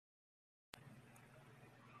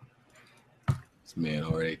This man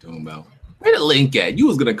already talking about where the link at? You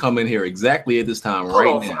was gonna come in here exactly at this time now.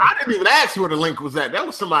 I didn't even ask you where the link was at. That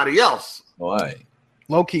was somebody else. All right.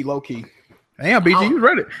 Low key. Damn, BG, you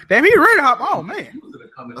ready? Damn, he ready to hop on, man.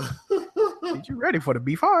 You ready for the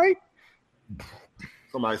beef? All right.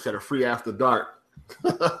 Somebody said a free after dark.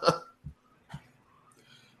 No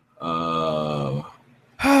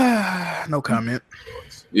comment.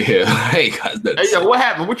 Yeah. Hey guys. Hey, yo, what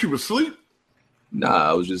happened? What, you was asleep? Nah,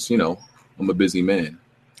 I was just, I'm a busy man.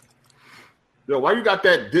 Yo, why you got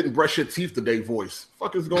that didn't brush your teeth today voice?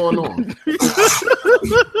 Fuck is going on?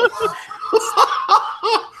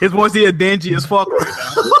 His voice here dingy as fuck right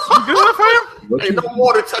now. You good, fam? Ain't no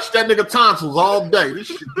water touch that nigga tonsils all day. This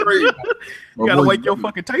shit crazy. You gotta wake your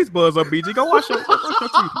fucking taste buds up, BG. Go wash your teeth, man.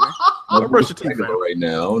 Go brush your teeth, man. Right now,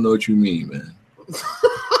 I don't know what you mean, man.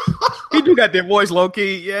 He do got that voice, low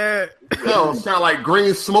key, yeah. Yo, sound like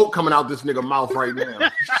green smoke coming out this nigga mouth right now.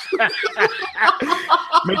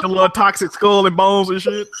 Make the little toxic skull and bones and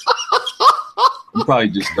shit. You probably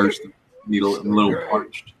just thirsty, need a little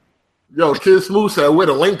parched. Yo, Kid Smooth said, where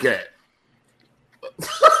the link at?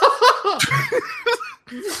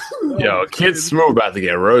 Yo, Kid Smooth about to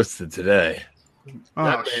get roasted today.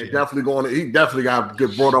 That man definitely he definitely got to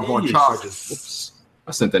get brought up on charges. Oops.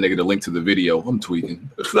 I sent that nigga the link to the video. I'm tweaking.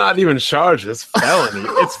 It's not even charges. It's felony.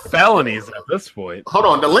 It's felonies at this point. Hold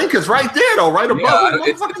on, the link is right there though, right above. Yeah,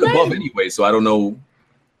 it's above anyway, so I don't know.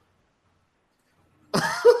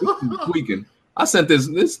 Tweaking. I sent this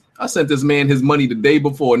man his money the day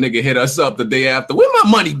before. Nigga hit us up the day after. Where my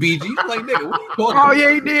money, BG? I'm like, nigga, what are you talking about?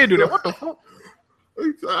 Yeah, he did do that. What the fuck?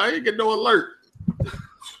 I ain't get no alert.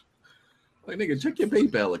 Like, nigga, check your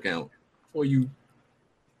PayPal account before you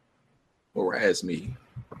harass me.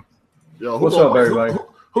 Yo, what's up, everybody?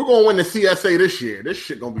 Who gonna win the CSA this year? This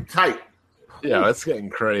shit gonna be tight. Yeah, it's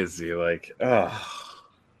getting crazy. Like, I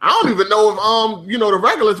don't even know if the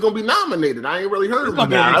regular's gonna be nominated. I ain't really heard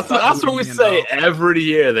about that. That's what we say every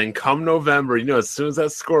year. Then come November, as soon as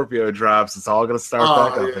that Scorpio drops, it's all gonna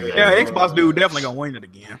start back up again. Yeah, Xbox dude definitely gonna win it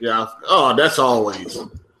again. Yeah. Oh, that's always.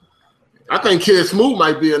 I think Kid Smooth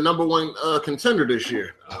might be a number one contender this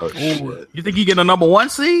year. Oh shit! You think he get a number one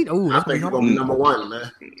seed? Ooh, I think he's gonna be number one, man.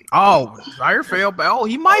 Oh, Zaire fell back. Oh,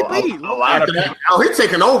 he might be. He's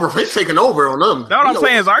taking over. He's taking over on them. That's what I'm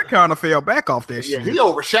saying. Zaire kind of fell back off that shit. Yeah, he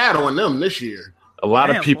overshadowing them this year. A lot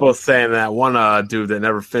of people saying that one dude that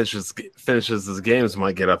never finishes his games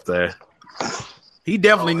might get up there. He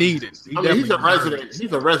definitely needed. He's a resident.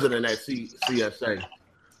 He's a resident at CSA.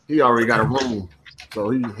 He already got a room, so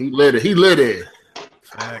he lit it. He lit it.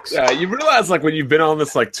 Facts. Yeah, you realize like when you've been on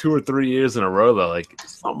this like 2 or 3 years in a row, though, like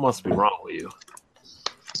something must be wrong with you.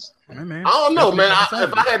 Hey, man. I don't know, man.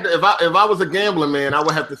 If I was a gambling man, I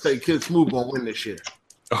would have to say Kid Smooth gonna win this year.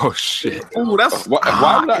 Oh shit! Ooh, that's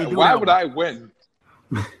why would I win?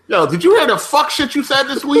 Yo, did you hear the fuck shit you said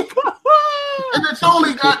this week? And it's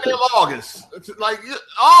only goddamn August. It's like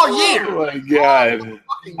all year. Oh my god!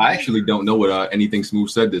 I actually don't know what anything Smooth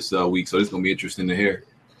said this week, so it's gonna be interesting to hear.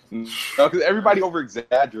 No, because everybody over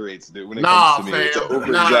exaggerates, dude. When it comes to me, it's an over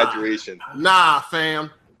exaggeration. Nah,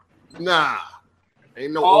 fam. Nah.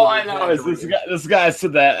 Ain't no. All I know is this guy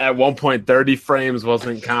said that at one point 30 frames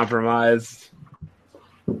wasn't compromised.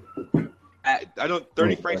 I don't.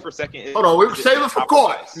 30 frames per second. Hold on, we save it for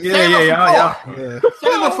court. Yeah. Save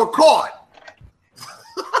it for court.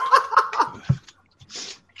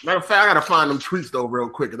 Matter of fact, I gotta find them tweets though real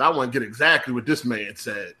quick, because I want to get exactly what this man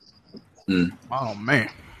said. Oh man.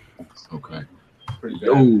 Okay.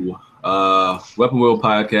 Weapon Wheel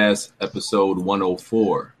Podcast, episode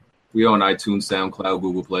 104. We are on iTunes, SoundCloud,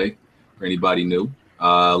 Google Play, for anybody new.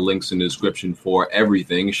 Links in the description for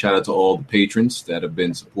everything. Shout out to all the patrons that have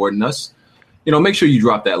been supporting us. Make sure you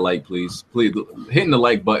drop that like, please. Please, hitting the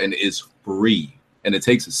like button is free, and it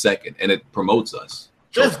takes a second, and it promotes us.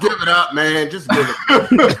 Just give it up, man. Just give it up.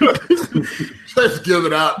 Just give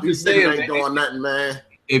it up. These niggas ain't doing nothing, man.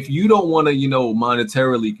 If you don't want to,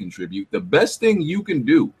 monetarily contribute, the best thing you can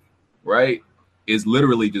do, right, is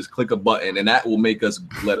literally just click a button, and that will make us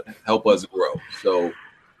help us grow. So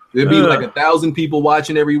there'd be like 1,000 people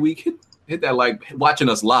watching every week. Hit that like watching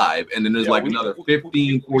us live, and then there's another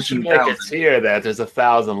 15, 14,000. It's here that there's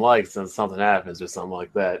 1,000 likes and something happens or something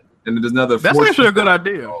like that. And then there's another. That's actually a good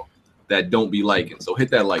idea. That don't be liking. So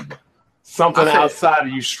hit that like button. Something outside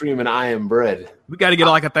of you streaming I Am Bread. We got to get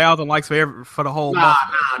like 1,000 likes for the whole month.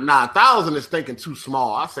 Nah. 1,000 is thinking too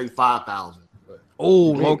small. I say 5,000.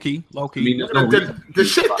 Oh, low key. I mean, the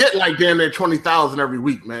shit get like damn near 20,000 every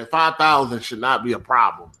week, man. 5,000 should not be a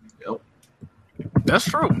problem. Yep. That's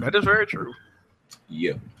true. That is very true.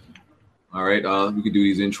 Yeah. All right. We can do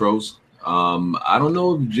these intros. I don't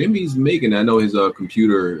know if Jimmy's making it. I know his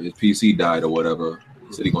computer, his PC died or whatever.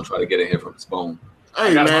 He said he's gonna try to get it here from his phone.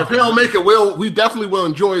 Hey man, if he don't make it, we definitely will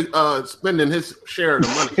enjoy spending his share of the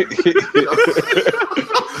money.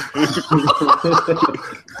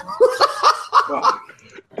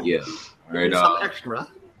 Yeah. All right. Some extra.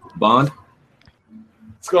 Bond.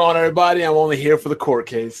 What's going on, everybody? I'm only here for the court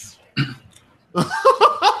case.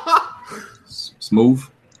 Smooth.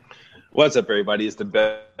 What's up, everybody? It's the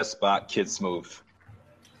best spot, Kid Smooth.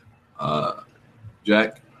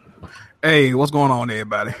 Jack. Hey, what's going on,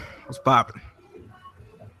 everybody? What's popping?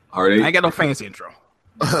 Heartache. I ain't got no fancy intro.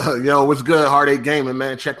 Yo, what's good? Heartache Gaming,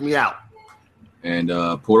 man. Check me out. And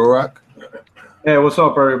Portal Rock. Hey, what's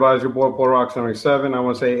up, everybody? It's your boy Portal Rock 77. I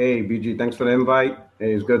want to say, hey, BG, thanks for the invite.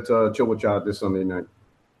 Hey, it's good to chill with y'all this Sunday night.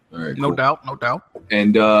 All right, no doubt.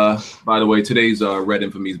 And by the way, today's Red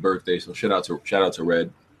Infamy's birthday, so shout out to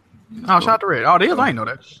Red. Shout out to Red. Oh, it is. I ain't know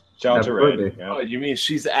that. Shout out to Red. Yeah. Oh, you mean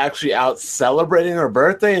she's actually out celebrating her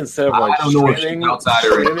birthday instead of like streaming outside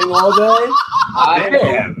all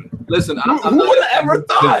day? Listen, who would have ever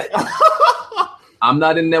thought? I'm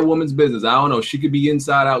not in that woman's business. I don't know. She could be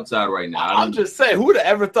inside, outside right now. I'm just saying, who would have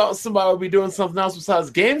ever thought somebody would be doing something else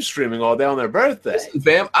besides game streaming all day on their birthday? Listen,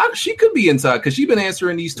 fam, she could be inside because she's been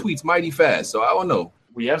answering these tweets mighty fast. So I don't know.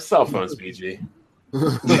 We have cell phones, BG.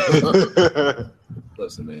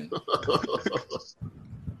 Listen, man.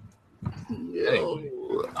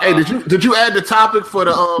 Hey, did you add the topic for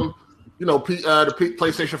the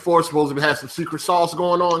PlayStation 4 supposed to have some secret sauce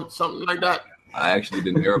going on, something like that? I actually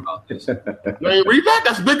didn't hear about this. You ain't read that?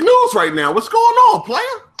 That's big news right now. What's going on,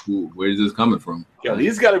 player? Where is this coming from? Yo,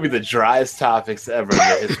 these got to be the driest topics ever in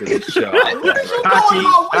the history of the show.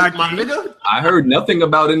 My nigga? I heard nothing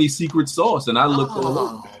about any secret sauce, and I looked all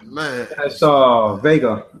over. Man, that's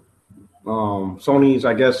Vega.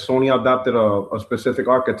 Sony adopted a specific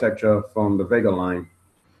architecture from the Vega line.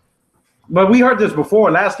 But we heard this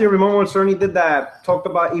before. Last year, remember when Sony did that, talked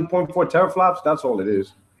about 8.4 teraflops? That's all it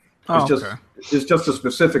is. It's just the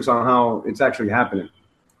specifics on how it's actually happening.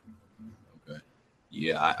 Okay.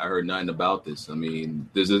 Yeah, I heard nothing about this. I mean,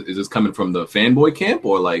 is this coming from the fanboy camp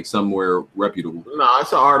or like somewhere reputable? No,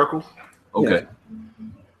 it's an article. Okay. Yeah.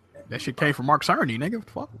 That shit came from Mark Cerny, nigga.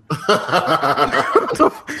 What the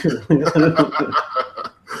fuck?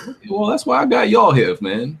 Well, that's why I got y'all here,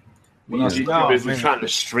 man. You're trying to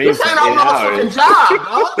stream this for ain't our motherfucking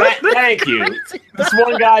job, Thank you. This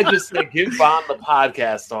one guy just said, get on the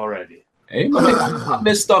podcast already. Hey, man, I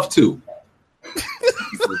miss stuff too.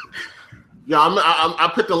 Yeah,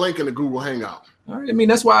 I put the link in the Google Hangout. All right. I mean,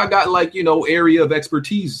 that's why I got area of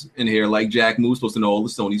expertise in here. Like Jack Moose supposed to know all the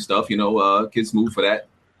Sony stuff. Kid Smooth for the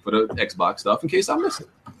Xbox stuff in case I miss it.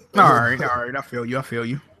 All right. I feel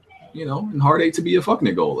you. And Heartache to be a fuck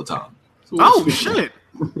nigga all the time. Oh shit.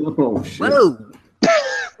 Oh shit. Whoa.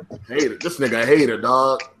 Hater. This nigga a hater,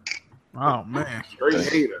 dog. Oh man. Straight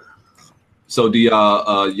hater. So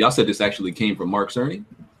y'all said this actually came from Mark Cerny?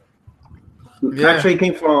 Yeah. Actually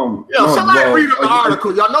came from somebody read the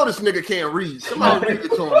article. Y'all know this nigga can't read. Somebody read it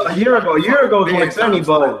to him. A year ago is Mark Cerny,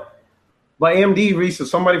 but AMD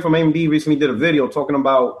somebody from AMD recently did a video talking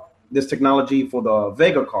about this technology for the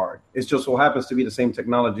Vega card. It just so happens to be the same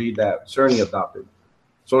technology that Cerny adopted.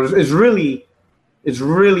 So it's really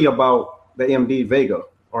about the AMD Vega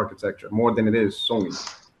architecture more than it is Sony.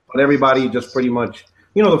 But everybody just pretty much,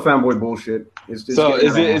 the fanboy bullshit. Is it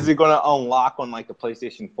going to unlock on like the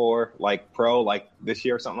PlayStation 4 like Pro like this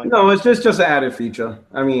year or something like that? No, it's just an added feature.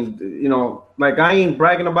 I mean, like I ain't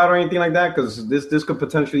bragging about it or anything like that because this could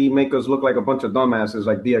potentially make us look like a bunch of dumbasses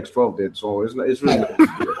like DX12 did. So it's really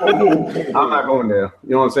I'm not going there.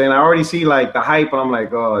 You know what I'm saying? I already see like the hype and I'm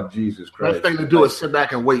like, oh Jesus Christ. Best thing to do is sit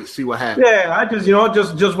back and wait, see what happens. Yeah, I just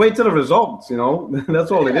just wait till the results.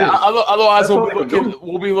 That's all it is. Otherwise,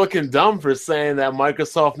 we'll be looking dumb for saying that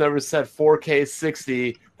Microsoft never said 4K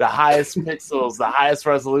 60, the highest pixels, the highest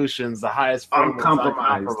resolutions, the highest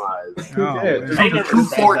uncompromised.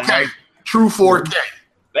 True 4K.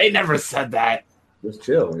 They never said that. Just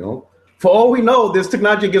chill, For all we know, this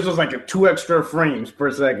technology gives us like 2 extra frames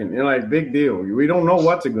per second. Like big deal. We don't know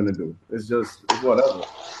what it's gonna do. It's whatever.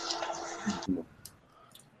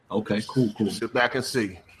 Okay, cool. Sit back and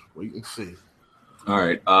see. Wait and see. All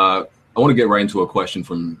right. I want to get right into a question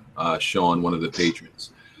from Sean, one of the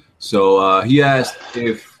patrons. So he asked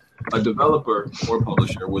if a developer or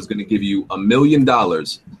publisher was going to give you $1 million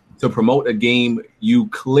to promote a game you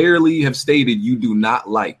clearly have stated you do not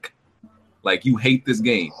like you hate this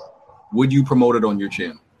game, would you promote it on your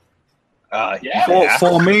channel? Yeah.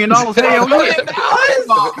 $4 million? Hell yeah.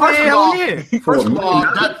 Hell yeah. First of all,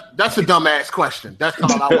 that's a dumbass question. That's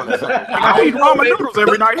all I want to say. I eat ramen noodles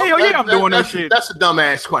every night. Hell yeah, I'm doing that shit. That's a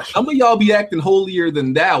dumbass question. Some of y'all be acting holier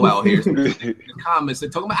than thou out here in the comments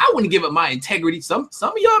and talking about I wouldn't give up my integrity. Some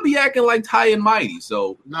of y'all be acting like high and mighty.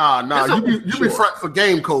 So nah, you be front for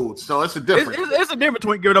game codes, so it's a difference. It's a difference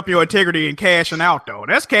between giving up your integrity and cashing out, though.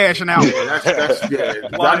 That's cashing out. That's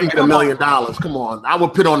I can get $1 million. Come on, I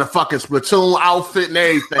would put on the fucking Splatoon outfit and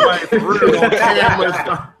everything. Like, for real,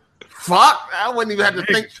 fuck, I wouldn't even have to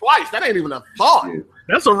think twice. That ain't even a thought.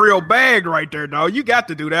 That's a real bag right there, dog. You got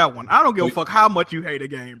to do that one. I don't give a fuck how much you hate a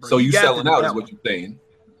game, bro. So you selling out is what you're saying.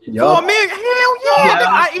 $4 million? Hell yeah.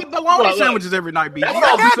 I eat bologna sandwiches every night, BG.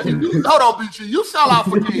 Hold on, BG. You sell out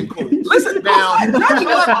for game codes. Listen, now,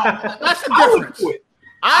 that's the difference.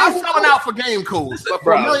 I ain't selling out for game codes, but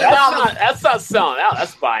for $1 million, that's not selling out.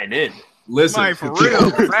 That's buying in. Listen, man, for real.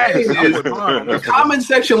 The comment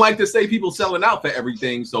section like to say people selling out for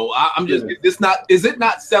everything. So I'm just is it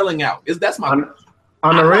not selling out? That's my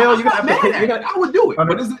on the real. You got I would do it,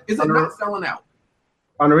 but is it not selling out?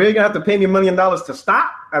 On the real, you're gonna have to pay me $1 million to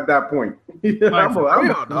stop at that point.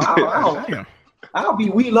 I'll be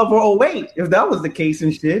We Love 08 if that was the case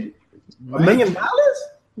and shit. $1 million?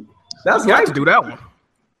 That's got to do that one.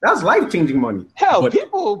 That's life-changing money. Hell,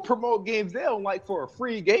 people promote games they don't like for a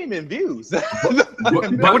free game and views. But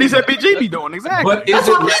what he said BG be doing, exactly. But is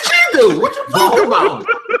what BG do? What you talking about?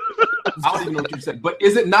 I don't even know what you said. But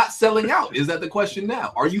is it not selling out? Is that the question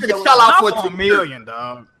now? Are you selling out for $2 million,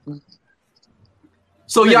 dog?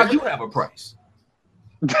 So y'all do have a price.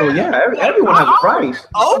 So yeah, everyone has a price.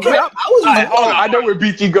 Okay, I know where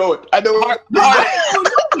BG going. I know where.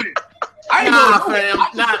 Fam.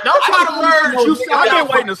 Don't try to merge. I've been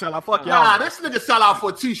waiting to sell out. Fuck y'all. Nah, this nigga sell out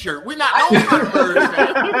for a t-shirt. Don't try to merge,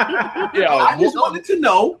 man. I just wanted to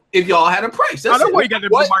know if y'all had a price. That's what did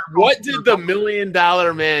the $1 million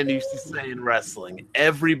man used to say in wrestling?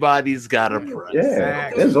 Everybody's got a price.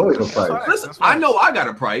 Yeah, there's always a price. Listen, I know I got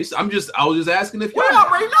a price. I was just asking if y'all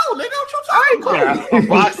already know. Nigga, what you talking about? A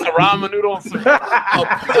box of ramen noodles. This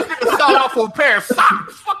nigga sell out for a pair of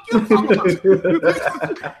socks. Fuck you talking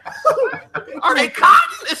about? Are they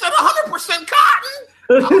cotton? Is that 100% cotton?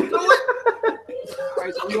 I'll do it.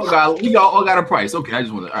 Right, so we all got a price. Okay, I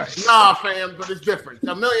just want to. All right. Nah, fam, but it's different.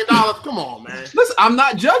 $1 million. Come on, man. Listen, I'm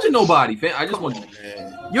not judging nobody, fam. I just want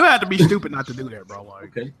to. You have to be stupid not to do that, bro.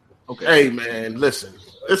 Like, okay. Hey, man, listen.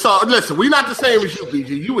 Listen, we not the same as you,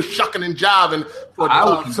 BG. You was shucking and jiving for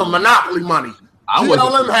some Monopoly money.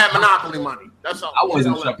 GLM had Monopoly money. That's all. I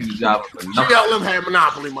wasn't shucking the job. GLM had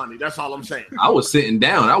Monopoly money. That's all I'm saying. I was sitting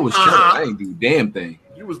down. I was chilling. I ain't do a damn thing.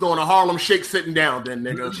 You was doing a Harlem Shake sitting down then,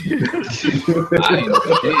 nigga.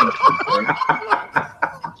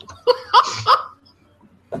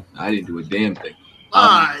 I didn't do a damn thing. All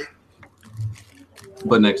right.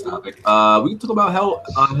 But next topic. We can talk about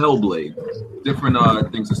Hellblade.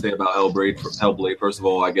 Different things to say about Hellblade. First of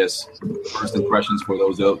all, I guess first impressions for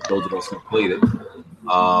those of us who played it.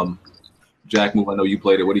 Jack Move, I know you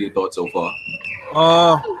played it. What are your thoughts so far?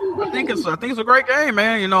 I think it's a great game,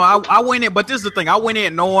 man. You know, I went in, but this is the thing. I went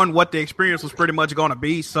in knowing what the experience was pretty much going to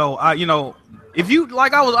be. So if you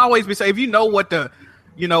like, I was always be saying, if you know what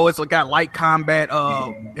it's got light combat,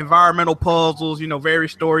 environmental puzzles, very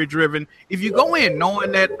story driven. If you go in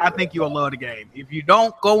knowing that, I think you'll love the game. If you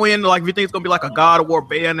don't go in if you think it's gonna be like a God of War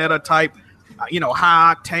Bayonetta type,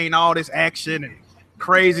 high octane, all this action and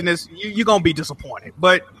craziness, you're gonna be disappointed.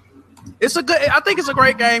 But I think it's a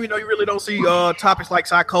great game. You really don't see topics like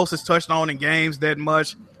psychosis touched on in games that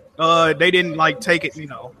much. They didn't take it.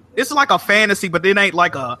 It's like a fantasy, but it ain't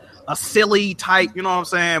like a silly type. You know what I'm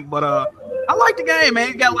saying? But I like the game, man.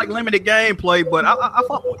 You got limited gameplay, but I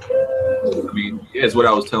fuck with it. I mean, yeah, it's what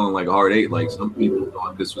I was telling Hard 8. Some people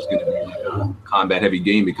thought this was going to be a combat heavy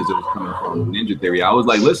game because it was coming from Ninja Theory. I was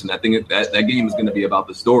like, listen, I think that game is going to be about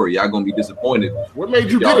the story. Y'all going to be disappointed. What made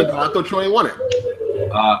you get it? I thought you ain't want it.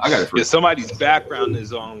 I got it free. Yeah, somebody's background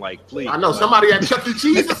is on Fleet. I know somebody at Chuck E.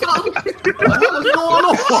 Cheese or something. What the hell is going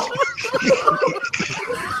on?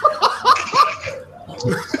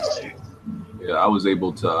 Yeah, I was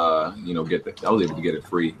able to, get that. I was able to get it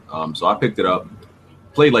free. So I picked it up,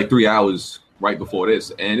 played 3 hours right before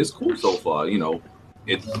this, and it's cool so far.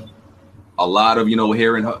 It's a lot of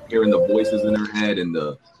hearing the voices in her head and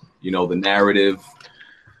the narrative.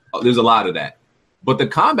 There's a lot of that, but the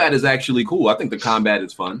combat is actually cool. I think the combat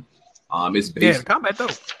is fun. It's the combat though.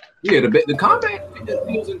 Yeah, the combat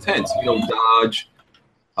feels intense. Dodge,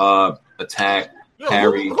 attack,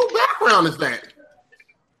 parry. Who background is that?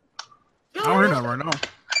 I don't hear that right now.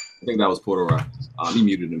 I think that was Porter. He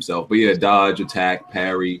muted himself. But yeah, dodge, attack,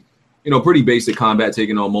 parry, pretty basic combat,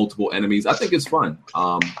 taking on multiple enemies. I think it's fun.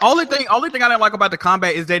 Only thing I didn't like about the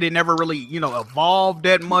combat is that it never really, evolved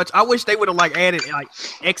that much. I wish they would have added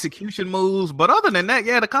execution moves, but other than that,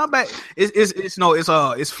 yeah, the combat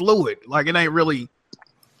it's fluid. Like it ain't really.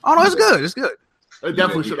 Oh no, it's good. It's good. They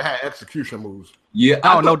definitely should have had execution moves. Yeah,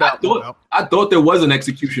 no doubt. I thought there was an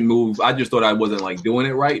execution move. I just thought I wasn't doing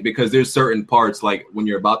it right because there's certain parts when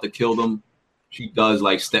you're about to kill them, she does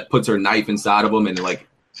puts her knife inside of them and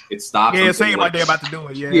it stops. Yeah, it seems like they're about to do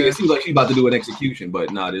it. Yeah, it seems like she's about to do an execution,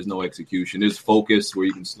 but no, there's no execution. There's focus where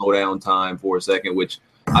you can slow down time for a second, which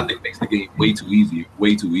I think makes the game way too easy.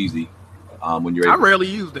 When you're. I rarely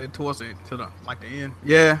use that towards the end.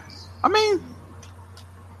 Yeah, I mean,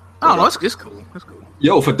 I don't know. It's cool. It's cool.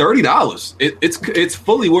 Yo, for $30, it's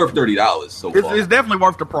fully worth $30 so far. It's definitely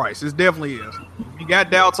worth the price. It definitely is. If you got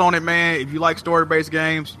doubts on it, man, if you like story-based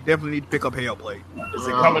games, you definitely need to pick up Hellblade. Is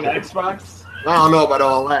it coming to Xbox? I don't know about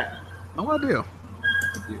all that. No idea.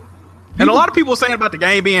 And a lot of people saying about the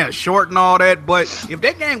game being short and all that, but if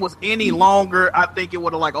that game was any longer, I think it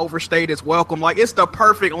would have overstayed its welcome. It's the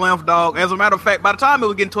perfect length, dog. As a matter of fact, by the time it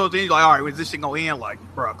was getting towards the end, you're like, all right, is this shit gonna end?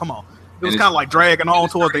 Bro, come on. It was kind of dragging on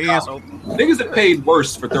towards the end. So niggas have paid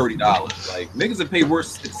worse for $30. Niggas have paid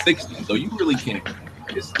worse at $60, so you really can't.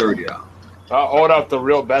 It's $30. I'll hold up the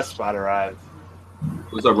real Best Buy arrived.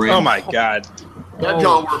 What's up, Randy? Oh my god. That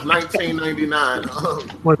joint worth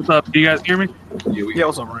 $19.99. What's up? Do you guys hear me? Yeah,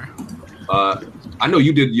 what's up, Rand? I know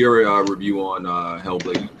you did your review on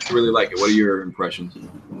Hellblade. You really like it. What are your impressions?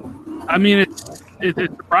 I mean, it's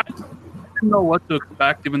surprising. I didn't know what to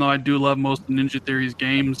expect, even though I do love most of Ninja Theory's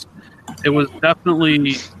games. It was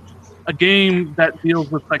definitely a game that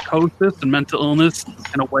deals with psychosis and mental illness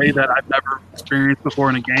in a way that I've never experienced before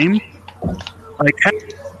in a game.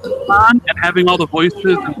 Having all the voices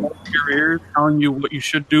in your ears telling you what you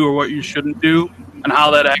should do or what you shouldn't do and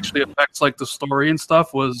how that actually affects the story and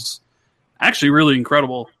stuff was actually really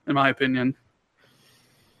incredible, in my opinion.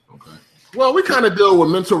 Okay. Well, we kind of deal with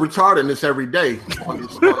mental retardedness every day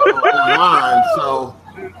online, so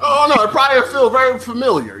it probably feels very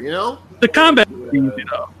familiar, The combat is easy,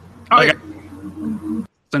 though.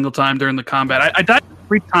 Single time during the combat. I died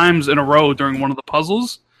 3 times in a row during one of the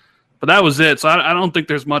puzzles, but that was it. So I don't think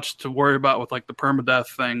there's much to worry about with the permadeath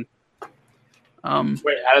thing.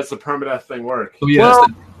 Wait, how does the permadeath thing work? So yeah, that's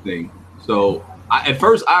the thing. So at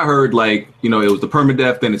first I heard it was the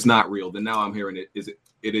permadeath, then it's not real. Then now I'm hearing it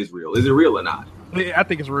is real. Is it real or not? Yeah, I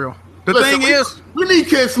think it's real. Thing is, we need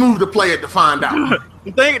Kid Smooth to play it to find out.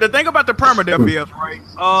 the thing about the permadeath is right.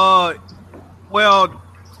 Well,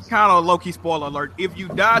 kind of low key spoiler alert. If you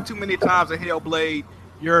die too many times in Hellblade,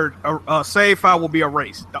 your save file will be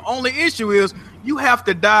erased. The only issue is you have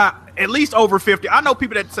to die at least over 50. I know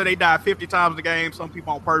people that say they died 50 times in the game. Some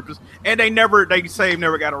people on purpose, and they save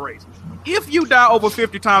never got erased. If you die over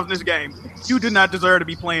 50 times in this game, you do not deserve to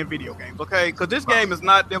be playing video games, okay? Because this game is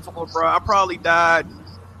not difficult, bro. I probably died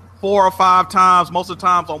 4 or 5 times, most of the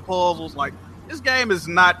times on puzzles. This game is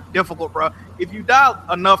not difficult, bro. If you die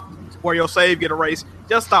enough where your save get erased,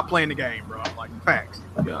 just stop playing the game, bro. Facts.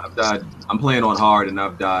 Yeah, I've died. I'm playing on hard, and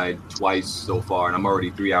I've died twice so far, and I'm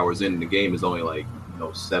already 3 hours in. And the game is only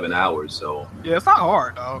 7 hours, so yeah, it's not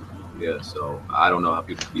hard, dog. Yeah, so I don't know how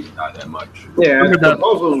people even die that much. Yeah, the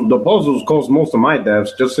puzzles caused most of my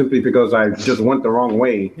deaths just simply because I just went the wrong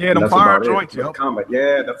way. Yeah, the fire joints. Yep. Combat.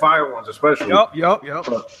 Yeah, the fire ones especially. Yep.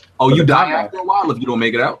 You die after a while if you don't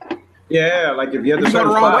make it out? Yeah, if you had go the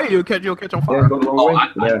wrong way, you'll catch on fire. Yeah, go the wrong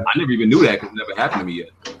way. I never even knew that because it never happened to me yet.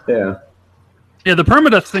 Yeah. Yeah, the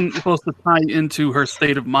permadeath thing is supposed to tie into her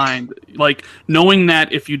state of mind. Knowing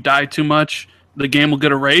that if you die too much, the game will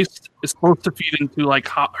get erased is supposed to feed into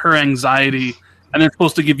her anxiety, and it's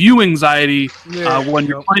supposed to give you anxiety when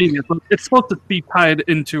you're playing it. So it's supposed to be tied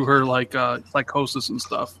into her psychosis and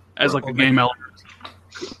stuff as a game element.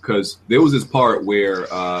 Because there was this part where,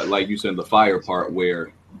 like you said, the fire part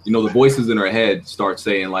where the voices in her head start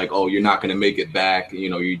saying oh, you're not going to make it back.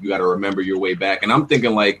 You got to remember your way back. And I'm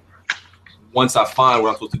thinking once I find what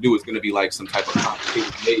I'm supposed to do, it's going to be some type of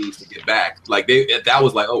complicated maze to get back. That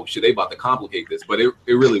was oh shit, they about to complicate this, but it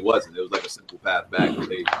really wasn't. It was a simple path back.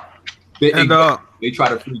 They try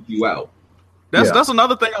to freak you out. That's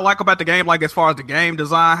another thing I like about the game. As far as the game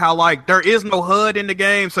design, how there is no HUD in the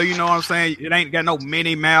game, so you know what I'm saying. It ain't got no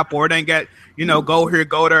mini map, or it ain't got go here,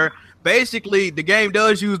 go there. Basically, the game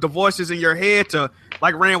does use the voices in your head to,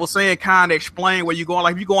 like Rand was saying, kind of explain where you're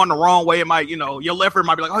going. If you're going the wrong way, it might, your left ear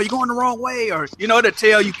might be oh, you're going the wrong way. Or, to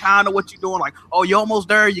tell you kind of what you're doing. Oh, you're almost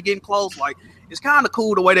there. You're getting close. It's kind of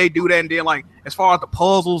cool the way they do that. And then, as far as the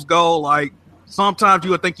puzzles go, sometimes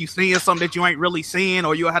you would think you're seeing something that you ain't really seeing,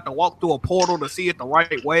 or you'll have to walk through a portal to see it the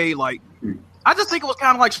right way. Like, I just think it was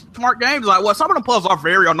kind of like smart games. Like, well, some of the puzzles are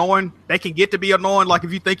very annoying. They can get to be annoying. Like,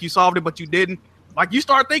 if you think you solved it, but you didn't. Like, you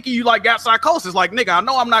start thinking you, like, got psychosis. Like, nigga, I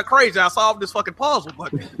know I'm not crazy. I solved this fucking puzzle.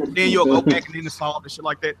 But then you'll go back and then solve this shit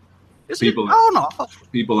like that. People, I don't know.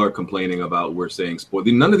 People are complaining about we're saying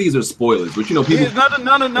spoilers. None of these are spoilers, but you know, people.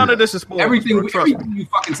 None of this is spoilers. Everything you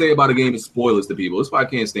fucking say about a game is spoilers to people. That's why I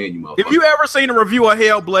can't stand you, motherfucker. If you ever seen a review of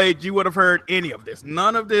Hellblade, you would have heard any of this.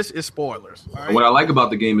 None of this is spoilers. Right? And what I like about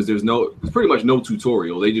the game is there's pretty much no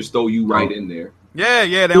tutorial. They just throw you right in there.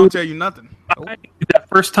 Yeah, they don't tell you nothing. That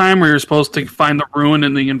first time where you're supposed to find the ruin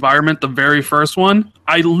in the environment, the very first one,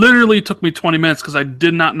 I literally took me 20 minutes because I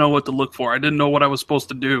did not know what to look for. I didn't know what I was supposed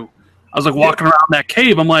to do. I was like walking around that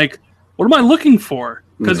cave. I'm like, what am I looking for?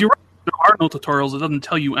 Because you're right, there are no tutorials. It doesn't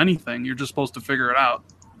tell you anything. You're just supposed to figure it out.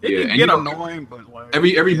 It can get annoying, but like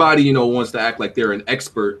everybody wants to act like they're an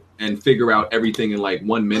expert and figure out everything in like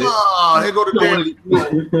 1 minute. Oh, here go the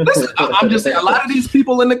Listen, I'm just saying, a lot of these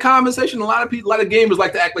people in the conversation, a lot of gamers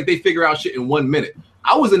like to act like they figure out shit in 1 minute.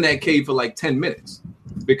 I was in that cave for like 10 minutes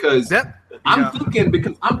because I'm thinking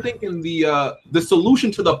the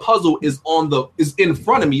solution to the puzzle is in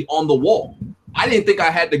front of me on the wall. I didn't think I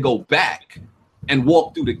had to go back and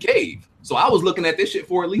walk through the cave, so I was looking at this shit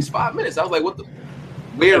for at least 5 minutes. I was like, "What the?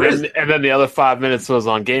 Where is it?" And then the other 5 minutes was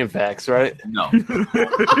on GameFAQs, right? No. Can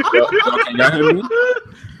y'all hear me?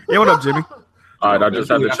 Yeah, what up, Jimmy? All right, I just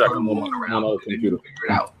had to check them on my other computer. Figure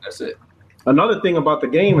it out. That's it. Another thing about the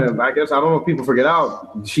game, and I guess I don't know if people forget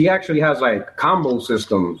out, she actually has like combo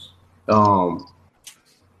systems.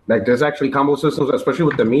 Like there's actually combo systems, especially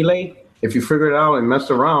with the melee. If you figure it out and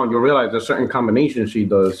mess around, you'll realize there's certain combinations she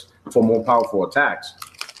does for more powerful attacks.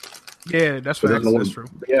 Yeah, that's true.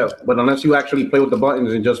 Yeah, but unless you actually play with the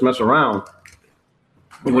buttons and just mess around,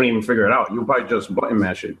 you wouldn't even figure it out. You'll probably just button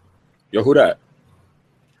mash it. Yo, who that?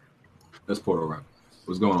 That's Portal Rock.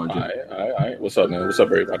 What's going on, Jim? All right. What's up, man? What's up,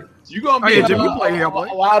 everybody? You gonna be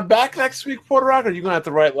allowed back next week, Portal Rock, or you gonna have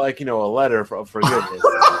to write like a letter for forgiveness?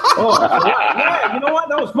 Yeah, you know what?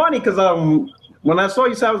 That was funny because when I saw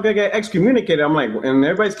you say I was gonna get excommunicated, I'm like, and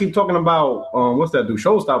everybody's keep talking about what's that do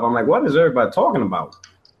Showstopper? I'm like, what is everybody talking about?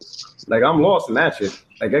 Like I'm lost in that shit.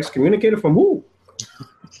 Like excommunicated from who?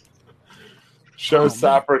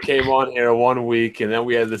 Showstopper came on here 1 week, and then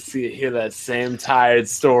we had to hear that same tired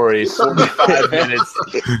story. 45 minutes,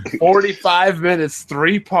 45 minutes,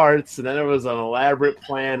 3 parts, and then it was an elaborate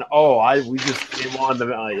plan. We just came on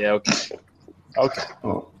the. Okay.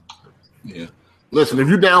 Oh, yeah. Listen, if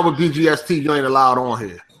you're down with BGST, you ain't allowed on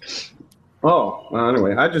here. Oh,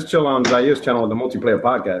 anyway, I just chill on Zair's channel with the multiplayer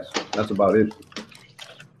podcast. That's about it.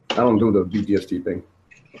 I don't do the BGST thing.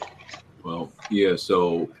 Well, yeah.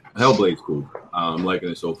 So Hellblade's cool. I'm liking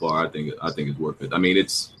it so far. I think it's worth it. I mean,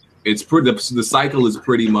 it's pretty. The cycle is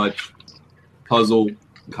pretty much puzzle,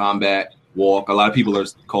 combat, walk. A lot of people are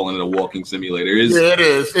calling it a walking simulator. It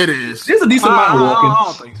is. There's a decent amount of walking. I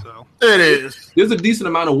don't think so. It is. There's a decent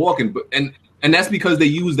amount of walking, but and that's because they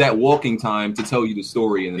use that walking time to tell you the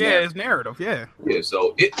story and it's narrative. Yeah. Yeah.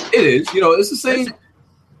 So it is. It's the same.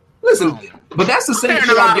 Listen, but that's the same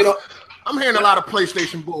shit I get on. I'm hearing a lot of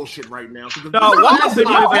PlayStation bullshit right now. This was an Xbox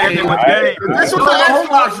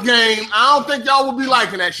game. I don't think y'all would be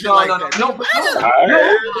liking that shit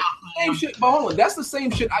Same shit, but hold on. That's the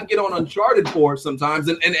same shit I get on Uncharted for sometimes,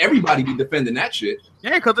 and everybody be defending that shit.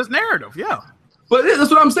 Yeah, because it's narrative. Yeah. But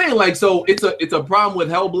that's what I'm saying. Like, so it's a problem with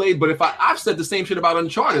Hellblade. But if I've said the same shit about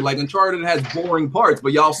Uncharted, like Uncharted has boring parts,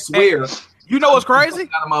 but y'all swear. You know what's crazy?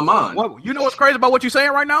 Out of my mind. You know what's crazy about what you're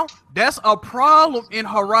saying right now? That's a problem in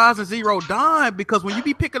Horizon Zero Dawn because when you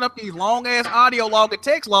be picking up these long ass audio log and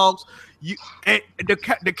text logs,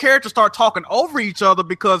 the characters start talking over each other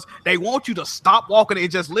because they want you to stop walking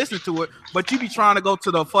and just listen to it. But you be trying to go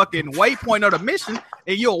to the fucking waypoint of the mission,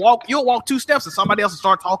 and you'll walk 2 steps, and somebody else will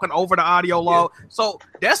start talking over the audio log. So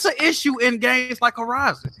that's an issue in games like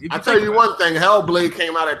Horizon. I tell you one thing: Hellblade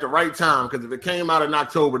came out at the right time because if it came out in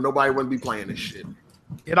October, nobody wouldn't be playing this shit.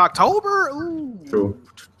 In October, ooh. True.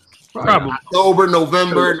 Probably. October,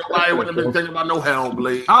 November, nobody would have been thinking about no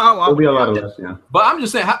Hellblade. There'll be a lot of less, yeah. But I'm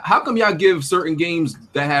just saying, how come y'all give certain games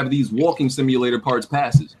that have these walking simulator parts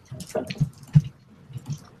passes?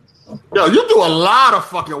 Yo, you do a lot of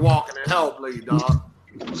fucking walking in Hellblade, dog.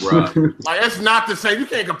 Bruh. Like, it's not the same. You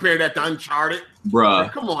can't compare that to Uncharted. Bruh.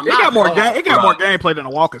 Like, come on. It got more gameplay than a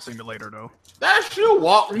walking simulator, though. That's you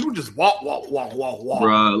walk. You just walk.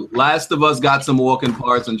 Bruh, Last of Us got some walking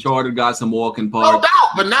parts. Uncharted got some walking parts. No doubt,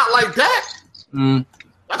 but not like that. I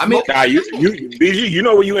mean, nah, BG, you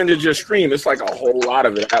know when you ended your stream, it's like a whole lot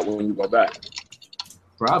of it when you go back.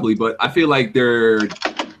 Probably, but I feel like they're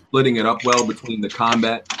splitting it up well between the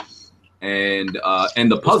combat and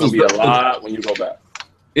the puzzles. It's gonna be a lot when you go back.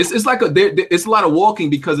 It's like it's a lot of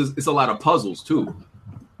walking because it's a lot of puzzles too.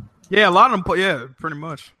 Yeah, a lot of them. Yeah, pretty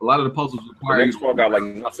much. A lot of the puzzles The require next one got like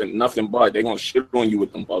nothing but they gonna shit on you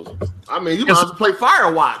with them puzzles. I mean, you might have to play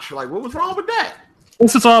Firewatch. Like, what was wrong with that?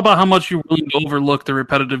 This is all about how much you're willing to overlook the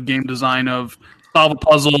repetitive game design of solve a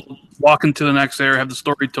puzzle, walk into the next area, have the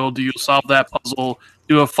story told to you, solve that puzzle,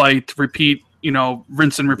 do a fight, repeat,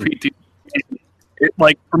 rinse and repeat.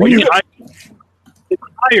 Like for me, it's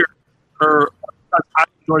higher for I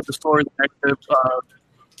enjoyed the story. The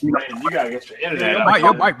Man, you gotta get your internet.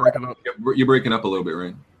 Your mic breaking up. You're breaking up a little bit,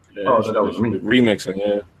 Rain. Yeah, Oh, so that was me. remixing.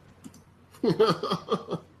 Yeah,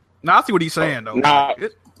 Now I see what he's saying though. Nah.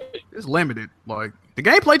 It's limited. Like the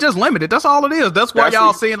gameplay just limited. That's all it is. That's why That's y'all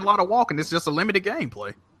what- seeing a lot of walking. It's just a limited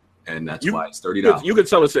gameplay. And that's You- why it's $30. you could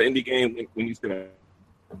tell it's an indie game when you see that.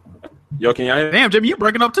 Yo, can y'all hear Damn, Jimmy, you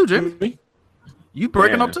breaking up too, Jimmy. me? You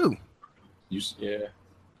breaking Yeah. up too. Yeah,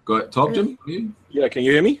 Go ahead, talk, Jimmy. yeah. Can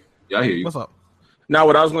you hear me? Yeah, I hear you. What's up? Now,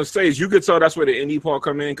 what I was going to say is you could tell that's where the indie part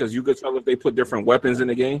come in because you could tell if they put different weapons in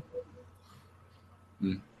the game.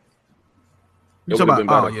 You It talking would've about? been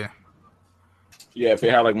Oh better. yeah. Yeah, if they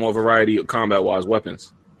had like more variety of combat-wise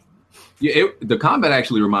weapons. Yeah, the combat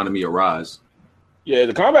actually reminded me of Rise. Yeah,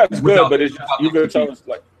 the combat's good, Without- but it's without you could the- tell it's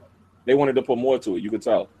like they wanted to put more to it. You could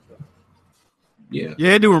tell. Yeah.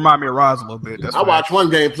 Yeah, it do remind me of Rise a little bit. That's I why. watched one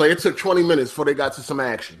gameplay. It took 20 minutes before they got to some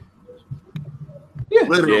action. Yeah.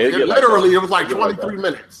 Literally, Yeah, it get like literally, that. it was like It get like 23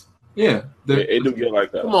 minutes. Yeah. It do get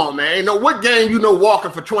like that. Come on, man. What game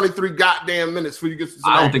walking for 23 goddamn minutes before you get to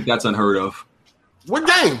some I don't action? think that's unheard of. What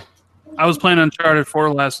game? I was playing Uncharted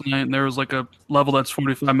 4 last night, and there was like a level that's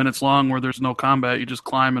 45 minutes long where there's no combat. You just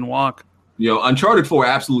climb and walk. Uncharted 4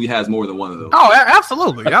 absolutely has more than one of those. Oh,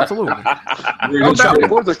 absolutely, absolutely. It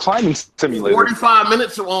was a climbing simulator. 45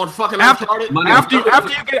 minutes on fucking After, Uncharted?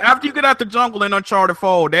 after you get out the jungle in Uncharted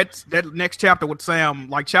 4, that next chapter with Sam,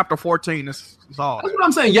 like chapter 14, is all. That's what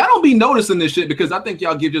I'm saying. Y'all don't be noticing this shit because I think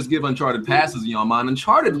y'all just give Uncharted passes in y'all mind.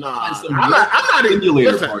 Uncharted Nah, has some I'm not even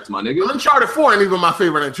simulator listen, parts, my nigga. Uncharted 4 ain't even my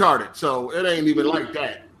favorite Uncharted, so it ain't even like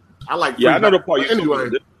that. I like Yeah, I know the three, part. but anyway.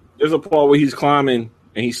 There's a part where he's climbing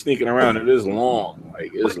and he's sneaking around. It is long.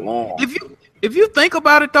 Like it's long. If you think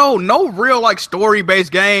about it though, no real like story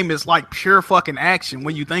based game is like pure fucking action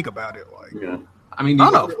when you think about it. Like, Yeah. I mean, I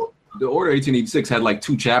know. the Order 1886 had like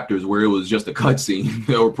 2 chapters where it was just a cutscene.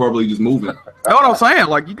 They were probably just moving. you know what I'm saying?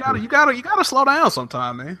 Like you gotta slow down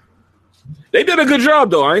sometime, man. They did a good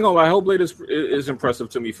job though. I ain't gonna lie. Hellblade is impressive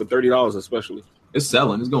to me for $30 especially. It's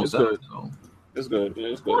selling. It's going to It's sell. good. So. It's good. Yeah,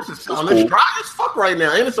 it's Of good. course it's It's selling. cool. It's dry as fuck right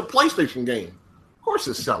now, and it's a PlayStation game. Of course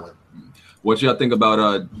it's selling. What y'all think about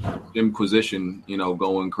Jimquisition,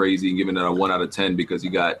 going crazy and giving it a 1 out of 10 because he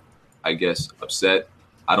got, I guess, upset.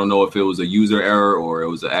 I don't know if it was a user error or it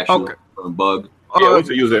was an actual bug. Yeah, it's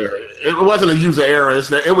a user error. It wasn't a user error.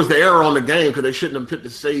 It was the error on the game because they shouldn't have put the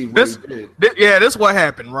save. When they did. This is what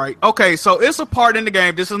happened, right? Okay, so it's a part in the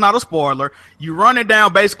game. This is not a spoiler. You run it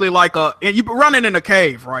down basically like and you run it in a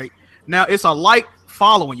cave, right? Now it's a light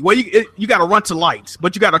following you. Well, you got to run to lights,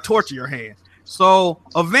 but you got a torch in your hand. So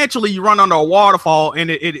eventually you run under a waterfall and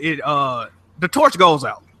the torch goes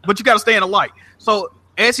out, but you got to stay in the light. So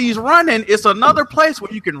as he's running, it's another place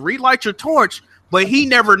where you can relight your torch. But he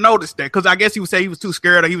never noticed that because I guess he would say he was too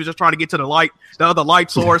scared or he was just trying to get to the other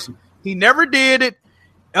light source. He never did it.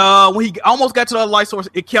 When he almost got to the other light source,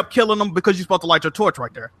 it kept killing him because you're supposed to light your torch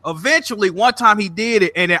right there. Eventually, one time he did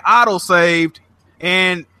it and it auto-saved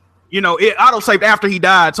and, it auto-saved after he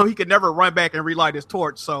died. So he could never run back and relight his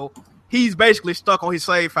torch. So he's basically stuck on his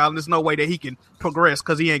save file and there's no way that he can progress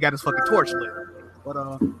because he ain't got his fucking torch lit.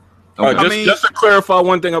 But, just to clarify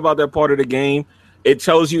one thing about that part of the game, it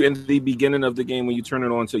tells you in the beginning of the game when you turn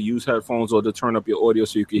it on to use headphones or to turn up your audio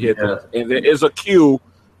so you can hear that. And there is a cue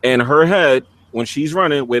in her head when she's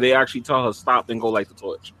running where they actually tell her stop and go light the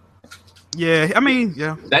torch. Yeah,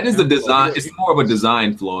 yeah. That is the design. It's more of a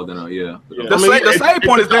design flaw than The save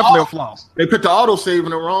point is definitely a flaw. They put the autosave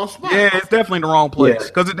in the wrong spot. Yeah, it's definitely in the wrong place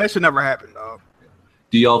because that should never happen, dog.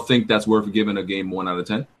 Do y'all think that's worth giving a game 1 out of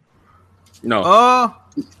 10? No.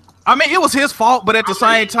 I mean, it was his fault, but at the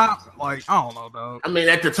same time, like, I don't know, dog. I mean,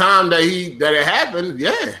 at the time that it happened,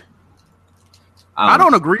 yeah. I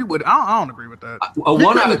don't agree with. I don't agree with that. A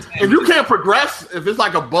 1 out of 10. If you can't progress, if it's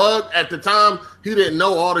like a bug at the time, he didn't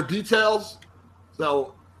know all the details.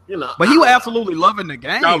 So But he was absolutely loving the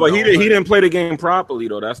game. No, but though, he didn't play the game properly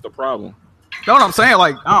though. That's the problem. Know what I'm saying?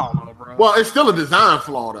 Like, I don't know, bro. Well, it's still a design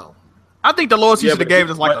flaw though. I think the lowest use of the but- game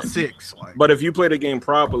is like but- a 6. Like, But if you play the game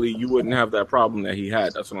properly, you wouldn't have that problem that he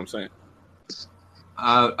had. That's what I'm saying.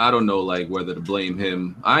 I don't know like whether to blame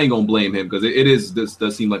him. I ain't gonna blame him because this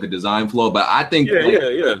does seem like a design flaw. But I think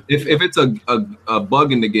if it's a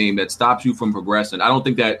bug in the game that stops you from progressing, I don't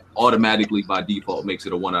think that automatically by default makes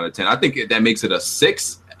it a 1 out of 10. I think that makes it a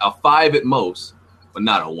 6, a 5 at most, but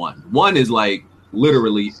not a 1. 1 is like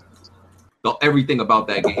literally everything about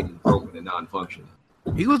that game is broken and non-functional.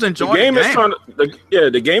 He was enjoying the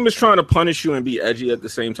game. The game is trying to punish you and be edgy at the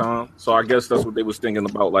same time. So I guess that's what they was thinking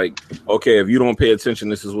about. Like, okay, if you don't pay attention,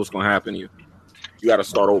 this is what's going to happen to you. You got to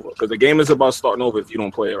start over because the game is about starting over if you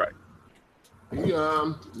don't play it right.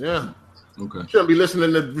 Yeah. Okay. Shouldn't be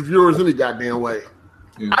listening to reviewers any goddamn way.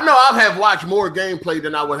 Yeah. I know I have watched more gameplay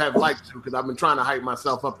than I would have liked to because I've been trying to hype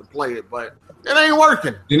myself up to play it, but it ain't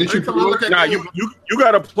working. Didn't you? You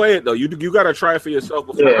got to play it though. You got to try it for yourself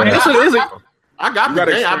before. Yeah. I got the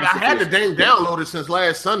game. I had the game downloaded since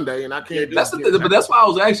last Sunday, and I can't. But that's why I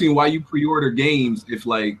was asking why you pre-order games if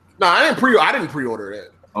like. No, I didn't pre-order that.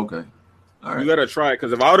 Okay. All right. You gotta try it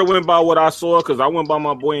because if I would have went by what I saw, because I went by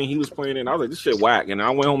my boy and he was playing it, and I was like, this shit whack, and I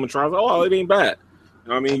went home and tried. I was like, oh, it ain't bad. You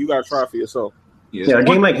know what I mean? You gotta try it for yourself. Yeah, a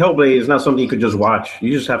game like Hellblade is not something you could just watch.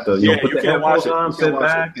 You just have to put the headphones on, sit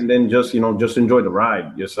back, and then just enjoy the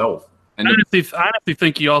ride yourself. I honestly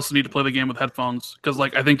think you also need to play the game with headphones because,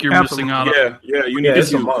 like, I think you're missing out. Yeah, you need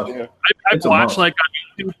to. I've watched like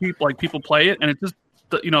on YouTube, people play it, and it just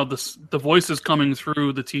the voices coming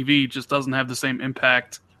through the TV just doesn't have the same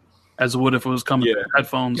impact as it would if it was coming with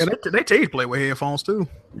headphones. Yeah, they tell you to play with headphones too.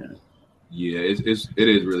 Yeah, it is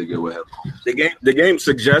really good with headphones. The game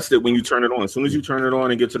suggests it when you turn it on. As soon as you turn it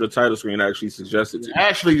on and get to the title screen, it actually suggests it to you.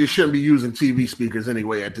 Actually, you shouldn't be using TV speakers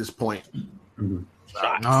anyway at this point. Mm-hmm.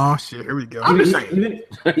 Oh shit! Here we go. I'm just saying.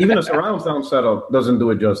 Even a surround sound setup doesn't do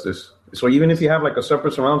it justice. So even if you have like a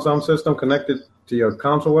separate surround sound system connected to your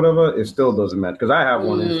console, or whatever, it still doesn't match. Because I have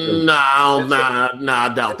one. Nah,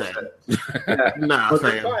 I doubt that. Nah,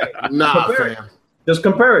 fam. Just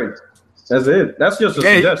compare it. That's it. That's just a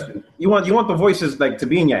suggestion. You want the voices like to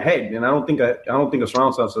be in your head, and I don't think a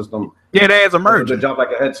surround sound system. Yeah, that is emerging. Does a job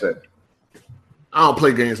like a headset. I don't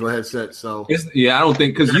play games with headsets, so I don't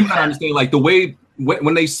think because you gotta understand like the way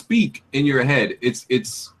when they speak in your head, it's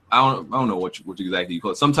I don't know what exactly you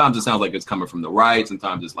call it. Sometimes it sounds like it's coming from the right.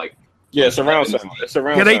 Sometimes it's like surround sound.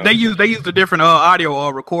 They use a different audio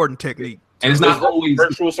recording technique, and it's not always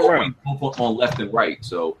virtual surround on left and right.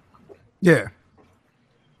 So yeah,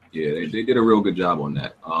 they did a real good job on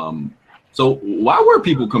that. So why were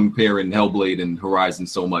people comparing Hellblade and Horizon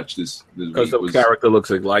so much this week? Because the character looks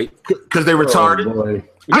like light. Because they retarded.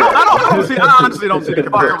 I honestly don't see the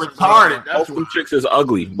comparison. Retarded. Both them chicks is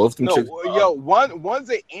ugly. Both them chicks. One's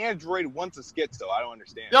an android, one's a schizo. I don't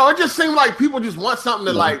understand. It just seemed like people just want something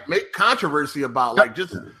to like make controversy about, like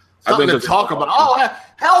just something to talk about. Oh,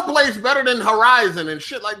 Hellblade's better than Horizon and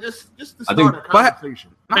shit like this. Just to start a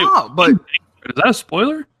conversation. But is that a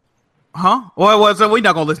spoiler? Huh? Well, we're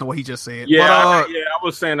not gonna listen to what he just said. Yeah, I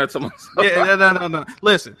was saying that to myself. No.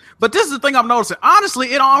 Listen, but this is the thing I'm noticing.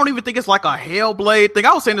 Honestly, I don't even think it's like a Hellblade thing.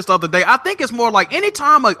 I was saying this the other day. I think it's more like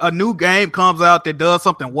anytime a new game comes out that does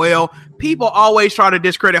something well, people always try to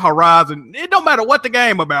discredit Horizon. It don't matter what the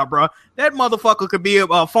game about, bro. That motherfucker could be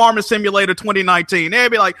a Farming Simulator 2019. They'd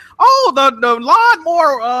be like, "Oh, the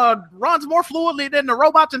lawnmower runs more fluidly than the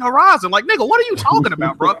robots in Horizon." Like, nigga, what are you talking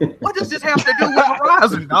about, bro? What does this have to do with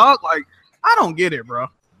Horizon, dog? Like, I don't get it, bro.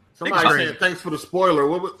 Somebody said thanks for the spoiler.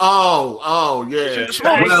 What was? Oh, yeah.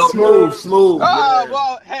 Smooth. Oh,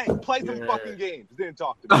 well, hey, play some fucking games. Didn't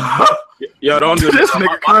talk to me. Yo, don't do this.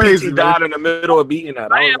 Nigga crazy. He died in the middle of beating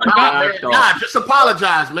that. Nah, just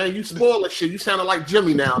apologize, man. You spoil that shit. You sounded like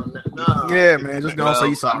Jimmy now. Yeah, man. Just gonna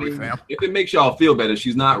say sorry, fam. If it makes y'all feel better,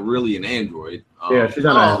 she's not really an android. She's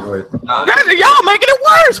not an android. Y'all making it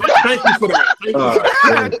worse. Thank you for that.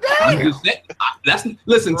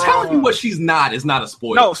 Listen. Telling you what she's not is not a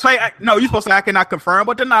spoiler. No, you're supposed to say I cannot confirm,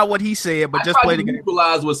 but deny what he said. But just play the game.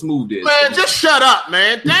 Neutralize what Smooth is. Man, just shut up,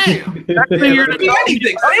 man. Damn.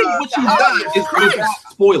 Anything. Saying what she's done is not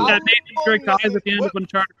spoiler. Yeah, Drake dies at the end of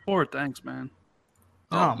Uncharted 4. Thanks, man.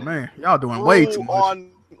 Oh man, y'all doing way too much.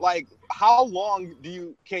 Like, how long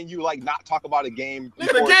can you not talk about a game? The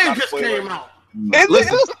game just came out.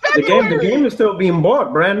 The game is still being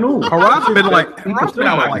bought, brand new. Horizon been like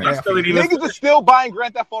niggas are still buying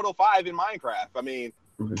Grand Theft Auto 5 in Minecraft. I mean,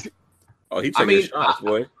 he taking shots,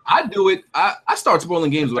 boy. I do it. I start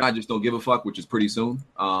spoiling games when I just don't give a fuck, which is pretty soon.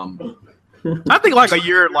 I think like a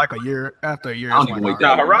year after a year. I don't even wait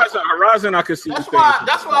that. Horizon, I can see. That's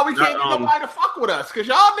why we can't get nobody to fuck with us, because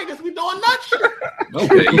y'all niggas be doing nut shit.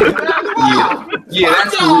 Okay. Yeah,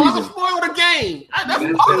 that's the reason. Spoil the game.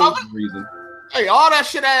 That's part of it. Reason. Hey, all that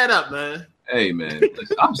shit add up, man. Hey, man.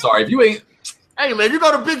 Listen, I'm sorry if you ain't. Hey man, you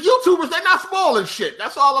go to big YouTubers, they not spoiling shit.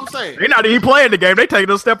 That's all I'm saying. They not even playing the game. They taking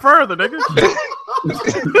it a step further, nigga.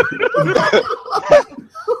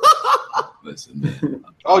 Listen, man.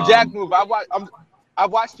 Jack Move. I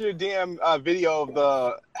watched your damn video of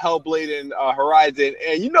the Hellblade and Horizon,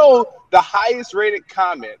 and you know the highest rated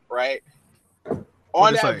comment, right,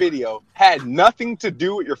 on that video had nothing to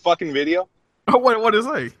do with your fucking video. What did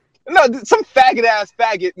it say? No, some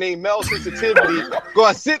faggot named Mel Sensitivity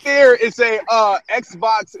gonna sit there and say,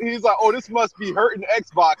 Xbox. He's like, oh, this must be hurting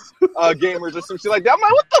Xbox gamers or some shit like that. I'm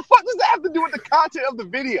like, what the fuck does that have to do with the content of the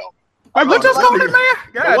video? Like, what just going on, man?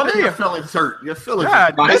 God damn. Your feelings hurt. Your feelings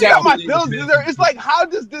hurt. It's not my feelings. It's like, how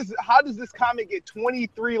does this comment get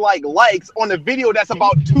 23 likes on a video that's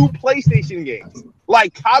about 2 PlayStation games?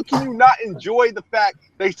 Like, how can you not enjoy the fact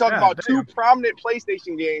that he's talking about 2 prominent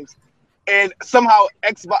PlayStation games? And somehow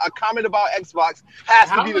a comment about Xbox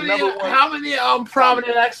has to be the number one. How many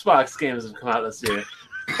prominent Xbox games have come out this year?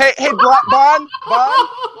 Hey, Black Bond.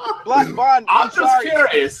 I'm just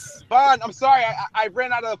curious. Bond, I'm sorry, I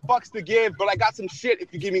ran out of fucks to give, but I got some shit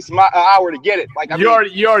if you give me an hour to get it. Like, you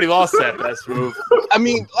already lost that best move. I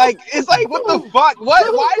mean, like, it's like, what the fuck? Why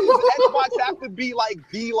does Xbox have to be like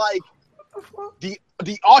the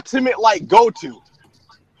ultimate like go-to?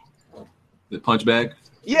 The punch bag.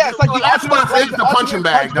 Yeah, it's like the punching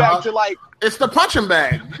bag, dog. It's the punching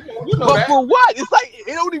bag. You know but that. For what? It's like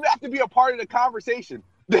it don't even have to be a part of the conversation.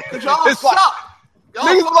 Y'all it's suck.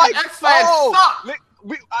 Niggas like, suck.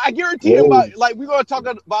 I guarantee you, we're gonna talk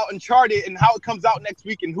about Uncharted and how it comes out next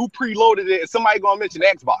week and who preloaded it, and somebody gonna mention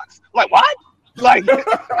Xbox. I'm like, what? Like,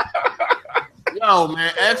 yo,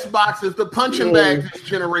 man, Xbox is the punching bag this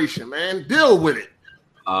generation, man. Deal with it.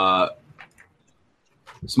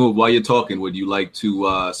 Smooth, while you're talking, would you like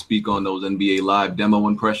to speak on those NBA Live demo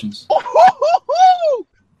impressions?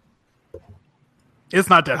 It's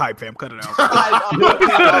not that hype, fam. Cut it out. Cut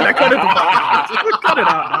it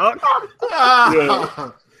out,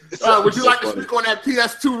 dog. Would you like to speak on that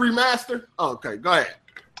PS2 remaster? Oh, okay, go ahead.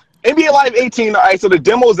 NBA Live 18. All right, so the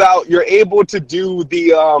demo's out. You're able to do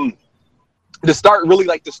the start really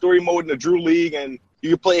like the story mode in the Drew League, and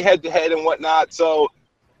you can play head to head and whatnot. So,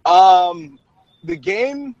 the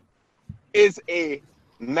game is a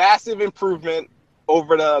massive improvement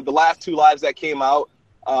over the last 2 lives that came out.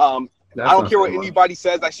 I don't care what anybody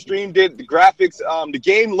says. I streamed it. The graphics, the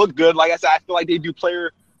game looked good. Like I said, I feel like they do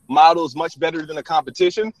player models much better than the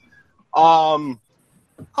competition. Hold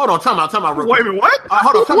on, time out. Wait a minute, what?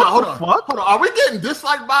 Hold on. Are we getting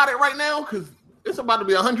disliked about it right now? Because it's about to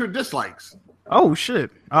be 100 dislikes. Oh shit!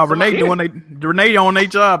 Renee on their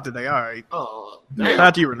job today. All right. Oh, shout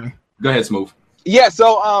out to you, Renee. Go ahead, Smooth. Yeah.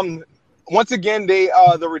 So once again, they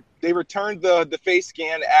returned the face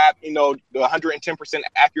scan app. You know, the 110%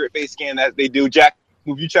 accurate face scan that they do. Jack,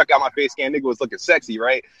 if you check out my face scan, nigga was looking sexy,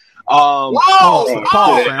 right? Whoa!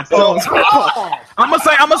 I'm gonna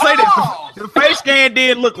say this. The face scan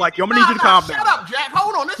did look like you. I'm gonna need you to calm down. Shut up, Jack.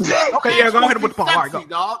 Hold on. Okay, yeah, go ahead with the pause. All right, go.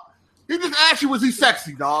 Dog. He just asked you, was he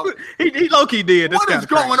sexy, dog? he low-key did. What is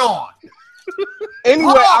going on?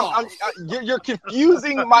 Anyway, you're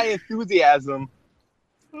confusing my enthusiasm.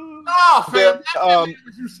 Oh, fam,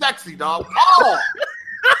 you sexy, dog. Oh.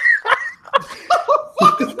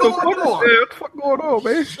 What the fuck is going on? What the fuck going on,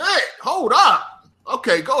 man? Shit, hold up.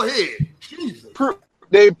 Okay, go ahead. Jesus.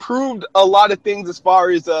 They proved a lot of things as far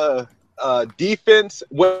as defense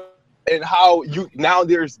and how now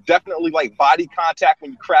there's definitely like body contact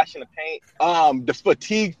when you crash in the paint. The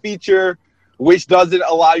fatigue feature, which doesn't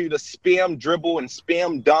allow you to spam dribble and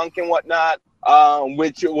spam dunk and whatnot,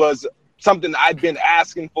 which was something I've been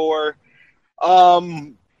asking for.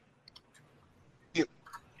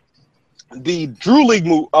 The Drew League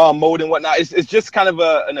mode and whatnot is just kind of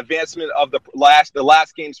an advancement of the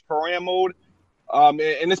last game's Pro-Am mode, and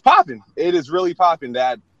it's popping. It is really popping.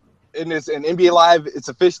 That in NBA Live, it's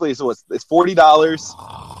officially it's $40.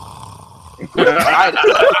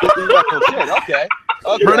 Okay.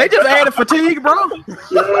 Bro, they just added fatigue, bro.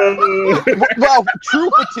 Well, true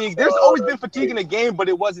fatigue. There's always been fatigue in the game, but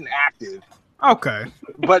it wasn't active. Okay.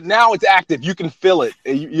 But now it's active. You can feel it.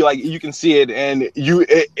 You can see it, and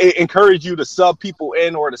it encourages you to sub people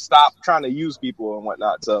in or to stop trying to use people and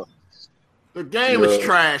whatnot. So the game is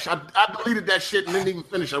trash. I deleted that shit and didn't even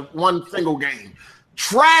finish one single game.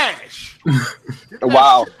 Trash.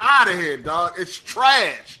 Wow. Out of here, dog. It's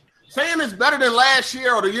trash. Saying it's better than last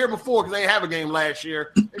year or the year before because they didn't have a game last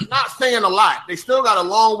year. It's not saying a lot. They still got a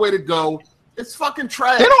long way to go. It's fucking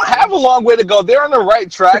trash. They don't have a long way to go. They're on the right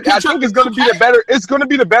track. I think it's going to be the better. It's going to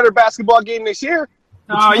be the better basketball game this year.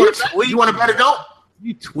 Oh, you want to bet it don't?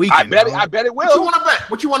 You tweaking? I bet it. dog. I bet it What you will. want to bet?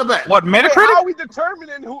 What you want to bet? What Wait, Metacritic? how are we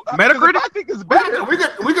determining who? Metacritic? I think it's better.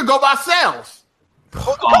 We could go by sales. Come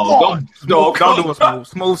on. Don't do it, Smooth.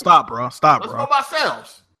 Smooth, stop, bro. Stop, Let's bro. go by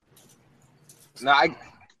sales. Nah, I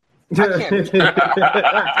can't.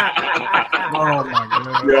 Oh my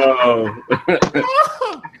god. Yo.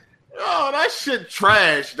 Oh, that shit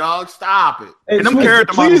trash, dog. Stop it. Hey, And them Smooth,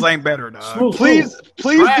 character please- models ain't better, dog. Smooth, Please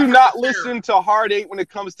do Traffic not is listen to Hard 8 when it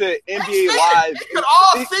comes to They NBA see Live. it. They could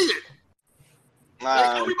all see it. Like,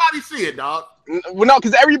 Um, everybody see it, dog. well, no,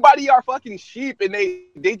 because everybody are fucking sheep, and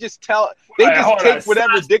they just hold take on.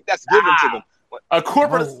 whatever dick that's given to them. A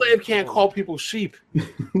corporate slave can't call people sheep. See,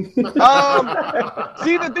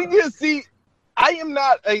 the thing is, I am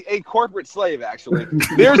not a corporate slave. Actually,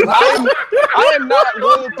 I am not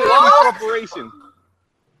loyal to any corporation.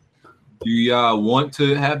 Do you want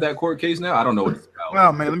to have that court case now? I don't know what it's about.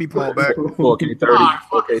 Well, man, let me pull back. 4K30. All right,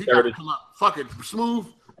 fuck it. 4K He gotta 30. come up. Fuck it. Smooth.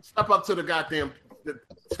 Step up to the goddamn.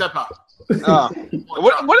 Step out.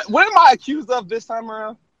 What am I accused of this time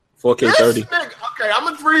around? 4K 30. This nigga, okay, I'm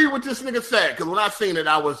agree with this nigga said, because when I seen it,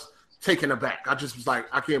 I was taken aback. I just was like,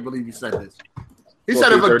 I can't believe he said this. He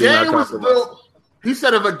said if a 30 not game was compromised. built, he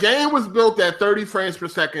said if a game was built at 30 frames per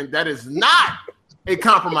second, that is not a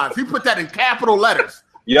compromise. He put that in capital letters.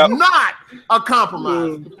 Yep. Not a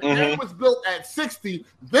compromise. If a Mhm. game was built at 60,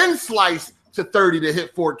 then sliced to 30 to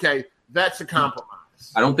hit 4K, that's a compromise.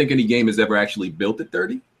 I don't think any game is ever actually built at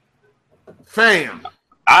 30. Fam.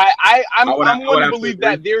 I'm I would going to have to believe agree.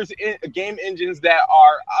 that there's game engines that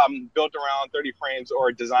are built around 30 frames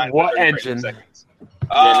or designed What for 30 engine? frames per second.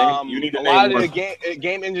 Yeah, you need to a lot name of the one.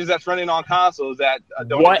 game engines that's running on consoles that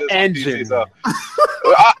don't What exist on engine? PC, so.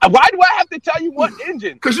 Why do I have to tell you what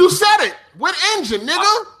engine? Because you said it. What engine,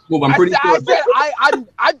 nigga? Well, I'm pretty I sure. said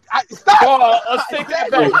I stop. Well, let's take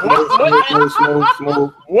that back.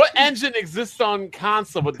 Smooth. What engine exists on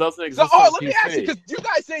console but doesn't So, exist on let me ask you, PC? because you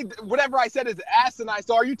guys say whatever I said is asinine.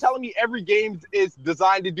 So, are you telling me every game is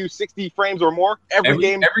designed to do 60 frames or more? Every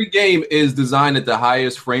game. Every game is designed at the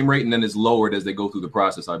highest frame rate and then is lowered as they go through the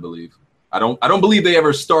process. I believe. I don't believe they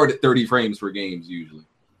ever start at 30 frames for games usually.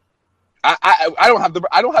 I don't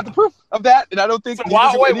have the proof of that, and I don't think So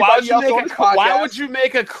why would anybody else on this podcast. why would you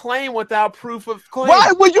make a claim without proof of claim?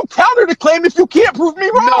 Why would you counter the claim if you can't prove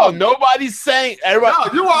me No, wrong? nobody's saying everybody.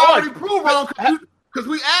 No, you were already proved wrong because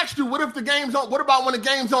we asked you, what if the game's on? What about when the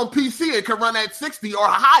game's on PC? It can run at 60 or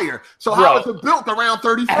higher. So how is it built around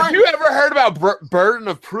 30 frames? Have you ever heard about burden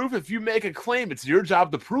of proof? If you make a claim, it's your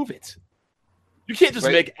job to prove it. You can't just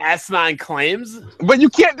make asinine claims. But you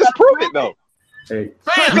can't disprove it though. Hey,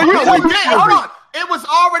 Fam, So you hold tell me- on. It was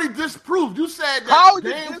already disproved. You said that How is it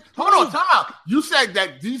games. disproved? Hold on, time out. You said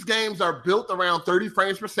that these games are built around 30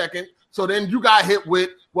 frames per second. So then you got hit with,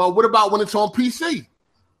 well, what about when it's on PC?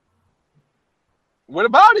 What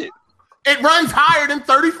about it? It runs higher than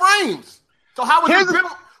 30 frames. So how is Here's it the-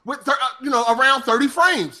 built with around 30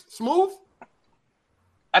 frames? Smooth?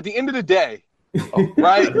 At the end of the day,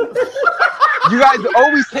 right? You guys are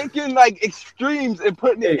always taking like extremes and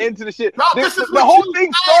putting it into the shit. No, this is the what whole you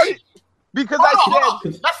thing said. started because Hold I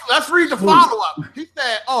on. said Let's read the follow-up. He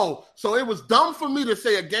said, so it was dumb for me to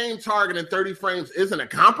say a game targeting 30 frames isn't a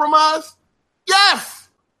compromise? Yes!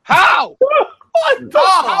 how?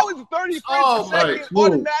 How is 30 frames Oh, per second Smooth.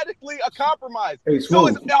 automatically a compromise? Hey, So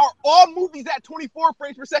Smooth. are all movies at 24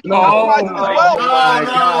 frames per second No, compromising as my well?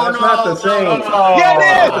 God, that's not the same. Yeah,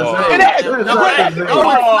 it is. Oh, It is. that's not the same.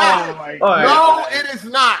 No, it's not. All right. No, it is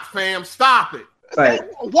not, fam. Stop it. All right.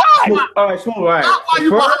 Why? All right, Smooth. All right. Not while you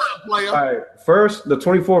First- behind, player. All right. First, the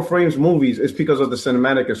 24 frames movies is because of the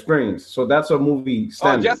cinematic experience. So that's a movie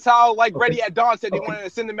standard. Just how like Ready at Dawn said they wanted a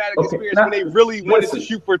cinematic experience Now, when they really wanted to listen.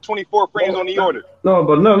 shoot for 24 frames on the order. No,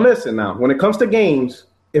 listen now. When it comes to games,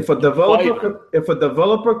 if a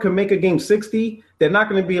developer can make a game 60, they're not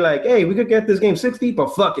going to be like, hey, we could get this game 60,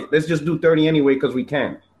 but fuck it, let's just do 30 anyway because we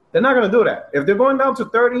can. They're not going to do that. If they're going down to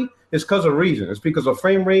 30, it's because of reason. It's because of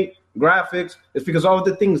frame rate, graphics. It's because of all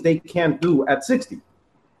the things they can't do at 60.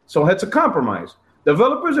 So it's a compromise.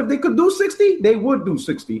 Developers, if they could do 60, they would do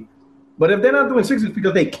 60. But if they're not doing 60, it's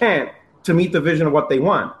because they can't to meet the vision of what they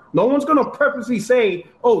want. No one's going to purposely say,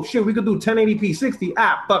 oh, shit, we could do 1080p 60.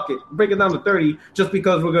 Fuck it. Break it down to 30 just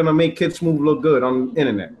because we're going to make Kid Smooth look good on the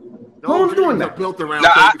internet. No one's doing that. Built around No,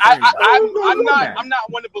 30 frames. I'm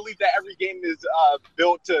not one to believe that every game is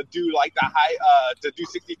built to do like the high to do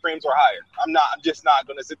 60 frames or higher. I'm just not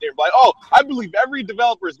going to sit there and be like, oh, I believe every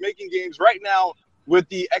developer is making games right now with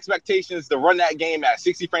the expectations to run that game at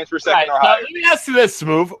 60 frames per second or higher. Let me ask you this,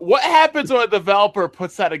 Smooth. What happens when a developer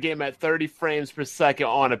puts out a game at 30 frames per second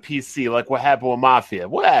on a PC, like what happened with Mafia?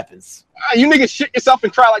 What happens? You niggas shit yourself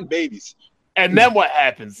and cry like babies. And then what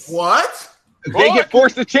happens? What? They get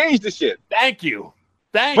forced to change the shit. Thank you.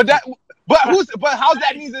 But how's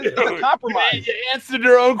that mean it's a compromise? You answered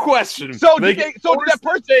your own question. So did that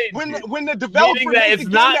person when the developer makes the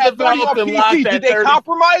game that 30 on PC, did they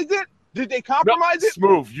compromise it? Did they compromise it?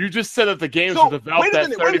 Smooth. You just said that the games are developed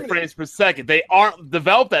at 30 frames per second. They aren't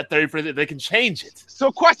developed at 30 frames. They can change it.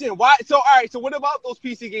 So question, why? So all right. So what about those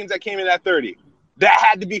PC games that came in at 30 that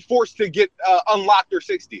had to be forced to get unlocked or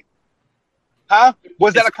 60? Huh?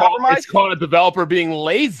 Was that a compromise? It's called a developer being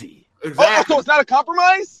lazy. Exactly. Oh, so it's not a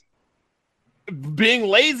compromise? Being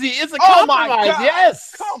lazy is a compromise. My God.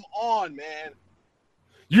 Yes. Come on, man.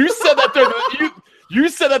 You said that you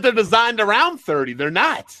said that they're designed around 30. They're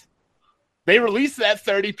not. They released it at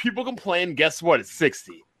 30. People complain. Guess what? It's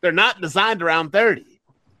 60. They're not designed around 30.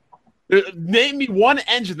 Name me one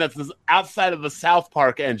engine that's outside of the South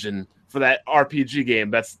Park engine for that RPG game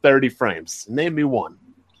that's 30 frames. Name me one.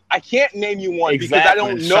 I can't name you one because I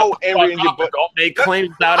don't know every engine. But don't make claims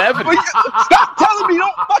without evidence. Stop telling me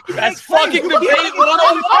don't fucking make That's fucking debate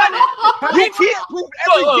 101. You can't prove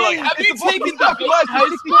every game. Have you taken debate in high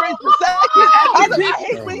 60 frames per second? I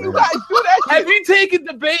hate when you guys do that shit. Have you taken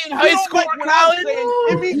debate in high school or college?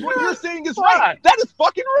 It means what you're saying is right. That is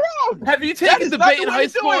fucking wrong. Have you taken debate in high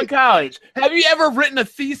school and college? Have you ever written a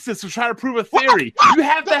thesis or tried to prove a theory? You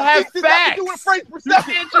have to have facts. You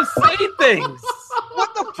can't just say things.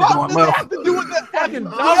 What the fuck does that have to do with that fucking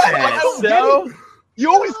dumbass, yo?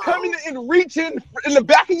 You always come in and reach in the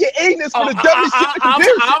back of your anus for the dumbest shit to compare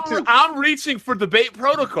shit to. I'm reaching for debate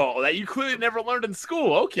protocol that you clearly never learned in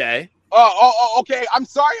school. Okay. Okay. I'm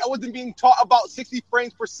sorry I wasn't being taught about 60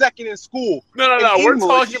 frames per second in school. No. We're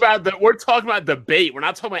talking about debate. We're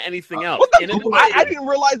not talking about anything else. I didn't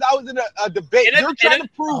realize I was in a debate. You're trying to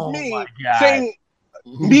prove saying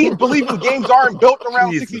me believing games aren't built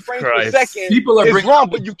around 60 frames per second is wrong,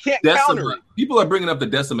 but you can't counter it. People are bringing up the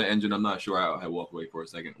Decima engine. I'm not sure. I walk away for a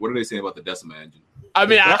second. What are they saying about the Decima engine? I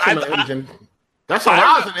mean, engine. That's a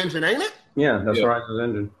Horizon engine, ain't it? Yeah, that's Horizon's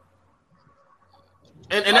engine.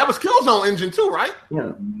 And that was Killzone engine too, right?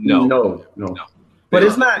 Yeah. No. But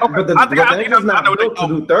it's not. Okay. But the engine's not built to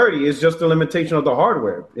do 30. It's just the limitation of the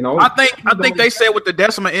hardware. You know. I think they said with the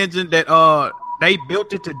Decima engine that they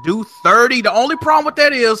built it to do 30. The only problem with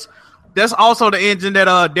that is that's also the engine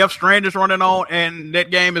that Death Stranding is running on, and that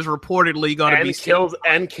game is reportedly going to be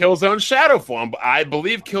Killzone Shadowfall. I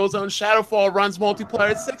believe Killzone Shadowfall runs multiplayer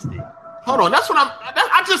at 60. Hold on, that's what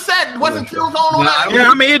I just said. Wasn't Killzone on that? Yeah,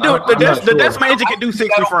 I mean, the Decima engine can do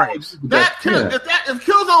 60 frames. If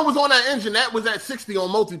Killzone was on that engine, that was at 60 on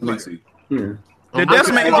multiplayer. The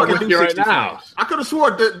Decima engine can do 60 frames. I could have swore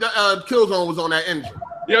that Killzone was on that engine.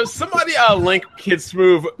 Somebody link Kid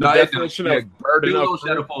Smooth the definition of burden of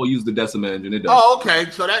Shadowfall used the Decima engine. It does. Oh, okay.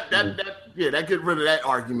 So that get rid of that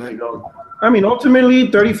argument. I mean, ultimately,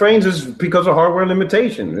 30 frames is because of hardware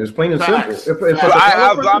limitation. It's plain and simple.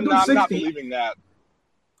 I'm not believing that.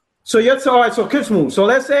 So all right. So Kid Smooth. So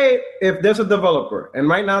let's say if there's a developer and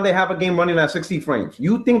right now they have a game running at 60 frames,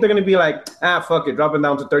 you think they're going to be like, fuck it, drop it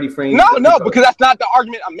down to 30 frames? No, because that's not the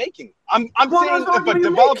argument I'm making. I'm saying if a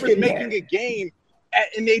developer is making a game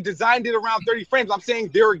and they designed it around 30 frames, I'm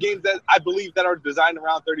saying there are games that I believe that are designed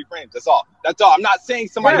around 30 frames. That's all. I'm not saying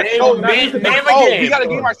somebody name a game. We got a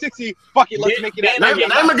game at 60. Fuck it, let's make it at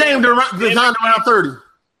name a game designed around 30.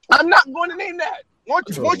 I'm not going to name that. Why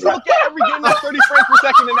don't you look at every game that's 30 frames per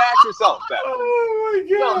second and ask yourself that? Oh my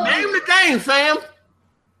God. Name the game, fam.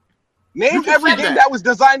 Name every game that was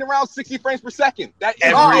designed around 60 frames per second. That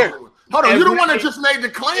is Hold on, you the one that just made the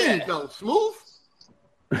claim, though, Smooth.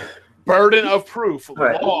 Burden of proof. Who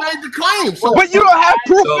made the claim? But you don't have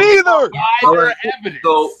proof either.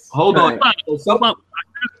 So hold on.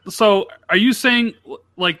 So are you saying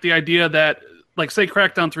like the idea that, like, say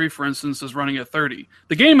Crackdown 3, for instance, is running at 30?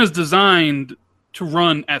 The game is designed to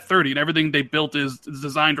run at 30, and everything they built is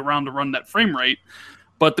designed around to run that frame rate.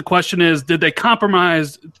 But the question is, did they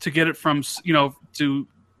compromise to get it from, to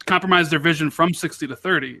compromise their vision from 60 to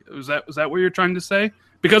 30? Is that what you're trying to say?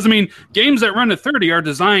 Because, I mean, games that run at 30 are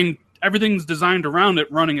designed, everything's designed around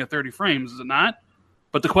it running at 30 frames, is it not?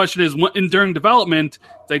 But the question is, during development,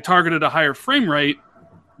 they targeted a higher frame rate,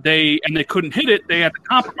 they couldn't hit it, they had to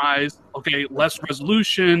compromise, less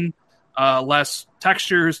resolution, less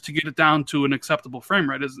textures to get it down to an acceptable frame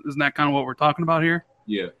rate. Isn't that kind of what we're talking about here?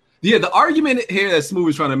 Yeah. The argument here that Smooth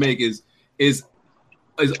is trying to make is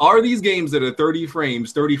are these games that are 30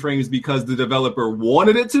 frames because the developer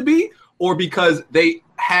wanted it to be, or because they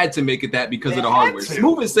had to make it that because of the hardware?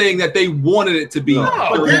 Smooth is saying that they wanted it to be. But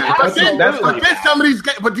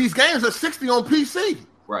these games are 60 on PC.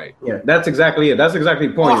 Right. Yeah, that's exactly it. That's exactly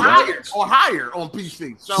the point. Or higher on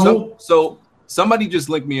PC. So somebody just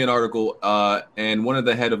linked me an article, and one of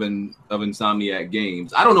the head of Insomniac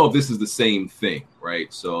Games. I don't know if this is the same thing,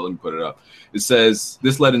 right? So let me put it up. It says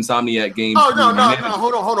this led Insomniac Games. Oh no!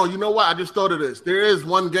 Hold on. You know what? I just thought of this. There is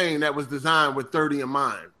one game that was designed with 30 in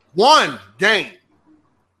mind. One game,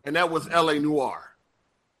 and that was LA Noire.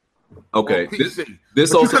 Okay,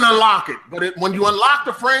 this also, you can unlock it, but when you unlock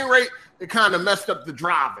the frame rate, it kind of messed up the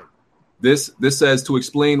driving. This says to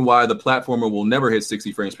explain why the platformer will never hit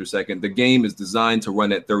 60 frames per second. The game is designed to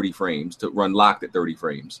run at 30 frames, to run locked at 30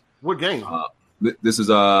 frames. What game? This is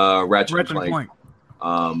a Ratchet and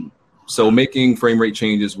Clank. So making frame rate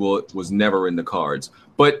changes was never in the cards.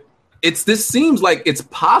 But this seems like it's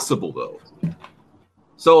possible though.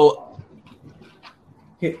 So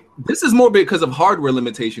this is more because of hardware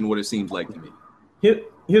limitation. What it seems like to me.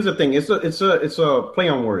 Here's the thing. It's a play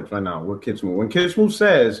on words right now with Kids Move. When Kids Move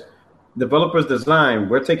says developers design,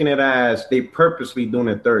 we're taking it as they purposely doing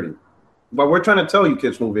it 30. What we're trying to tell you,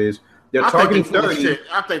 Kids Move, is they're targeting 30.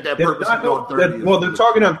 I think that purposely doing 30. Well, they're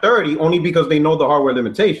targeting on 30 only because they know the hardware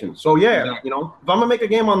limitations. So yeah, if I'm gonna make a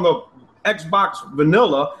game on the Xbox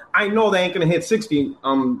vanilla, I know they ain't gonna hit 60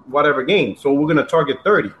 on whatever game. So we're gonna target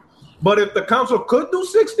 30. But if the console could do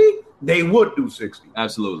 60, they would do 60.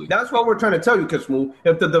 Absolutely. That's what we're trying to tell you, Kids Move.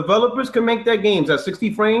 If the developers can make their games at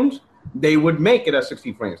 60 frames, they would make it at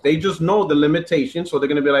 60 frames. They just know the limitations, so they're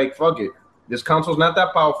going to be like, fuck it. This console's not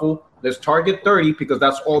that powerful. Let's target 30 because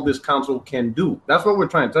that's all this console can do. That's what we're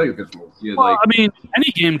trying to tell you, Kids Move. Yeah, well, I mean,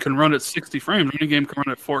 any game can run at 60 frames. Any game can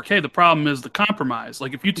run at 4K. The problem is the compromise.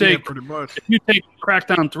 Like if you take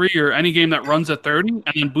Crackdown 3 or any game that runs at 30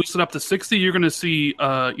 and then boost it up to 60, you're going to see,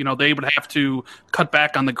 they would have to cut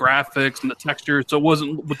back on the graphics and the texture, so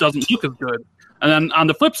it doesn't look as good. And then on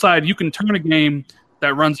the flip side, you can turn a game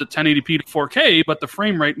that runs at 1080p to 4K, but the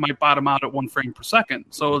frame rate might bottom out at 1 frame per second.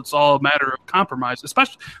 So it's all a matter of compromise,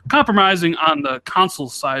 especially compromising on the console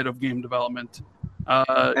side of game development.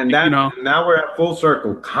 Now we're at full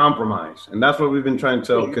circle, compromise. And that's what we've been trying to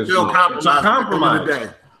tell kids. It's a compromise.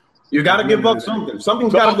 You got to give up something.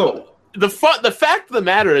 Something's got to go. The fact of the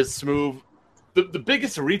matter is, Smooth, the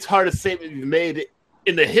biggest retarded statement you've made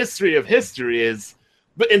in the history of history is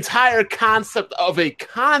the entire concept of a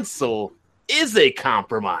console is a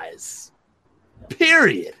compromise.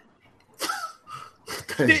 Period.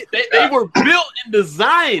 they were built and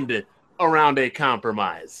designed around a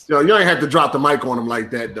compromise. Yo, you ain't have to drop the mic on him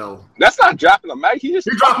like that, though. That's not dropping the mic. He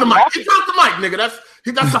dropped the mic. He dropped the mic, nigga. That's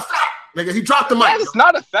a fact, nigga. He dropped the mic. That is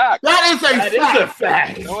not a fact. That is a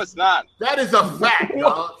fact. No, it's not. That is a fact,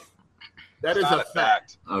 dog. That is a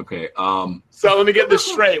fact. Okay. So let me get this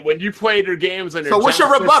straight. When you played your games on your what's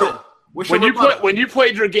your rebuttal? When you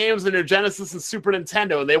played your games on your Genesis and Super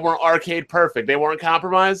Nintendo and they weren't arcade perfect, they weren't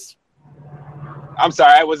compromised? I'm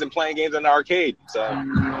sorry, I wasn't playing games in the arcade, so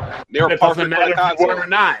they were perfect for the console. Or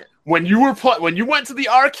not. When you went to the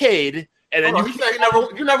arcade and then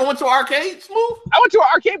you never went to an arcade, Smooth? I went to an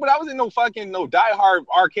arcade, but I was in no diehard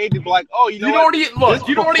arcade to be like, oh, you don't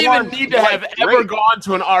even need to have ever gone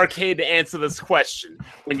to an arcade to answer this question.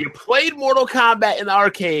 When you played Mortal Kombat in the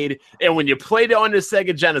arcade and when you played it on your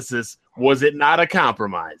Sega Genesis, was it not a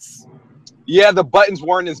compromise? Yeah, the buttons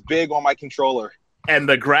weren't as big on my controller. And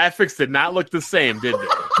the graphics did not look the same, did they?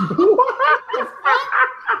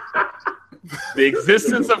 The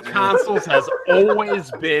existence of consoles has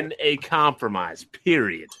always been a compromise,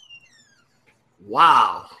 period.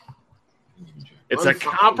 Wow. It's a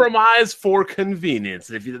compromise for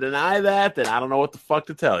convenience. If you deny that, then I don't know what the fuck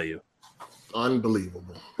to tell you.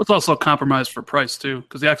 Unbelievable. It's also a compromise for price, too,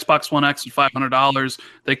 because the Xbox One X is $500.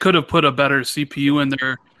 They could have put a better CPU in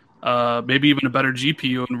there, maybe even a better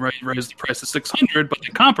GPU, and raised the price to $600, but they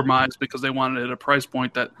compromised because they wanted it at a price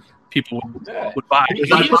point that people would buy.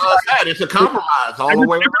 It's a compromise all the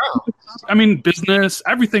way around. I mean, business,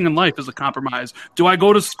 everything in life is a compromise. Do I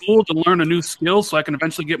go to school to learn a new skill so I can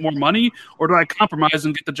eventually get more money, or do I compromise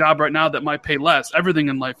and get the job right now that might pay less? Everything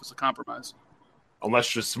in life is a compromise.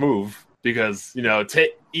 Unless you're Smooth, because,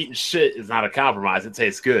 eating shit is not a compromise. It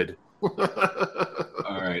tastes good. All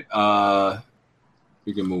right.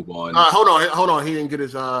 We can move on. Hold on. He didn't get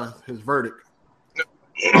his verdict.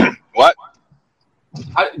 What?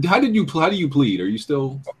 How do you plead? Are you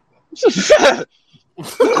still? I'm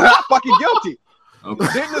not fucking guilty. Okay.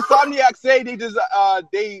 Didn't Insomniac say they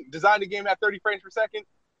designed the game at 30 frames per second?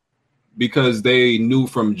 Because they knew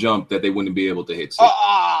from jump that they wouldn't be able to hit 60.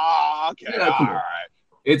 Okay. Yeah, all right.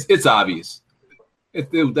 It's obvious.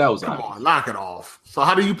 That was Come obvious. on, knock it off. So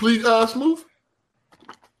how do you plead, Smooth?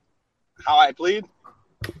 How I plead?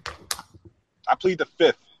 I plead the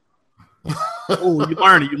fifth. Oh, you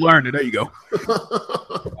learned it. There you go.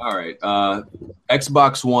 All right.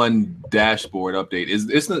 Xbox One dashboard update.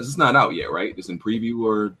 It's not out yet, right? It's in preview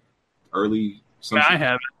or early. Yeah, I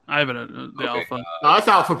have it. I have it at the alpha. No, it's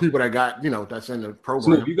out for people that got, that's in the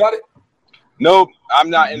program. Snoop, you got it? Nope, I'm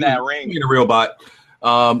not in that ring. You a real bot.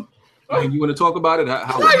 You want to talk about it?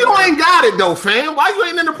 Why you ain't got it though, fam? Why you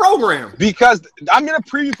ain't in the program? Because I'm in a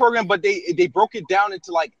preview program, but they broke it down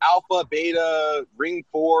into like alpha, beta, ring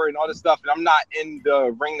 4, and all this stuff, and I'm not in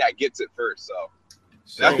the ring that gets it first. So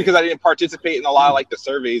that's because I didn't participate in a lot of like the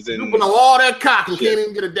surveys and. You know all that cock and can't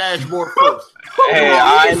even get a dashboard first.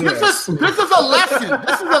 Hey, this is a lesson.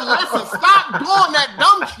 This is a lesson. Stop doing that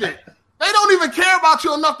dumb shit. They don't even care about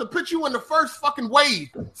you enough to put you in the first fucking wave.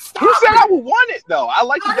 Stop Who said it. I would want it though? I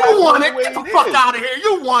like the You want it. Get the fuck is. out of here.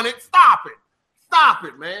 You want it. Stop it. Stop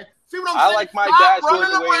it, man. See what I'm saying? I like my Stop dashboard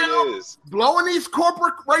running the way around, it is. blowing these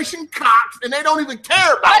corporation cocks, and they don't even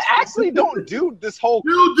care about I you. actually don't do this whole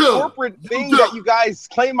You do. corporate thing do. that you guys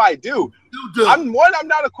claim I do. You do. I'm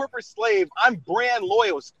not a corporate slave. I'm brand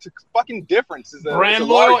loyal. It's a fucking difference. Brand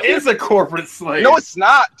loyal is a corporate slave. No, it's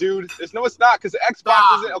not, dude. It's not because Xbox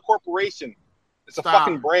Stop. isn't a corporation. It's a Stop.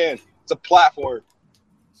 fucking brand. It's a platform.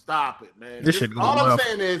 Stop it, man. This shit going all I'm left.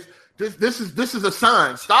 saying is this is a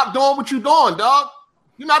sign. Stop doing what you doing, dog.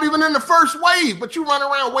 You're not even in the first wave, but you run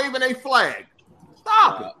around waving a flag.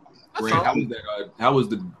 Stop it. That's Brand, all.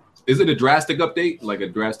 is it a drastic update? Like a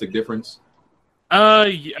drastic difference?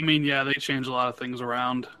 I mean, yeah, they change a lot of things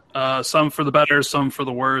around. Some for the better, some for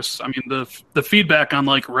the worse. I mean, the feedback on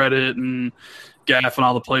like Reddit and GAF and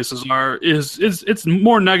all the places is it's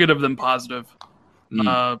more negative than positive.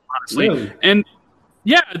 Honestly, Really? and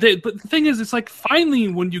yeah, but the thing is, it's like finally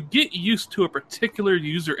when you get used to a particular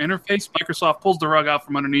user interface, Microsoft pulls the rug out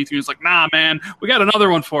from underneath you. It's like, nah, man, we got another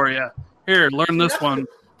one for you. Here, learn this one.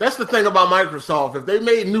 That's the thing about Microsoft. If they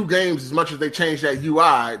made new games as much as they changed that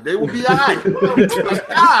UI, they would be all right. Like,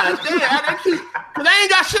 God, because they ain't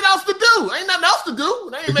got shit else to do. Ain't nothing else to do.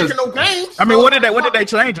 They ain't making no games. I mean, what did they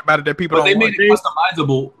change about it that people But don't they made want? it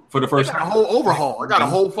customizable for the first Got a time. whole overhaul. I got a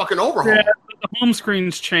whole fucking overhaul. Yeah, the home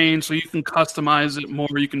screen's changed, so you can customize it more.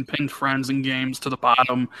 You can pin friends and games to the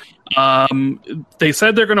bottom. They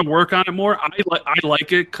said they're going to work on it more. I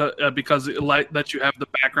like it because it lets you have the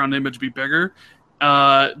background image be bigger.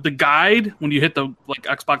 The guide, when you hit the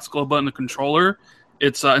Xbox Glow button, the controller,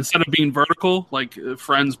 it's instead of being vertical, like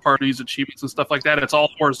friends, parties, achievements, and stuff like that, it's all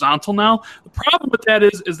horizontal now. The problem with that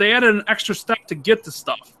is they added an extra step to get the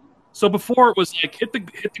stuff. So before it was like hit the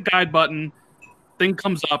guide button, thing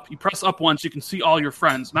comes up, you press up once, you can see all your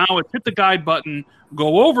friends. Now it's hit the guide button,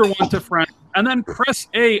 go over one to friends, and then press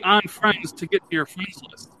A on friends to get to your friends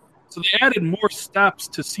list. So they added more steps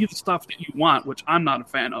to see the stuff that you want, which I'm not a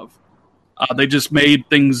fan of. They just made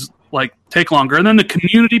things like take longer, and then the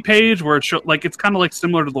community page where it's kind of like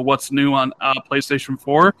similar to the what's new on PlayStation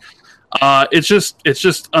 4. It's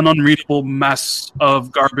just an unreadable mess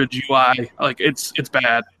of garbage UI. Like it's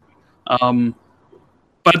bad.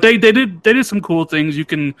 But they did some cool things. You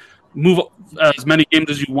can move as many games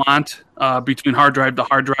as you want between hard drive to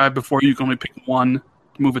hard drive. Before you can only pick one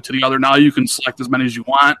to move it to the other. Now you can select as many as you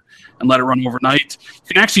want and let it run overnight.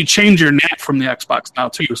 You can actually change your NAT from the Xbox now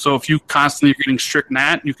too. So if you constantly are getting strict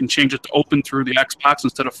NAT, you can change it to open through the Xbox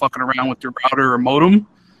instead of fucking around with your router or modem.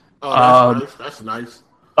 Oh, that's nice.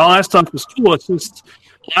 All that stuff is cool. It's just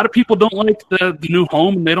a lot of people don't like the new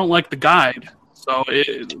home and they don't like the guide. So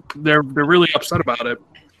they're really upset about it.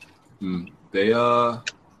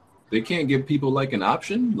 They can't give people like an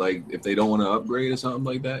option, like if they don't want to upgrade or something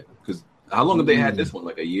like that. Because how long have they had this one?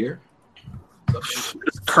 Like a year?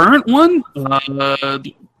 The current one,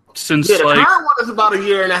 since The current one is about a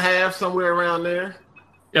year and a half, somewhere around there.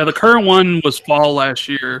 Yeah, the current one was fall last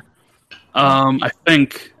year, I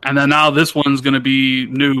think, and then now this one's going to be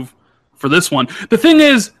new for this one. The thing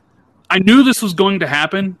is, I knew this was going to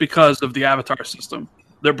happen because of the avatar system.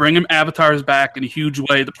 They're bringing avatars back in a huge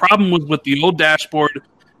way. The problem was with the old dashboard,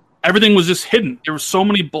 everything was just hidden. There were so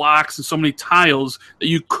many blocks and so many tiles that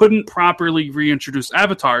you couldn't properly reintroduce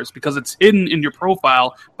avatars because it's hidden in your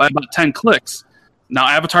profile by about 10 clicks. Now,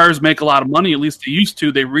 avatars make a lot of money, at least they used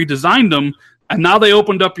to. They redesigned them, and now they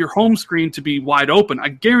opened up your home screen to be wide open. I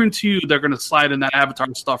guarantee you they're going to slide in that avatar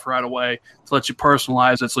stuff right away to let you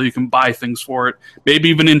personalize it so you can buy things for it. Maybe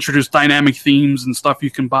even introduce dynamic themes and stuff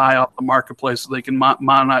you can buy off the marketplace so they can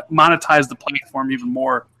monetize the platform even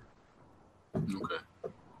more. Okay.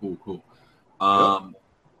 Cool.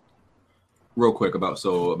 Real quick about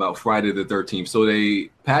Friday the 13th. So they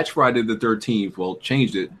patched Friday the 13th. Well,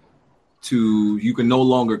 changed it to you can no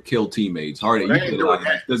longer kill teammates. Hardy, They ain't do it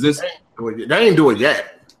yet. does this? They ain't do it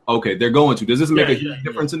yet. Okay, they're going to. Does this make a huge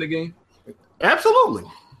difference in the game? Absolutely.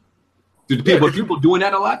 Do people doing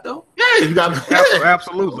that a lot though? Yeah, you got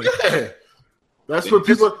absolutely. Yeah. That's what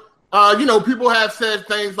people. People have said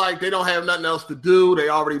things like they don't have nothing else to do. They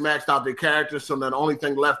already maxed out their characters, so the only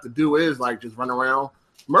thing left to do is like just run around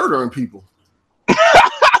murdering people.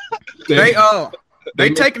 They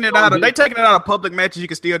taking it out of public matches. You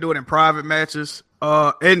can still do it in private matches.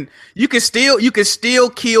 And you can still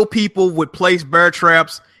kill people with placed bear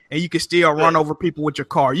traps, and you can still run over people with your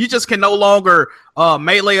car. You just can no longer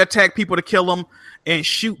melee attack people to kill them and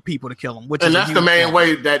shoot people to kill them. And that's the main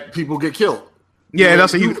way that people get killed. Yeah,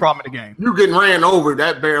 that's a huge problem in the game. You getting ran over,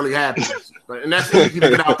 that barely happens. And that's easy to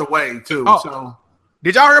get out the way, too. So,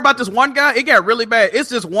 did y'all hear about this one guy? It got really bad. It's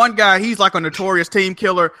this one guy. He's like a notorious team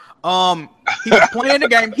killer. He was playing the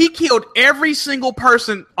game. He killed every single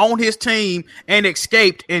person on his team and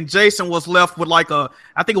escaped. And Jason was left with I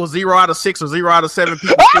think it was 0 out of 6 or 0 out of 7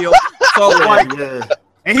 people killed. So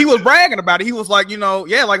and he was bragging about it. He was like,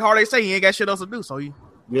 like how they say, he ain't got shit else to do. So he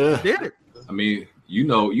did it. I mean, you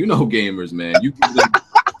know gamers, man. You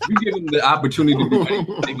give them the opportunity to do anything,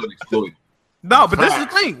 they're gonna exploit it. No, but this is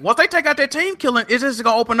the thing. Once they take out that team killing, it's just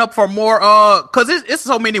gonna open up for more. Because it's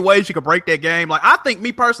so many ways you can break that game. Like I think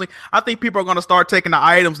people are gonna start taking the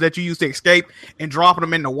items that you use to escape and dropping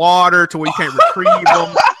them in the water to where you can't retrieve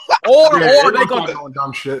them. Or they're gonna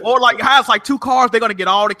dumb shit. Or like how it's like 2 cars, they're gonna get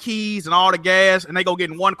all the keys and all the gas, and they go get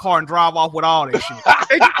in 1 car and drive off with all that shit.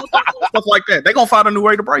 They just stuff like that. They're gonna find a new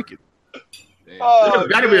way to break it.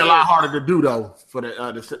 That'd be a lot harder to do though. For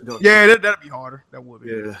that'd be harder. That would be.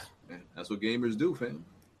 Yeah. That's what gamers do, fam.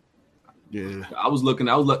 Yeah. I was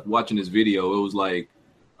watching this video. It was like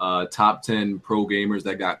top 10 pro gamers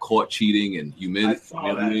that got caught cheating and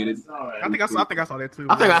humiliated. I think I saw that too.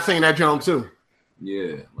 I think I seen that jump too.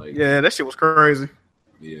 Yeah, that shit was crazy.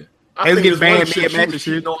 Yeah. I think banned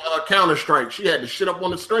shit on Counter-Strike. She had the shit up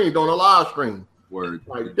on the screen during a live stream. Word.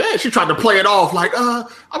 She tried to play it off like,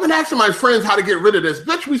 I've been asking my friends how to get rid of this.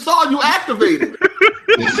 Bitch, we saw you activated.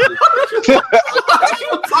 What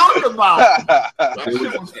you talking about? That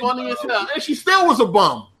shit was funny as hell. And she still was a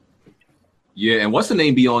bum. Yeah, and what's the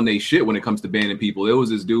name be on they shit when it comes to banning people? It was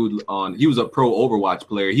this dude he was a pro Overwatch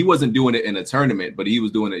player. He wasn't doing it in a tournament, but he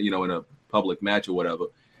was doing it, in a public match or whatever.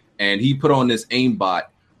 And he put on this aimbot.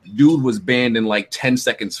 Dude was banned in like 10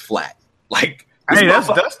 seconds flat. Like, hey, that's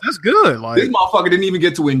good. Like, this motherfucker didn't even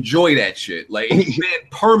get to enjoy that shit. Like, he's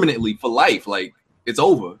banned permanently for life. Like, it's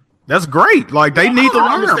over. That's great. Like, they need to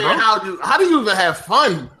learn, bro. How do you even have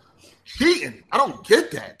fun cheating? I don't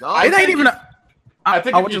get that, dog. It ain't even. I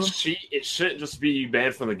think if you cheat, it shouldn't just be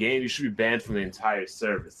banned from the game. You should be banned from the entire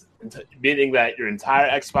service, meaning that your entire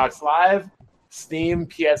Xbox Live, Steam,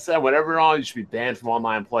 PSN, whatever you're on, you should be banned from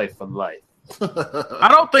online play for life. I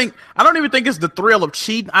don't even think it's the thrill of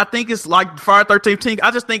cheating. I think it's like Friday 13th.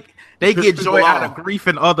 I just think they get joy out of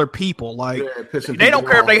griefing other people. Like they don't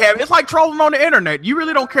care if they have. It's like trolling on the internet. You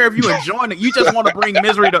really don't care if you enjoying it. You just want to bring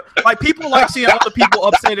misery to. Like people like seeing other people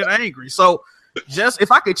upset and angry. So just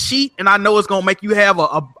if I could cheat and I know it's gonna make you have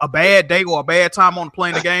a bad day or a bad time on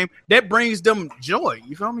playing the game, that brings them joy.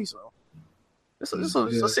 You feel me? So it's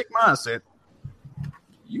a sick mindset.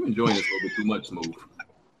 You enjoying this a little bit too much, Smooth.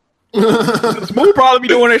 Smooth probably be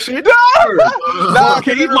doing that shit.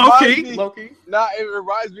 Low key. Nah, it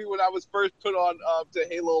reminds me when I was first put on to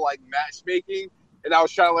Halo like matchmaking, and I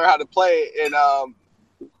was trying to learn how to play, and I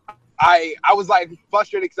was like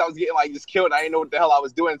frustrated because I was getting like just killed, and I didn't know what the hell I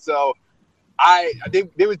was doing. So they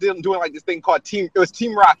was doing like this thing called Team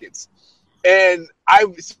Rockets, and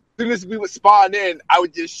as soon as we would spawn in, I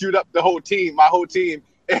would just shoot up my whole team.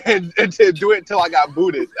 And to do it until I got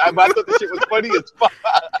booted. I thought the shit was funny as fuck.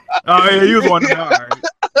 Oh yeah, you was one. All right.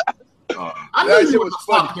 I knew you was a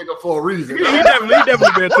fuck nigga for a reason. He definitely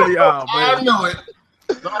been to y'all, man. I know it.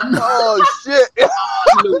 Oh shit, I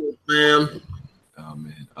knew it, man.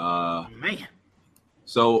 Oh man.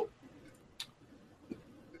 So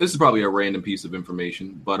this is probably a random piece of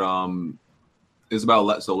information, but it's about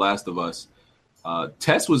Last of Us.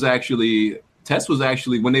 Tess was actually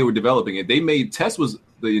when they were developing it, they made Tess was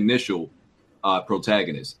the initial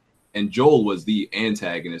protagonist, and Joel was the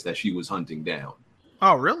antagonist that she was hunting down.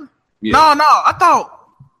 Oh, really? Yeah. No, I thought.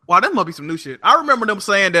 Wow, that must be some new shit. I remember them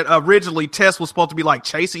saying that originally Tess was supposed to be like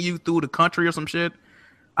chasing you through the country or some shit.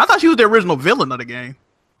 I thought she was the original villain of the game.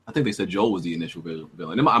 I think they said Joel was the initial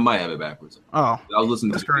villain. I might have it backwards. Oh, I was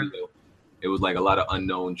listening to the video. It was like a lot of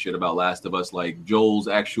unknown shit about Last of Us. Like Joel's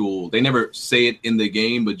they never say it in the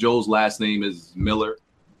game, but Joel's last name is Miller,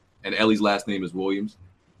 and Ellie's last name is Williams.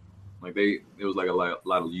 Like it was like a lot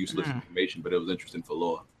of useless information, but it was interesting for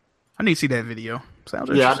lore. I need to see that video. Sounds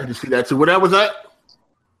I need to see that too. What that was that?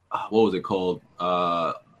 What was it called?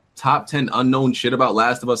 top 10 unknown shit about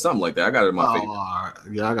Last of Us, something like that. I got it in my favorite. All right.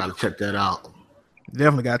 Yeah, I gotta check that out.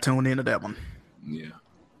 Definitely got tuned into that one. Yeah.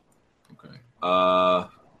 Okay.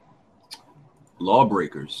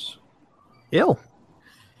 Lawbreakers. Ew.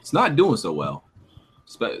 It's not doing so well,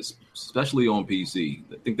 especially on PC.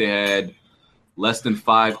 I think they had less than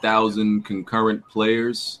 5,000 concurrent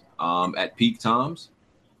players at peak times.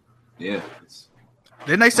 Yeah.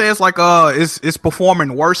 Didn't they say it's like it's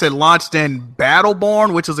performing worse at launch than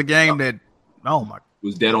Battleborn, which is a game that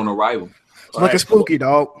was dead on arrival. It's looking spooky,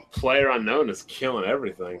 dog. Player Unknown is killing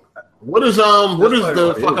everything. What is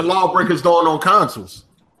the fucking Lawbreakers doing on consoles?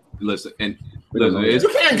 Listen, you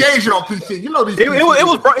can't engage it on PC. You know these. It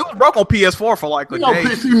was broke on PS4 for like a day.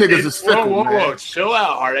 PC niggas is fickle, whoa, chill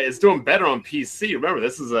out, Hard. It's doing better on PC. Remember,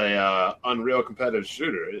 this is a Unreal competitive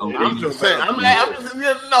shooter. I'm just saying.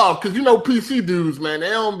 Because you know PC dudes, man,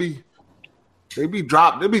 they be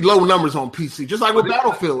low numbers on PC, just like with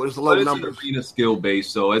Battlefield. It's low numbers. It's arena skill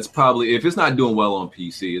based, so it's probably if it's not doing well on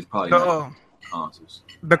PC, it's probably not consoles.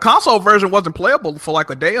 The console version wasn't playable for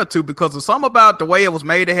like a day or two because of something about the way it was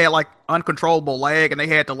made. It had like uncontrollable lag, and they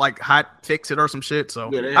had to like hot fix it or some shit. So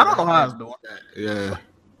I don't know how it's doing. Yeah,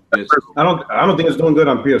 I don't think it's doing good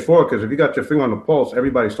on PS4 because if you got your finger on the pulse,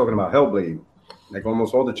 everybody's talking about Hellblade. Like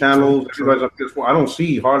almost all the channels, everybody's on PS4. I don't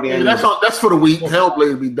see hardly any. That's for the week. Hellblade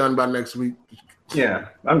will be done by next week. Yeah,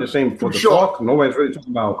 I'm just saying for the talk, nobody's really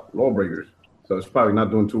talking about Lawbreakers, so it's probably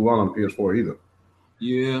not doing too well on PS4 either.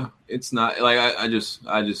 Yeah, it's not like I just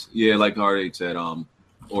like Hard said,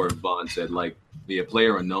 or Vaughn said, like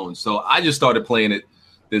Player Unknown. So I just started playing it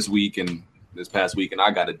this past week, and I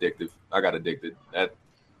got addicted.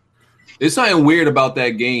 There's something weird about that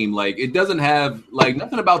game. Like it doesn't have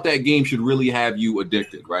nothing about that game should really have you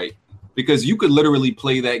addicted, right? Because you could literally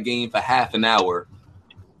play that game for half an hour,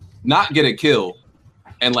 not get a kill,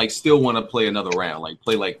 and like still want to play another round, like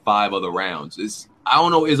play like 5 other rounds. It's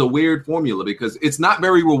a weird formula because it's not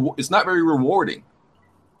very rewarding,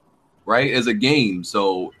 right? As a game.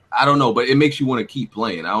 So I don't know, but it makes you want to keep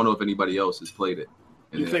playing. I don't know if anybody else has played it.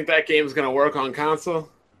 You think that game's gonna work on console?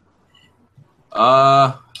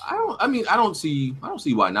 I don't see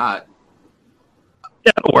why not.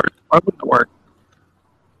 Yeah, it'll work. Why wouldn't it work?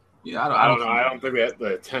 Yeah, I don't know. I don't think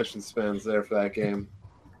the attention span's there for that game.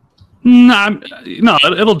 No,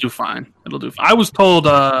 it'll do fine. I was told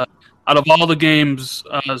out of all the games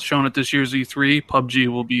shown at this year's E3, PUBG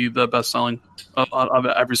will be the best selling of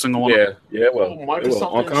every single one. Yeah. Well,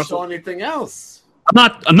 Microsoft didn't show anything else.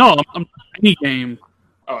 I'm any game.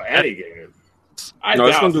 Oh, any game.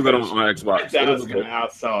 It's gonna do good on Xbox. It's gonna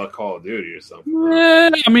outsell a Call of Duty or something.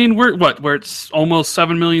 I mean, we're it's almost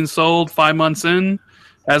 7 million sold 5 months in.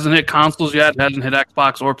 Hasn't hit consoles yet. Hasn't hit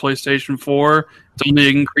Xbox or PlayStation 4. It's only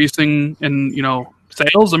increasing in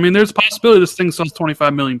sales. I mean, there's a possibility this thing sells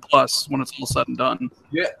 25 million plus when it's all said and done.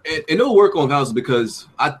 Yeah, and it'll work on consoles because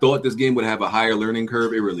I thought this game would have a higher learning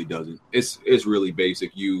curve. It really doesn't. It's really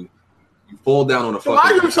basic. You fall down on a fucking.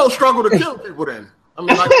 Why you so struggle to kill people then? I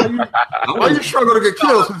mean, like, why you struggle to get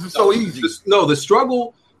killed since it's so easy?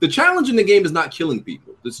 The challenge in the game is not killing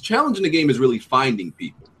people. The challenge in the game is really finding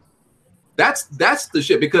people. That's the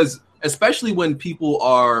shit because especially when people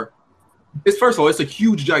are. First of all, it's a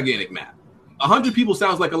huge, gigantic map. 100 people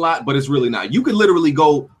sounds like a lot, but it's really not. You could literally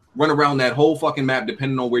go run around that whole fucking map,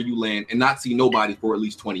 depending on where you land, and not see nobody for at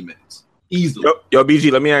least 20 minutes. Easily. Yo,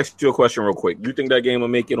 BG, let me ask you a question real quick. You think that game will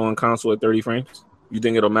make it on console at 30 frames? You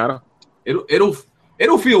think it'll matter?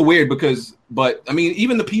 It'll feel weird but I mean,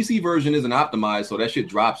 even the PC version isn't optimized, so that shit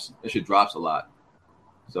drops a lot.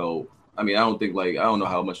 So, I mean, I don't know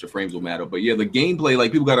how much the frames will matter, but yeah, the gameplay,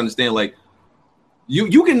 like people got to understand, like,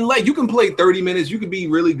 You can play 30 minutes. You can be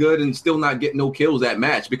really good and still not get no kills that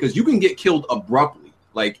match because you can get killed abruptly.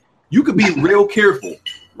 Like you could be real careful,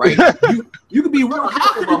 right? You could be real careful.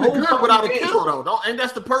 How can you be good without a kill though? Ain't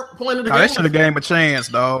that's the point of the game? That should have gave him a chance,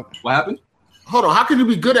 dog. What happened? Hold on. How can you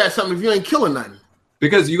be good at something if you ain't killing nothing?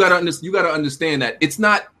 Because you gotta understand that it's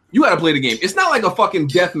not. You gotta play the game. It's not like a fucking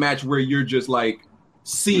death match where you're just like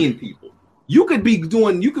seeing people. You could be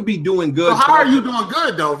doing good. So how are you doing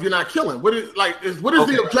good though if you're not killing? What is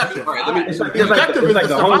the objective? Right, the objective is like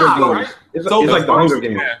the Hunger Games. Right? It's like the Hunger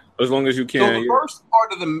Games. As long as you can. So the first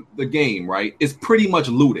part of the game, right, is pretty much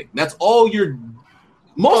looting. That's all you're.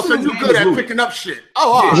 Most of you good at picking up shit.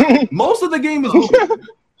 Oh, all right. Most of the game is looting.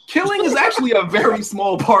 Killing is actually a very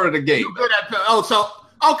small part of the game. You're good at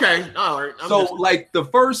okay, all right. Like the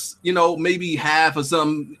first, maybe half or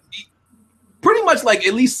some. Pretty much like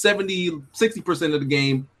at least 60% of the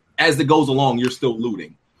game as it goes along, you're still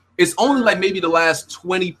looting. It's only like maybe the last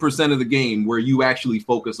 20% of the game where you actually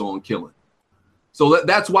focus on killing. So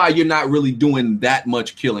that's why you're not really doing that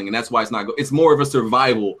much killing, and that's why it's not. It's more of a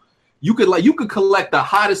survival. You could collect the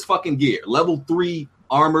hottest fucking gear, level 3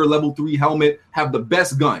 armor, level 3 helmet, have the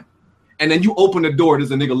best gun, and then you open the door.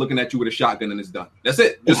 There's a nigga looking at you with a shotgun, and it's done. That's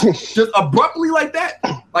it. Just abruptly like that.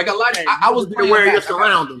 Like a lot. I was where your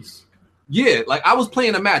surroundings. Yeah, like I was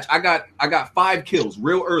playing a match. I got 5 kills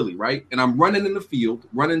real early, right? And I'm running in the field,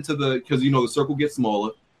 running to because the circle gets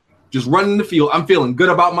smaller. Just running the field. I'm feeling good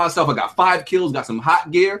about myself. I got 5 kills, got some hot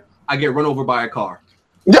gear. I get run over by a car.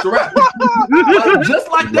 It's a wrap. Just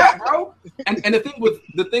like that, bro. And the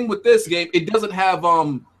thing with this game, it doesn't have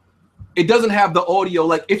the audio.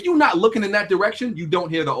 Like if you're not looking in that direction, you don't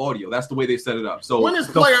hear the audio. That's the way they set it up. So when is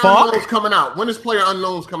Player Unknown's coming out? When is Player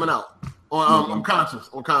Unknown's coming out on consoles?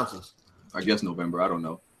 On consoles. I guess November. I don't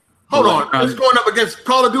know. Hold on. It's going up against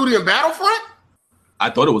Call of Duty and Battlefront? I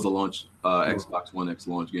thought it was a launch Xbox One X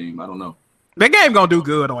launch game. I don't know. That game gonna do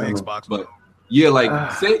good on Xbox, but yeah,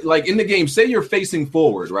 say in the game, say you're facing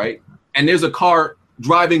forward, right? And there's a car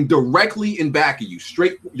driving directly in back of you,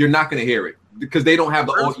 straight. You're not gonna hear it because they don't have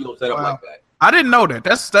the audio set up like that. I didn't know that.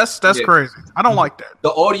 That's crazy. I don't like that.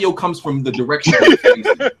 The audio comes from the direction you're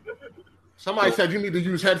facing. Somebody said you need to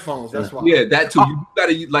use headphones. That's why. Yeah, that too. You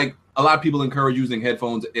gotta like. A lot of people encourage using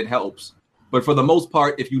headphones. It helps. But for the most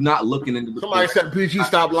part, if you're not looking into the somebody said PG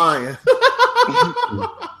stop lying.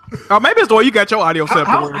 Oh, maybe it's the way you got your audio set.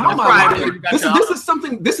 This is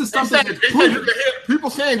something. They said you can hear, people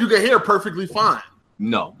saying you can hear perfectly fine.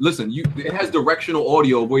 No, listen. It has directional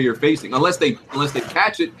audio of where you're facing. Unless they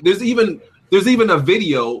catch it. There's even a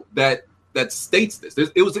video that states this.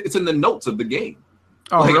 It's in the notes of the game.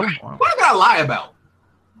 Oh, really? What I gotta lie about?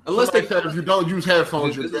 Unless they said if you don't use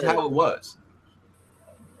headphones, this is how it was.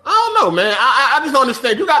 I don't know, man. I just don't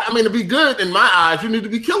understand. To be good in my eyes, you need to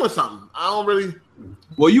be killing something. I don't really.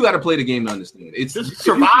 Well, you got to play the game to understand. It's just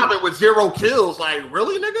surviving with 0 kills. Like,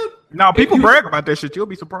 really, nigga? No, people brag about that shit. You'll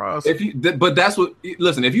be surprised. But that's what.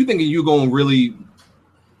 Listen, if you thinking you gonna really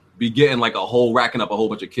be getting like racking up a whole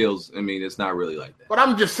bunch of kills, it's not really like that. But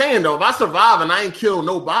I'm just saying though, if I survive and I ain't killed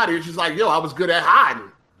nobody, it's just like, yo, I was good at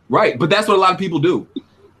hiding. Right, but that's what a lot of people do.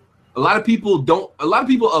 A lot of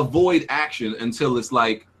people avoid action until it's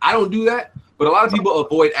like, I don't do that, but a lot of people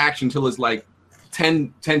avoid action until it's like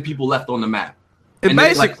 10 people left on the map. And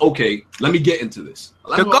then it's like, okay, let me get into this.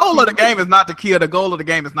 The goal of the game is not to kill. The goal of the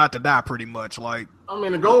game is not to die, pretty much. Like,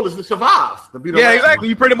 the goal is to survive. Yeah, exactly.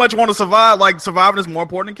 You pretty much want to survive. Like, surviving is more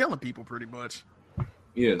important than killing people, pretty much.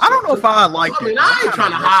 Yeah, I don't know if I like it. I ain't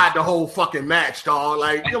trying to hide the whole fucking match, dog.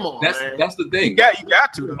 Like, come on, man. That's the thing. You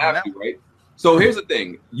got to, right? So here's the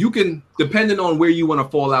thing: you can, depending on where you want to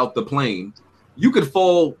fall out the plane, you could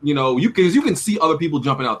fall. You can see other people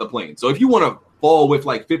jumping out the plane. So if you want to fall with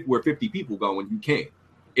like 50 people going, you can.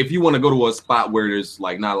 If you want to go to a spot where there's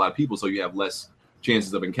like not a lot of people, so you have less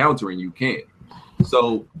chances of encountering, you can.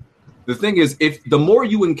 So the thing is, if the more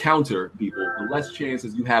you encounter people, the less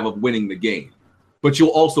chances you have of winning the game. But you'll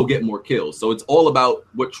also get more kills. So it's all about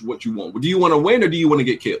what you want. Do you want to win or do you want to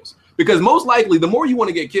get kills? Because most likely, the more you want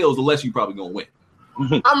to get kills, the less you're probably gonna win.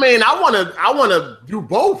 I want to do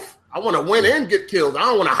both. I want to win and get killed. I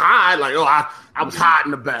don't want to hide. Like, I was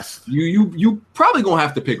hiding the best. You probably gonna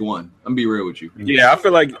have to pick one. I'm be real with you. Yeah, I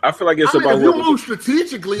feel like it's about. If you move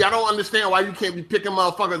strategically, I don't understand why you can't be picking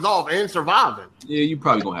motherfuckers off and surviving. Yeah, you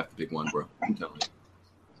probably gonna have to pick one, bro. I'm telling you.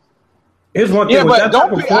 Here's one thing. Yeah, but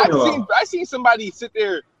don't pick. I seen somebody sit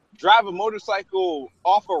there, drive a motorcycle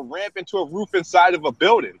off a ramp into a roof inside of a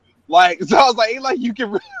building. Like, so I was like, ain't like you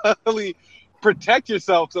can really protect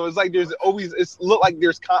yourself. So it's like there's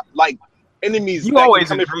enemies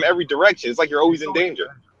coming from every direction. It's like you're always in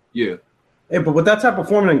danger. Yeah. Hey, but with that type of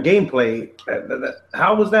formula and gameplay,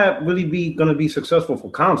 how was that really going to be successful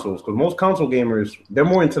for consoles? Because most console gamers, they're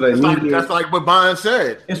more into the immediate. That's like what Brian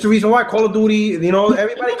said. It's the reason why Call of Duty,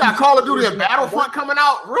 everybody got Call of Duty and Battlefront coming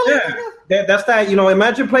out. Really? Yeah, that's that.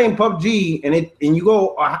 Imagine playing PUBG and you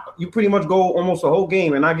go, you pretty much go almost a whole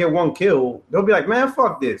game and I get one kill. They'll be like, man,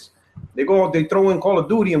 fuck this. They throw in Call of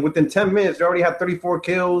Duty and within 10 minutes they already have 34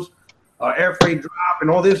 kills. Air freight drop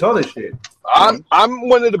and all this other shit. I'm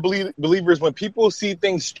one of the believers when people see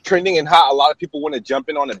things trending and hot, a lot of people want to jump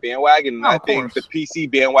in on the bandwagon. And I think the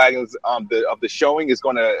PC bandwagons of the showing is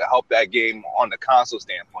going to help that game on the console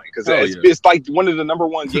standpoint because it's like one of the number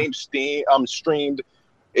one games streamed.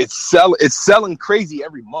 It's selling crazy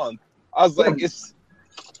every month. I was like, it's.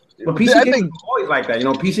 But PC gamers always like that,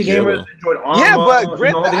 PC gamers enjoyed Arma. Yeah, but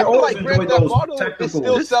I feel like Grand Theft Auto is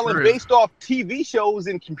still selling based off TV shows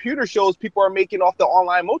and computer shows people are making off the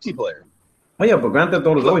online multiplayer. Oh yeah, but Grand Theft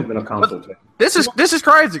Auto's always been a console thing. This is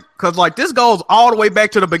crazy because like this goes all the way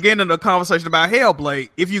back to the beginning of the conversation about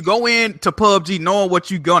Hellblade. If you go into PUBG knowing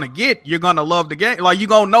what you're gonna get, you're gonna love the game. Like you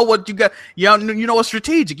gonna know what you got. You know it's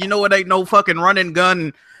strategic. You know it ain't no fucking running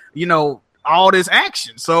gun. You know all this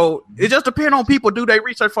action. So it just depends on people. Do they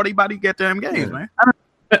research for anybody get them games, man?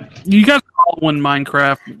 You guys recall when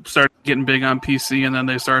Minecraft started getting big on PC, and then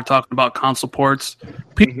they started talking about console ports.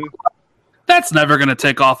 People, that's never going to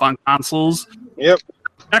take off on consoles. Yep.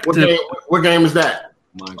 What game is that?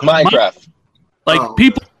 Minecraft.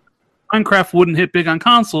 People, Minecraft wouldn't hit big on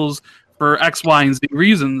consoles for X, Y, and Z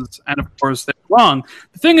reasons, and of course they're wrong.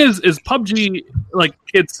 The thing is PUBG, like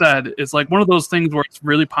Kid said, is like one of those things where it's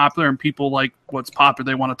really popular and people like what's popular.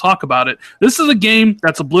 They want to talk about it. This is a game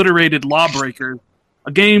that's obliterated Lawbreakers,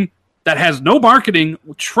 a game that has no marketing,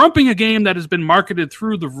 trumping a game that has been marketed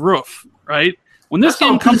through the roof. Right when this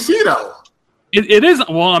game comes, PC though. It isn't.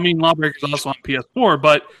 Well, I mean, Lawbreakers is also on PS4,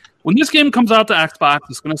 but when this game comes out to Xbox,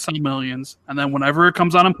 it's going to sell millions, and then whenever it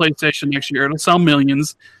comes out on PlayStation next year, it'll sell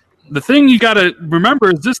millions. The thing you got to remember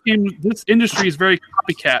is this industry is very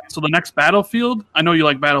copycat. So the next Battlefield, I know you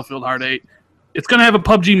like Battlefield Hard 8, it's going to have a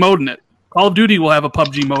PUBG mode in it. Call of Duty will have a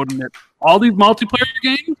PUBG mode in it. All these multiplayer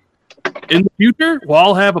games in the future will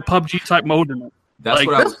all have a PUBG type mode in it. That's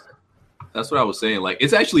what I was saying. Like,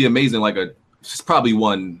 it's actually amazing. Like it's probably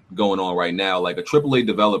one going on right now. Like a AAA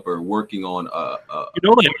developer working on a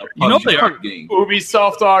they are. game.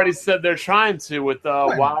 Ubisoft already said they're trying to with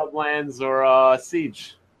Wildlands or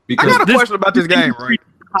Siege. Because I got a question about this game, right?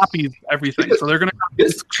 Copies everything, so they're going to copy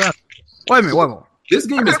success. Wait a minute. This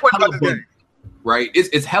game is hella buggy, right?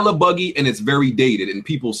 It's hella buggy and it's very dated, and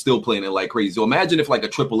people still playing it like crazy. So imagine if like a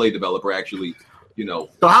AAA developer actually, So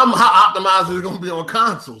how optimized is it going to be on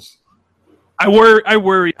consoles? I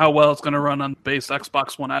worry how well it's going to run on the base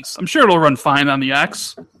Xbox One S. I'm sure it'll run fine on the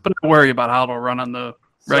X, but I worry about how it'll run on the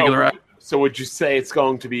regular X. So would you say it's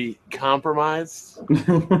going to be compromised?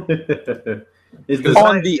 It's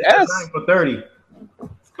on the S for 30.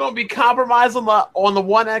 It's going to be compromised on the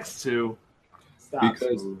One X2.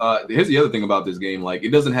 Because here's the other thing about this game. Like, it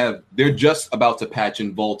doesn't have. They're just about to patch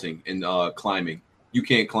in vaulting and climbing. You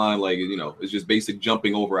can't climb it's just basic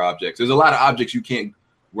jumping over objects. There's a lot of objects you can't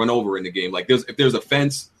run over in the game. Like if there's a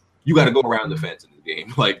fence, you got to go around the fence in the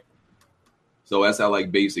game. Like, so that's how like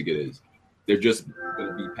basic it is. They're just going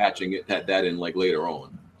to be patching that in like later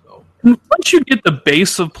on. So once you get the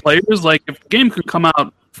base of players, like if the game could come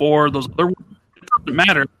out for those other ones, it doesn't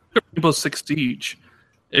matter. Rainbow Six Siege,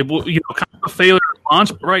 it will kind of a failure to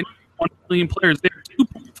launch, but right now 1 million players. There are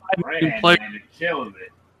 2.5 million players. Killing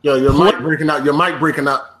it. Yo, your mic breaking up. Your mic breaking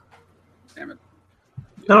up. Damn it.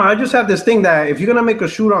 No, I just have this thing that if you're gonna make a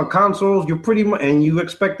shoot on consoles, you're pretty much, and you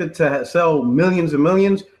expect it to sell millions and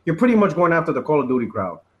millions, you're pretty much going after the Call of Duty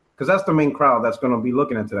crowd, because that's the main crowd that's gonna be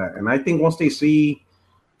looking into that. And I think once they see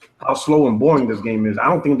how slow and boring this game is, I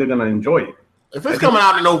don't think they're gonna enjoy it. If it's coming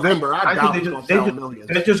out in November, I doubt think it's gonna sell millions.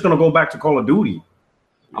 they're just gonna go back to Call of Duty.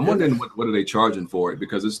 I'm wondering what are they charging for it,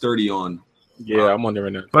 because it's 30 on. Yeah, I'm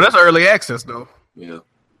wondering that. But that's early access though. Yeah.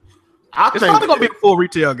 It's probably gonna be a full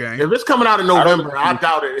retail game. If it's coming out in November, I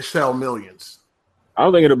doubt it sell millions. I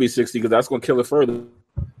don't think it'll be 60 because that's gonna kill it further.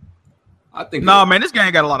 I think. No, man, this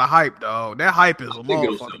game got a lot of hype, though. That hype is a I think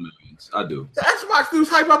it'll sell motherfucker. millions. I do. The Xbox dudes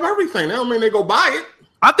hype up everything. That don't mean they go buy it.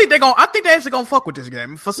 I think they actually gonna fuck with this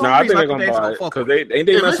game for some No, I reason. think they're gonna buy it fuck because with it. they ain't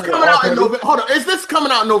they If it's messing coming out in with November, hold on. Is this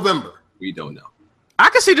coming out in November? We don't know. I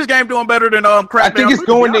can see this game doing better than Crackdown. I think it's 3,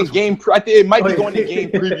 going to in be game. I think it might be going in game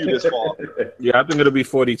preview this fall. Yeah, I think it'll be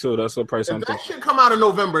 42. That's the price If I'm that thinking. shit come out in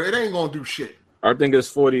November, it ain't gonna do shit. I think it's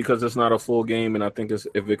 40 because it's not a full game, and I think if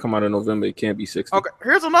it come out in November, it can't be 60. honest. Okay,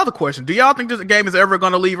 here's another question: do y'all think this game is ever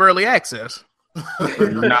gonna leave early access? Nah,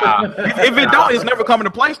 If it don't, it's never coming to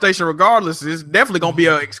PlayStation. Regardless, it's definitely gonna be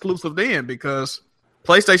an exclusive then because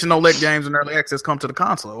PlayStation don't let games in early access come to the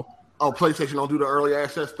console. Oh, PlayStation don't do the early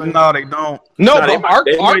access thing. No, they don't. No, Nah, but Ark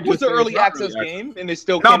they might was do an early things access early game, and it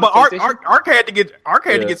still No, came but to PlayStation. Ark had to get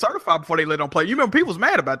Yeah. to get certified before they let it on play. You remember people was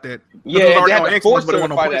mad about that. Yeah, It was they already had on to Xbox, force but it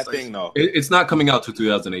wasn't on certify that PlayStation. thing though. It's not coming out to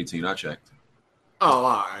 2018. I checked. Oh,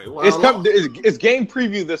 all right. Well, It's game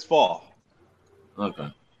preview this fall.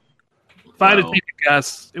 Okay. If I had to Wow. take a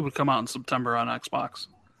guess, it would come out in September on Xbox.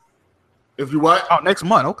 if you what? Oh, next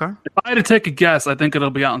month. Okay. If I had to take a guess, I think it'll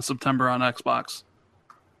be out in September on Xbox.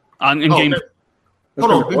 In Oh, game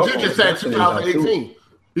Hold on. BG just said 2018.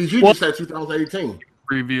 BG just said 2018.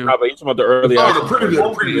 preview. Nah, but you talking about the early Oh, access. the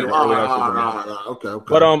preview. Yeah, early access. Okay.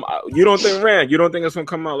 But you don't think you don't think it's gonna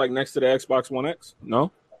come out like next to the Xbox One X?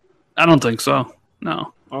 No. I don't think so.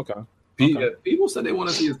 No. Okay. People said they want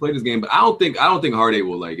to see us play this game, but I don't think Hard 8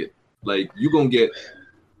 will like it. Like, you're gonna get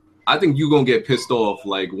I think you're gonna get pissed off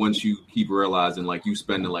like once you keep realizing like you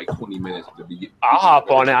spending like 20 minutes at the beginning. I'll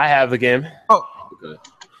hop on it. I have the game. Oh, Okay.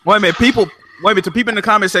 wait a minute, people. Wait a minute. To people in the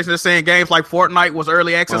comment section, they're saying games like Fortnite was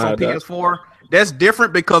early access on PS4. That's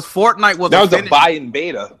different because Fortnite was a buy in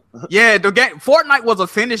beta. Yeah, the game Fortnite was a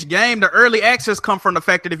finished game. The early access come from the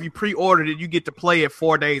fact that if you pre-ordered it, you get to play it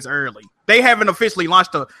 4 days early. They haven't officially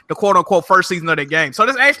launched the quote unquote first season of the game, so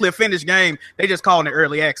it's actually a finished game. They just calling it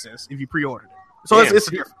early access if you pre-ordered it. So it's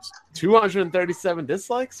a difference. 237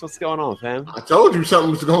 dislikes. What's going on, fam? I told you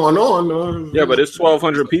something was going on. Yeah, but it's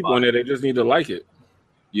 1,200 people in there. They just need to like it.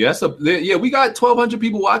 Yes, we got 1,200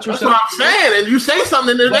 people watching. That's what I'm saying. And you say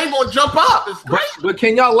something, and it ain't gonna jump up. It's crazy. But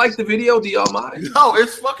can y'all like the video? Do y'all mind? No,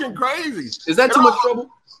 it's fucking crazy. Is that too much trouble?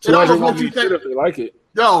 It almost makes you think, if they like it.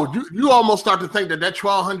 yo, you almost start to think that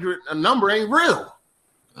 1,200 number ain't real.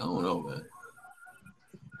 I don't know, man.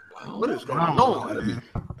 What is going on?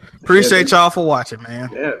 Appreciate y'all for watching, man.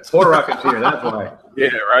 Yeah, Porter Rocket's here. That's why. Yeah,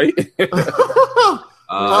 right.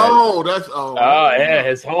 Oh, yeah,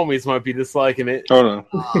 his homies might be disliking it. Hold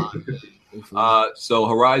on. So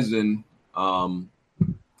Horizon comes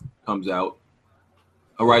out.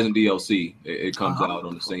 Horizon DLC. It comes out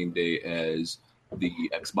on the same day as the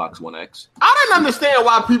Xbox One X. I didn't understand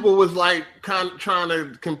why people was like kind of trying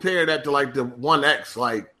to compare that to like the One X.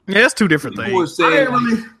 Like, yeah, it's two different people were things.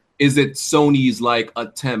 saying, is it Sony's like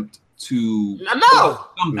attempt to something? No.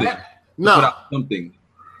 Put out something.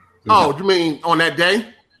 Oh, you mean on that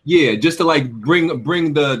day? Yeah, just to like bring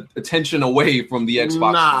the attention away from the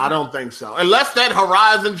Xbox. Nah, I don't think so. Unless that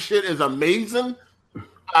Horizon shit is amazing,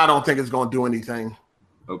 I don't think it's gonna do anything.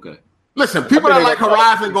 Okay. Listen, people that like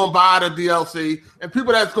Horizon gonna buy the DLC, and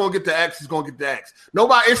people that's gonna get the X is gonna get the X.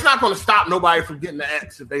 It's not gonna stop nobody from getting the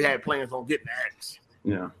X if they had plans on getting the X.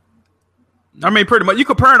 Yeah. I mean, pretty much. You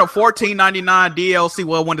comparing a $14.99 DLC,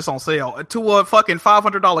 well, when it's on sale, to a fucking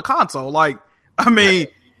 $500 console. Like, I mean,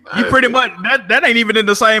 you pretty much that ain't even in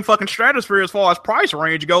the same fucking stratosphere as far as price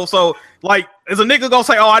range goes. So, like, is a nigga gonna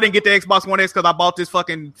say, "Oh, I didn't get the Xbox One X because I bought this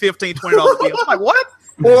fucking $15, $20 deal"? I'm like, what?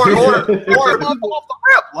 Or off the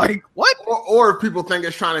rip. Like, what? Or if people think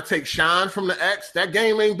it's trying to take shine from the X, that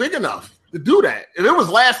game ain't big enough to do that. If it was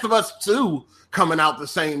Last of Us 2 coming out the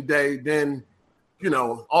same day, then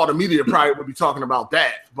all the media probably would be talking about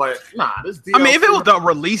that. But nah, this DLC. I mean, if it was the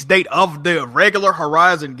release date of the regular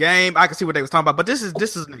Horizon game, I can see what they was talking about. But this is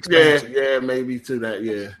an expansion. Yeah, maybe to that.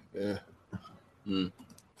 Yeah.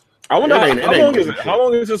 I wonder how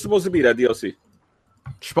long is it supposed to be, that DLC?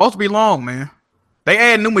 It's supposed to be long, man. They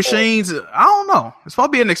add new machines. I don't know. It's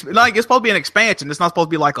supposed to be it's supposed to be an expansion. It's not supposed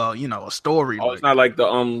to be like a a story. Oh, it's not like the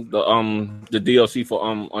DLC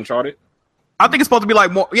for Uncharted. I think it's supposed to be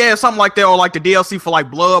like more, something like that, or like the DLC for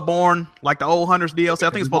like Bloodborne, like the old Hunters DLC.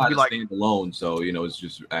 I think it's supposed to be like standalone, so it's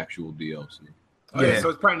just actual DLC. So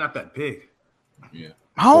it's probably not that big. Yeah,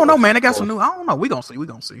 I don't know, man. They got some new. I don't know. We gonna see.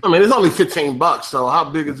 I mean, it's only $15, so how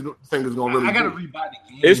big is the thing is gonna really? I gotta be? rebuy the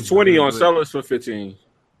game. It's 20 on sellers for 15.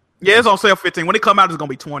 Yeah, it's on sale 15. When it come out, it's gonna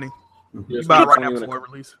be 20. You buy it right now before it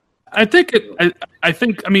release. I think I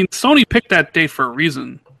mean, Sony picked that date for a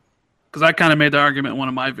reason, because I kind of made the argument in one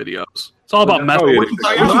of my videos. It's all about messaging.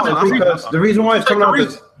 Because the reason why it's coming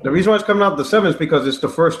out the 7th is because it's the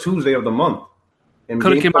first Tuesday of the month. And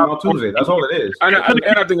Could have came out on Tuesday. That's all it is. And I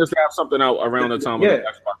think it's to have something out around the time of the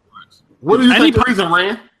Xbox One X. What do you think the reason,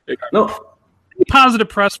 Rand? No. Any positive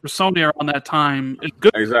press for Sony around that time is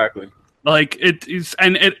good. Exactly. Like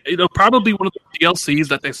it'll probably be one of the DLCs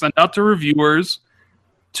that they send out to reviewers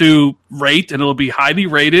to rate, and it'll be highly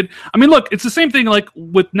rated. I mean, look, it's the same thing like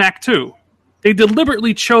with Knack 2. They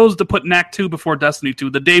deliberately chose to put Knack 2 before Destiny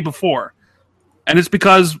 2 the day before. And it's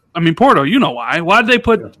because, I mean, Porto, you know why. Why did they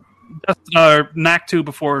put Knack 2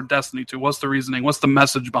 before Destiny 2? What's the reasoning? What's the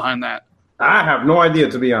message behind that? I have no idea,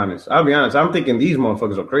 to be honest. I'll be honest. I'm thinking these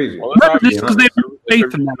motherfuckers are crazy. Well, just because they have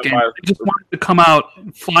faith in that game. They just wanted to come out,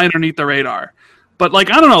 fly underneath the radar. But,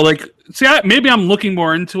 like, I don't know. Like, see, maybe I'm looking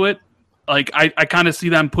more into it. Like, I kind of see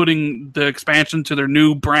them putting the expansion to their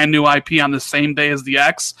brand new IP on the same day as the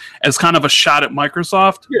X as kind of a shot at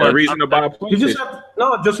Microsoft. Yeah, a reason to buy a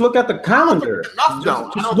PlayStation. Just look at the calendar.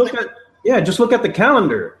 Just look at the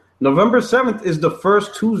calendar. November 7th is the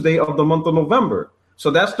first Tuesday of the month of November. So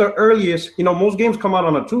that's the earliest. Most games come out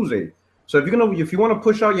on a Tuesday. So if you want to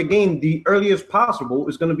push out your game the earliest possible,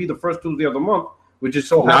 it's going to be the first Tuesday of the month, which is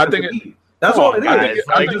so happens to be. That's all it is.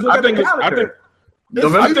 Just look at the calendar.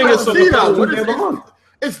 November is the month.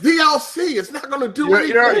 It's DLC. It's not going to do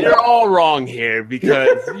anything. You're all wrong here,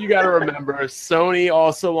 because you got to remember, Sony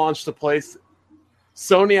also launched the place.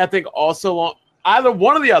 Sony, I think, also launched either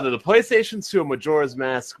one or the other. The PlayStation 2 and Majora's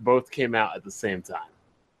Mask both came out at the same time.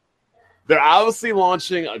 They're obviously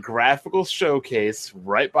launching a graphical showcase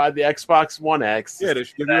right by the Xbox One X. Yeah, they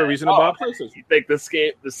should give you a reason to buy a PlayStation. You think this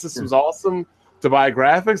system's awesome to buy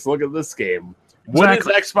graphics? Look at this game. When is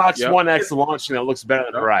Xbox One X launching that looks better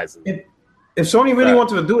than Horizon? If Sony really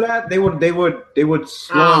wanted to do that, they would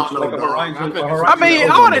launch like a Horizon. I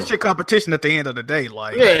mean, all that shit competition at the end of the day,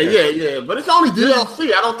 like yeah. But it's only DLC.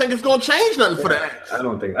 I don't think it's gonna change nothing for that.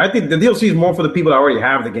 I think the DLC is more for the people that already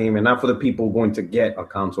have the game and not for the people going to get a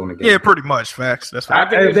console in the game. Yeah, pretty much. Facts. That's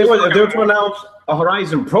right. If they were to announce a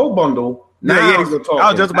Horizon Pro bundle, I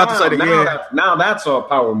was just about to say that. Now that's a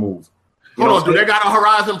power move. Hold on, do they got a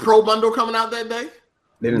Horizon Pro bundle coming out that day?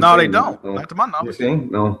 No, they don't. Not to my knowledge.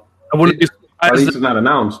 No. I wouldn't be At least it's not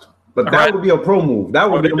announced. But that would be a pro move. That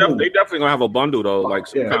would be a move. They definitely gonna have a bundle though. Like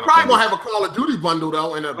they're probably gonna have a Call of Duty bundle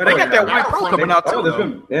though. But they got that White Pro coming out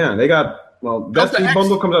too. Yeah, they got Destiny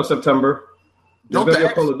bundle comes out September. There's gonna be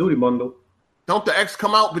a Call of Duty bundle. Don't the X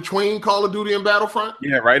come out between Call of Duty and Battlefront?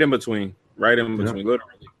 Yeah, right in between. Literally.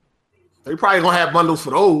 They probably gonna have bundles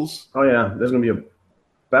for those. Oh yeah, there's gonna be a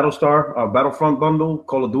Battlefront bundle,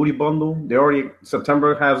 Call of Duty bundle.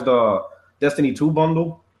 September has the Destiny 2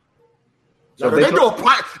 bundle. So if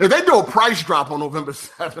they do a price drop on November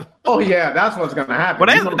 7th. Oh yeah, that's what's gonna happen.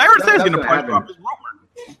 Well, they already said the price drop.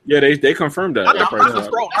 Yeah, they confirmed that. Not the pro,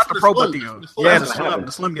 but the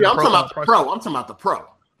slim. Yeah, I'm talking about the pro. I'm talking about the pro.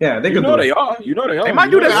 Yeah, they can. They are. They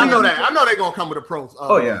might do that. I know that. I know they're gonna come with a pro.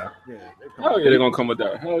 Oh yeah. Hell yeah, they're gonna come with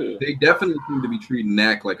that. Hell yeah. They definitely seem to be treating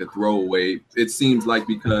NAC like a throwaway. It seems like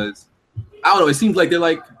because I don't know. It seems like they're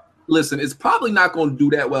like, listen, it's probably not going to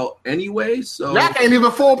do that well anyway. So NAC ain't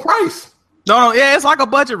even full price. No, yeah, it's like a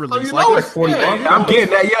budget release. So you know like it's $40. I'm getting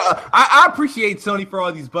that. Yeah, I appreciate Sony for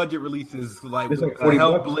all these budget releases, like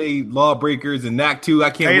Hellblade, Lawbreakers, and NAC 2. I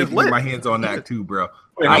can't wait to get my hands on NAC 2, bro.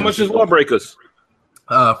 Wait, how much is Lawbreakers?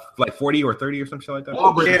 Like 40 or 30 or some shit like that.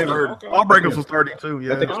 Lawbreakers was 32.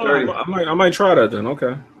 Yeah, I think it's 30. I might try that then.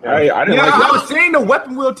 Okay. I didn't I was saying the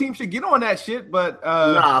Weapon Wheel team should get on that shit, but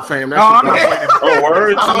nah, fam. Word. I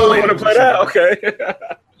want to play that. Okay.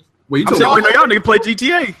 Wait, y'all nigga play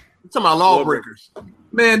GTA. Talking about Lawbreakers.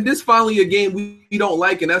 Man, this finally a game we don't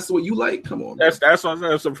like, and that's what you like. Come on, that's what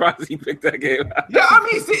I'm surprised he picked that game. Yeah, I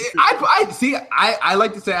mean, I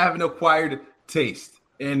like to say I have an acquired taste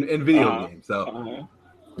in video games. So,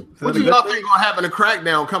 what do y'all think gonna happen? A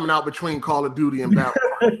crackdown coming out between Call of Duty and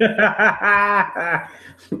Battlefront.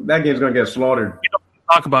 That game's gonna get slaughtered. You don't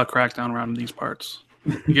talk about Crackdown around these parts.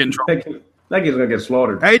 You get in trouble. That game's gonna get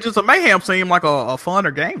slaughtered. Agents of Mayhem seemed like a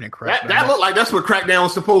funner game than Crackdown. That looked like that's what Crackdown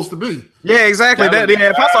was supposed to be. Yeah, exactly.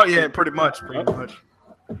 Pretty much.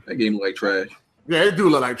 That game look like trash. Yeah, it do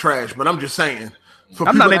look like trash, but I'm just saying.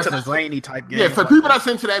 I'm not into the zany type game. Yeah, for people that's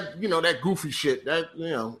into that, that goofy shit, that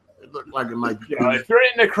it looked like it might be. Yeah, if you're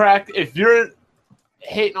into if you're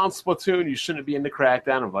hating on Splatoon, you shouldn't be into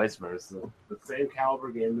Crackdown, and vice versa. The same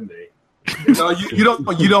caliber game to me. No, you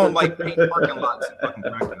don't like paint parking lots in fucking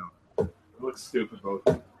Crackdown. Looks stupid, both.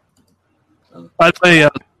 I'd say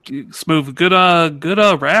Smooth, good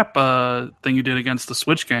rap thing you did against the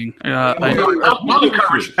Switch gang. I'll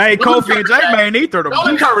encourage. Hey, Kofi and J-Man, he threw them. Don't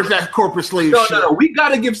encourage that corporate sleeve shit. No, we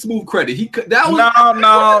gotta give Smooth credit. No.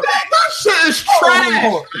 That shit is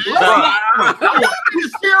trash. You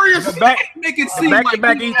serious? Make it seem like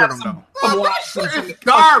back he threw them. That shit is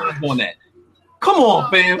garbage on that. Come on,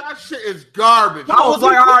 fam. That shit is garbage. I was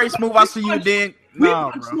like, all right, Smooth, I see you then.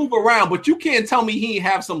 No, Smooth around, but you can't tell me he ain't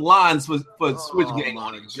have some lines for Switch Gang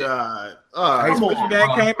on it. God. Hey, Switch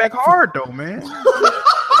Gang came back hard though, man.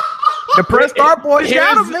 The Press Start boys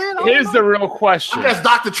got him, man. Here's the real question. I guess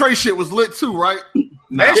Dr. Trey shit was lit too, right?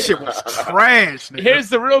 That shit was trash. Nigga. Here's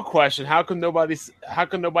the real question: How come nobody from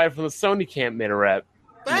the Sony camp made a rap?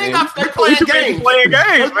 They ain't got. They playing games.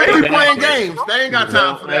 They playing games. They ain't got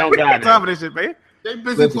time for that. They don't got time for this shit, man. They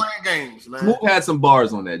busy playing games, man. Smooth had some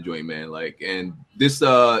bars on that joint, man. And this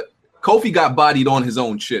Kofi got bodied on his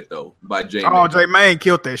own shit though by J-Man. Oh, J-Man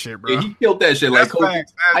killed that shit, bro. Yeah, he killed that shit. That's like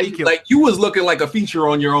Kofi, you was looking like a feature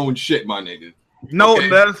on your own shit, my nigga. No,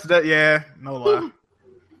 okay. Yeah, no lie.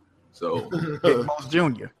 So Moss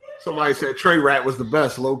Jr. Somebody said Trey Rat was the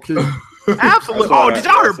best, low key. Absolutely. Oh, did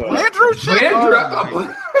y'all hear Blandrew shit?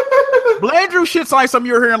 Blandrew shit's like something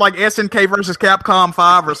you were hearing like SNK versus Capcom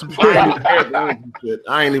 5 or some shit.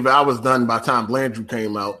 I was done by the time Blandrew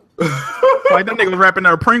came out. Like that nigga was rapping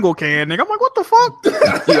their Pringle can, nigga. I'm like, what the fuck?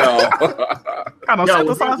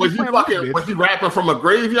 Was he rapping from a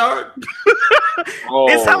graveyard?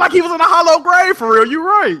 It sounded like he was in a hollow grave for real. You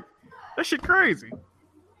right. That shit crazy.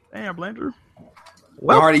 Damn, Blandrew.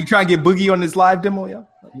 Well, Hardy, you trying to get Boogie on this live demo, yo?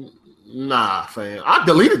 Nah, fam. I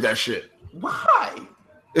deleted that shit. Why?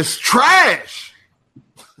 It's trash.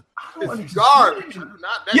 It's garbage.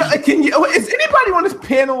 Can you? Is anybody on this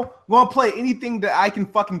panel going to play anything that I can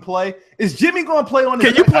fucking play? Is Jimmy going to play on?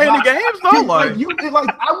 Can you play any games? No, like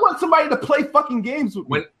I want somebody to play fucking games with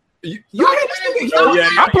me.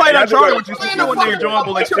 I played Uncharted with you. Still an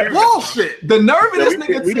enjoyable experience. Bullshit. The nerve of this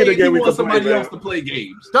nigga saying he wants somebody else to play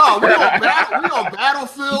games. Dog, we on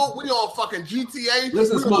Battlefield. We on fucking GTA.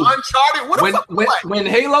 Listen, we on Uncharted. What the fuck?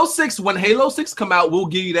 When Halo 6 come out, we'll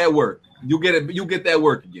give you that work. You'll get that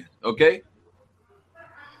work again. Okay.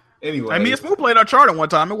 Anyway, me and Smooth played Uncharted one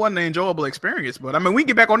time. It wasn't an enjoyable experience, but I mean, we can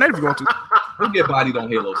get back on that if you want to. We'll get bodied on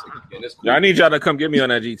Halo 6 again. Cool. Yeah, I need y'all to come get me on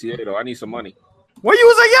that GTA though. I need some money. Where you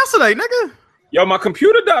was at yesterday, nigga? Yo, my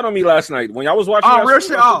computer died on me last night when y'all was watching. Oh, real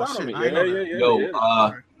shit. Oh, shit.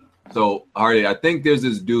 Yeah. So Hardy, I think there's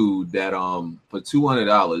this dude that for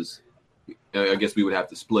 $200, I guess we would have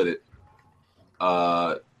to split it.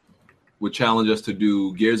 Would challenge us to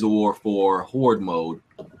do Gears of War 4 Horde mode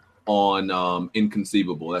on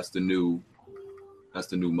Inconceivable. That's the new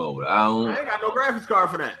mode. I ain't got no graphics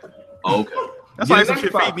card for that. Oh, okay. That's why some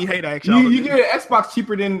shit made me hate action. You get an Xbox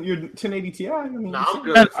cheaper than your 1080 Ti. I mean, I'm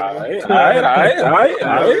good. I'm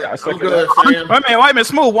good. Wait a minute,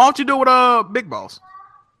 Smooth. Why don't you do it with Big Boss?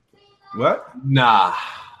 What? Nah.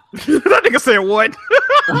 That nigga said what?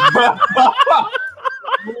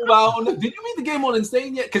 Did you beat the game on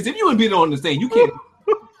Insane yet? Because if you haven't beat it on Insane, you can't.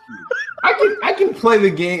 I can play the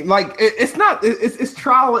game like it's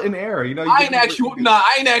trial and error. You know. I ain't asked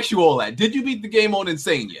you all that. Did you beat the game on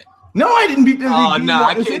Insane yet? No, I didn't beat the game.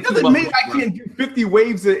 I can't. It doesn't mean I can't do 50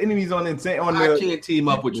 waves of enemies on Insane. I can't team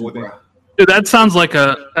up with you, bro. Dude, that sounds like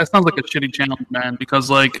a shitty challenge, man. Because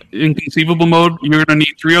like in Conceivable mode, you're gonna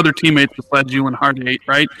need 3 other teammates besides you and Hard 8,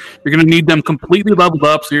 right? You're gonna need them completely leveled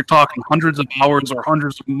up, so you're talking hundreds of hours or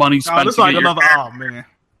hundreds of money spent. This like another. Oh man.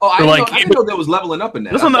 Oh, I didn't know there was leveling up in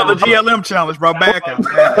that. This is another GLM challenge, bro. Back out.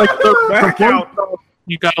 Back out.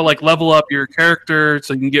 You gotta like level up your character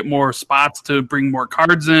so you can get more spots to bring more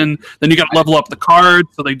cards in. Then you gotta level up the cards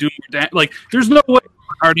so they do more like. There's no way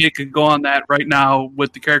Hardy could go on that right now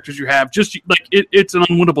with the characters you have. Just like it's an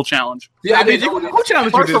unwinnable challenge. Yeah, who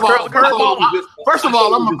challenged you? First of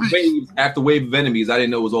all, I'm a wave after wave of enemies. I didn't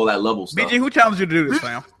know it was all that level stuff. BG, who challenged you to do this,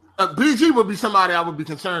 fam? BG would be somebody I would be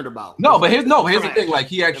concerned about. No, but here's the thing. Like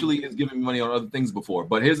he actually has given me money on other things before.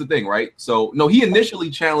 But here's the thing, right? So no, he initially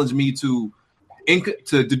challenged me to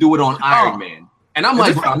do it on Iron Man, and I'm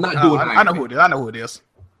like, I'm not doing. I know who it is. I know who it is.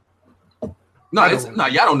 No,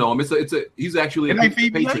 y'all don't know him. He's actually a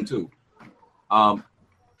patron too.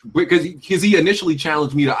 Because he initially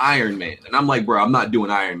challenged me to Iron Man, and I'm like, bro, I'm not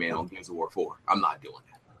doing Iron Man on Gears of War 4. I'm not doing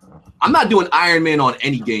that. I'm not doing Iron Man on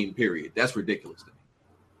any game. Period. That's ridiculous to me.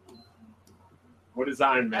 What is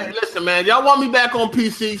Iron Man? Hey, listen, man. Y'all want me back on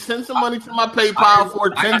PC? Send some money to my PayPal for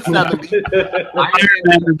 1070. Iron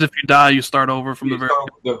Man is if you die, you start over from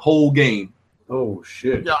the whole game. Oh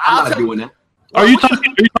shit! Yo, I'm not doing that. Are you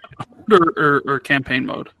talking Horde or campaign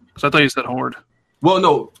mode? Because I thought you said Horde. Well,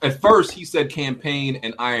 no. At first, he said campaign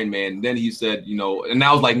and Iron Man. Then he said, and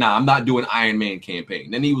I was like, nah, I'm not doing Iron Man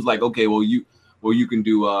campaign. Then he was like, okay, well, you can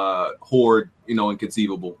do Horde,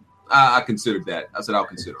 Inconceivable. I considered that. I said I'll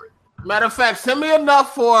consider it. Matter of fact, send me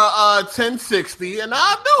enough for 1060, and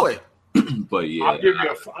I'll do it. But yeah, I'll give you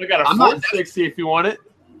I got a 460 if you want it.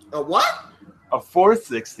 A what? A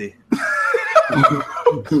 460.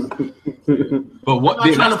 But what?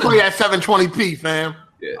 I'm trying to play at 720p, fam.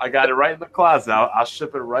 Yeah. I got it right in the closet. I'll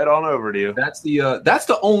ship it right on over to you. That's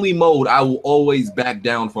the only mode I will always back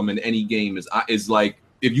down from in any game is like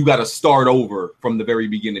if you got to start over from the very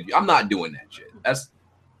beginning. I'm not doing that shit. That's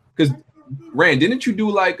because Rand, didn't you do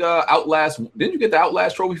like Outlast? Didn't you get the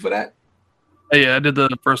Outlast trophy for that? Yeah, I did the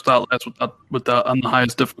first Outlast with the on the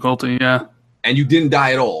highest difficulty. Yeah, and you didn't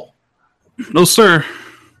die at all. No, sir.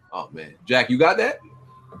 Oh man, Jack, you got that?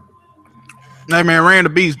 Hey man, Rand the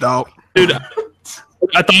beast, dog. Dude, I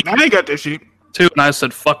thought I ain't got that shit too, and I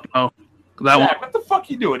said fuck no. That Jack, what the fuck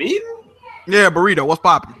you doing? Eating? Yeah, burrito. What's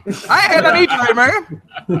popping? I ain't had that either, man.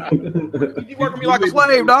 You working me like a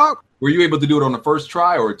slave, dog. Were you able to do it on the first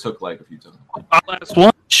try, or it took like a few times? Last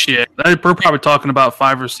one, shit. We're probably talking about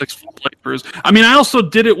 5 or 6 full playthroughs. I mean, I also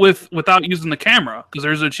did it without using the camera because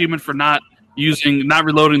there's an achievement for not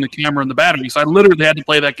reloading the camera and the battery. So I literally had to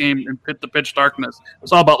play that game in the pitch darkness.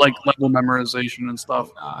 It's all about like level memorization and stuff.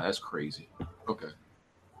 Ah, that's crazy. Okay,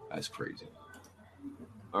 that's crazy.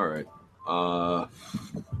 All right.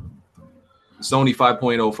 Sony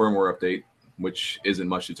 5.0 firmware update, which isn't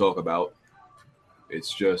much to talk about.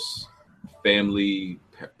 It's just family,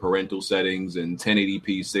 parental settings, and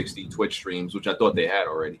 1080p 60 Twitch streams, which I thought they had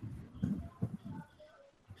already.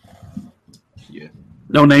 Yeah.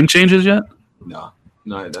 No name changes yet? No.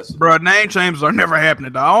 No, that's bro. Name changes are never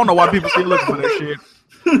happening, dog. I don't know why people still looking for that shit.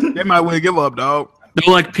 They might well give up, dog.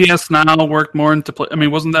 They're like PS Now worked more into play. I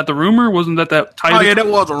mean, wasn't that the rumor? Wasn't that title? Oh yeah, that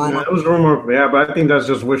was a rumor. Yeah, it was a rumor. Yeah, but I think that's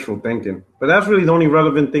just wishful thinking. But that's really the only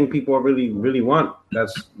relevant thing people really want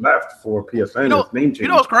that's left for PSN. Name change. You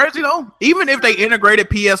know what's crazy though? Even if they integrated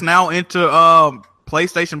PS Now into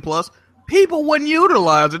PlayStation Plus, people wouldn't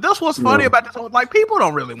utilize it. That's what's funny about this whole. Like, people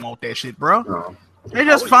don't really want that shit, bro. No. They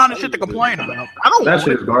just finding shit to complain about. I don't. That want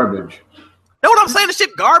shit it. is garbage. Know what I'm saying? The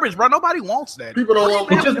shit garbage, bro. Nobody wants that. People don't want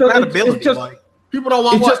It just doesn't. People don't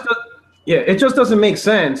want what? It just doesn't make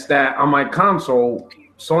sense that on my console,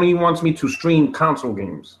 Sony wants me to stream console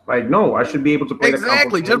games. Like, no, I should be able to play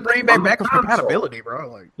exactly. the Just bring back backwards console. compatibility,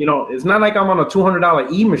 bro. Like, you know, it's not like I'm on a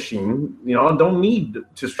 $200 E machine. You know, I don't need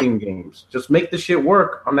to stream games. Just make the shit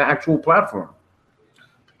work on the actual platform.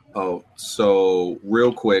 Oh, so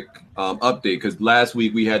real quick update, because last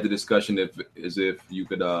week we had the discussion if you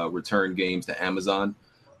could return games to Amazon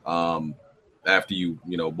after you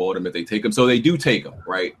bought them, if they take them. So they do take them,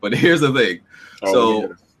 right? But here's the thing. Yeah.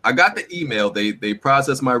 I got the email. They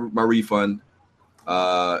processed my refund.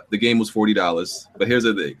 The game was $40. But here's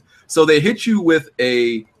the thing. So they hit you with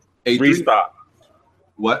a restock.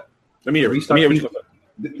 What? Let me hear what you said.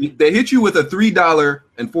 They hit you with a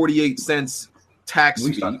 $3.48 tax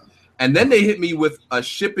fee, and then they hit me with a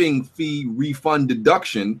shipping fee refund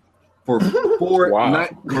deduction for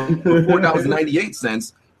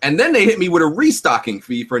 $4.98. And then they hit me with a restocking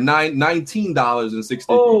fee for $19.60.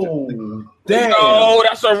 Oh, damn! Oh,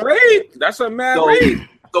 that's a rate. That's a mad rate.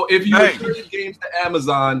 So if you return games to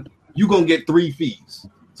Amazon, you gonna get 3 fees.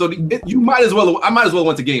 So you might as well. I might as well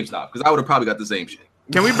went to GameStop because I would have probably got the same shit.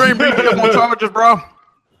 Can we bring BG up on charges, bro?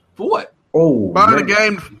 For what? Oh, by the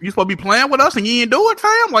game you supposed to be playing with us and you ain't do it,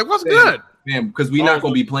 fam? Like, what's good? Man, because we're not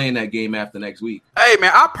going to be playing that game after next week. Hey,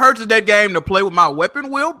 man, I purchased that game to play with my Weapon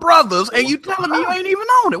Wheel brothers, and you telling me you ain't even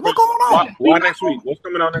on it. What's going on? Why next week? What's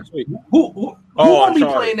coming out next week? Who won't be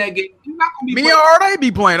playing that game? You're not going to be me or they be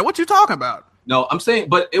playing it. What you talking about? No, I'm saying,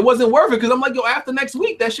 but it wasn't worth it because I'm like, yo, after next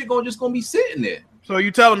week, that shit just going to be sitting there. So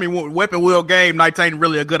you telling me Weapon Wheel game nights ain't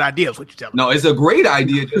really a good idea? Is what you telling me? No, it's a great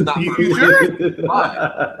idea, just not for me.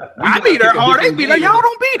 I be there, or they be there. Y'all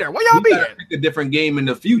don't be there. Where y'all be at? Pick a different game in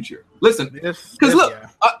the future. Listen, because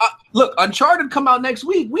look, Uncharted come out next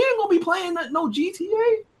week. We ain't gonna be playing no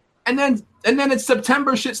GTA, and then it's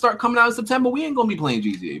September. Shit start coming out in September. We ain't gonna be playing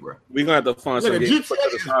GTA, bro. We gonna have to find some games.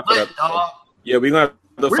 Yeah, we gonna have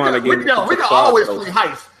to find a game. We can always play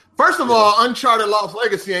Heist. First of all, Uncharted Lost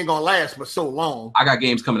Legacy ain't gonna last for so long. I got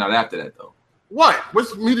games coming out after that though. What?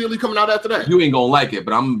 What's immediately coming out after that? You ain't gonna like it,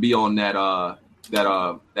 but I'm gonna be on that Mario.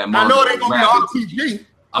 I know it ain't gonna be RPG.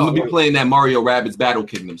 I'm gonna be playing that Mario Rabbids Battle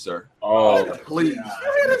Kingdom, sir. Oh, please!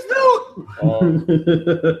 This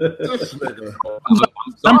nigga. I'm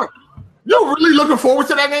sorry. You really looking forward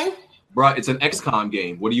to that game, bro? It's an XCOM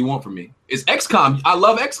game. What do you want from me? It's XCOM. I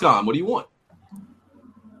love XCOM. What do you want?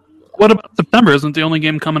 What about September? Isn't the only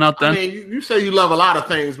game coming out then? I mean, you say you love a lot of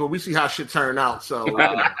things, but we see how shit turn out. So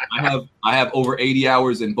I have over 80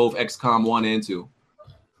 hours in both XCOM 1 and 2.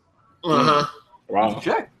 Wow.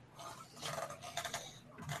 Check.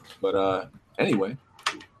 But anyway,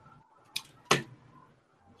 let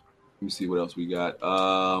me see what else we got.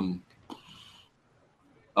 Bon,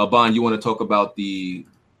 you want to talk about the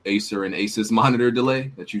Acer and Asus monitor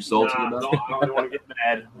delay that you sold to me about? I don't want to get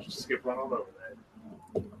mad. Just skip right all over that.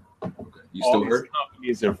 You still hurt?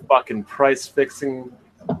 Companies are fucking price fixing.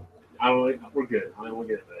 We're good. I don't want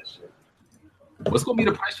to get into that shit. What's gonna be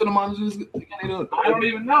the price for the monitors? I don't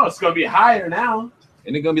even know. It's gonna be higher now.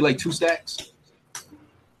 And it's gonna be like 2 stacks.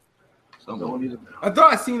 I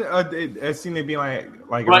thought I seen it being like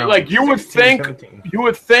you would 16, think 17. you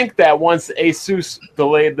would think that once Asus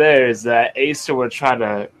delayed theirs that Acer would try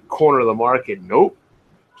to corner the market. Nope.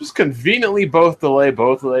 Just conveniently both delay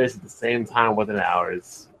both layers at the same time within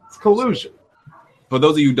hours. It's collusion. For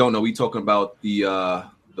those of you who don't know, we talking about the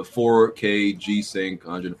 4K G-Sync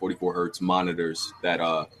 144 hertz monitors that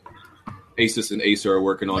Asus and Acer are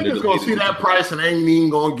working on. They're just gonna see that price and ain't even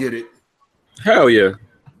gonna get it. Hell yeah.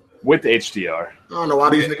 With HDR. I don't know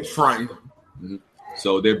why these niggas fronting. Mm-hmm.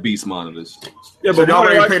 So they're beast monitors. Yeah, but y'all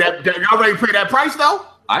ready to pay that? Y'all ready to pay that price though?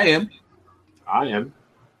 I am.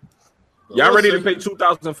 Y'all ready to pay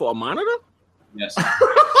 $2,000 for a monitor? Yes.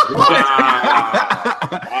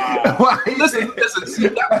 Listen. See,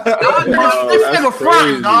 this nigga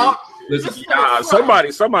fronting, dog.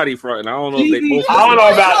 Somebody fronting. I don't know if they both. I don't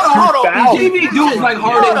know about 2,000. TV dudes like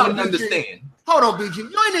hard they wouldn't understand. Hold on, BG. You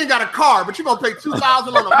ain't even got a car, but you gonna pay $2,000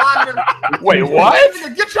 on a monitor? Wait, what?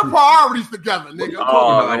 Nigga, get your priorities together, nigga.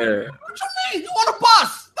 Oh, yeah. What you mean? You on a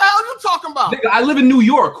bus? The hell you talking talking about? Nigga, I live in New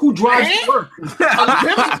York. Who drives to work?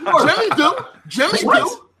 Jimmy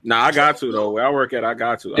do. Nah, I got to though. Where I work at, I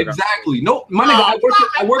got to. Exactly. No, my nigga,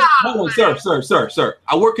 I work. Hold on, sir.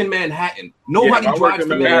 I work in Manhattan. Nobody drives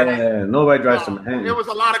to Manhattan. Yeah, nobody drives to Manhattan. There was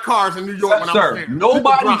a lot of cars in New York when I was there.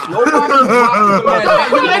 Nobody drives to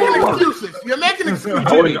Manhattan. You're making excuses.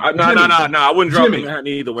 No, I wouldn't drive to Manhattan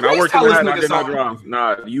either. When I worked in Manhattan, I did not drive.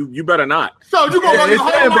 Nah, you better not. So you're gonna go your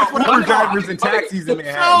whole life without a car. Drivers and taxis in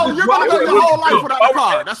Manhattan. So you're gonna go your whole life without a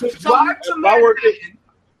car. That's what you're telling me.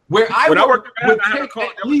 Where I work would take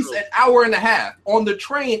at least an hour and a half. On the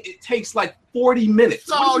train, it takes like 40 minutes.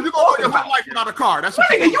 So you're going to go your whole life without a car. That's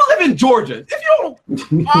what you live in Georgia. If you don't,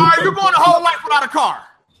 you're going the whole life without a car.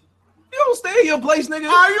 You don't stay in your place, nigga.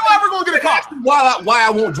 Are you ever going to get a car? Why I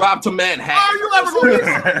won't drive to Manhattan? Are you ever going to get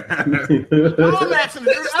a car? I'm asking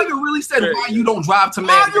you. This nigga really said why you don't drive to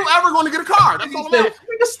Manhattan. Are you ever going to get a car? That's all I'm asking.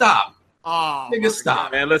 Nigga, stop. Oh, nigga,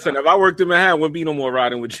 stop. Man, listen, if I worked in Manhattan, wouldn't be no more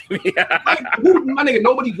riding with Jimmy. My nigga,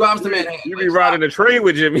 nobody drives to Manhattan. You be riding the train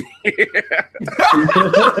with Jimmy.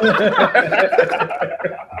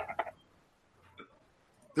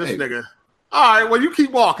 This nigga. All right, well, you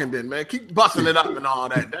keep walking then, man. Keep busting it up and all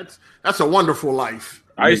that. That's a wonderful life.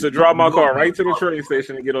 I used to drive my car right to the train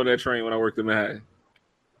station and get on that train when I worked in Manhattan.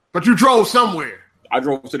 But you drove somewhere. I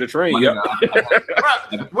drove to the train. Yep.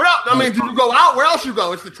 What else? I mean, did you go out? Where else you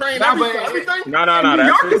go? It's the train. Everything. No. New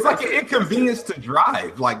York is like an inconvenience to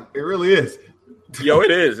drive. Like it really is. Yo, it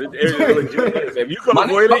is. It legit is. If you can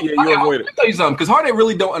avoid it, you avoid it. Let me tell you something, because Hardy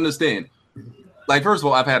really don't understand. Like, first of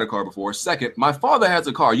all, I've had a car before. Second, my father has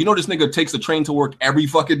a car. You know, this nigga takes the train to work every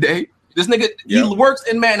fucking day. This nigga, he works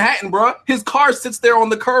in Manhattan, bro. His car sits there on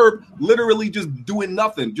the curb, literally just doing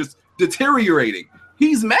nothing, just deteriorating.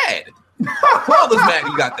 He's mad. Father's mad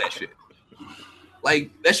he got that shit.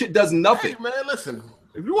 Like, that shit does nothing. Hey, man, listen.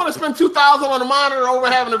 If you want to spend $2,000 on a monitor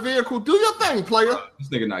over having a vehicle, do your thing, player. This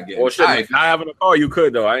nigga not getting. Well, shit, not having a car, you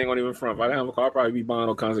could though. I ain't gonna even front. If I didn't have a car, I'd probably be buying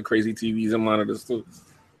all kinds of crazy TVs and monitors too.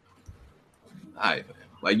 All right,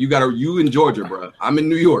 like you in Georgia, bro. I'm in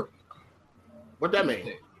New York. What that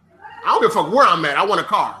mean? I don't give a fuck where I'm at. I want a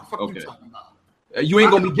car. Fuck you talking about? You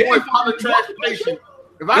ain't gonna be getting public transportation.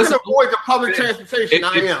 If I can avoid the public transportation,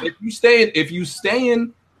 I am. If you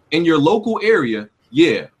staying in your local area,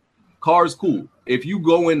 yeah, car's cool. If you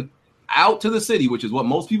going out to the city, which is what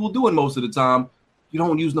most people doing most of the time, you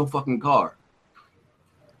don't use no fucking car.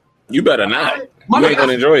 You better not. You ain't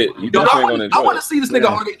gonna enjoy it. You definitely ain't gonna enjoy it. I want to see this nigga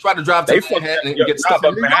Hardy try to drive to Manhattan and get stuck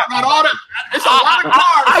up. It's a lot of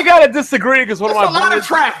cars. I gotta disagree because there's a lot of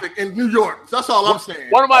traffic in New York. That's all I'm saying.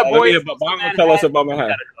 One of my boys. Tell us about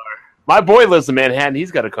Manhattan. My boy lives in Manhattan. He's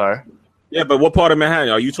got a car. Yeah, but what part of Manhattan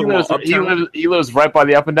are you talking about? He lives right by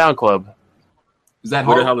the Up and Down Club. Is that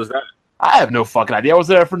where the hell is that? I have no fucking idea. I was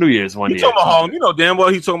there for New Year's one year. Talking about Harlem. You know damn well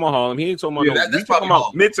he's talking about Harlem. He ain't talking about we talking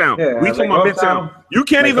about Midtown. Yeah, we talking about Midtown. You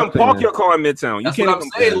can't even park your car in Midtown. You can't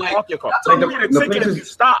even park your car. The ticket if you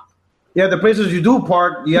stop. Yeah, the places you do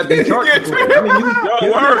park, they charge you for it. I mean,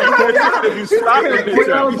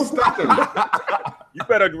 you stop. You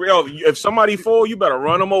better, if somebody fall, you better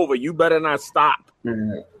run them over. You better not stop.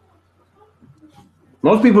 Mm-hmm.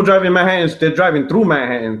 Most people driving Manhattan, they're driving through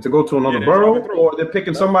Manhattan to go to another borough, or they're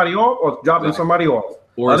picking somebody off or dropping somebody off.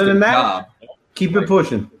 Or other than that, keep it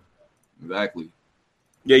pushing. Exactly.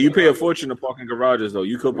 Yeah, you pay a fortune to park in garages, though.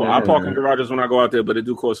 You could park. I park in garages when I go out there, but it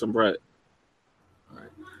do cost some bread.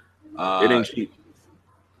 It ain't cheap.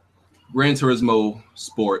 Gran Turismo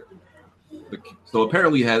Sport. So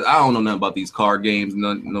apparently has I don't know nothing about these car games,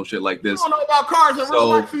 no shit like this. I don't know about cars in real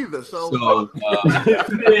life either.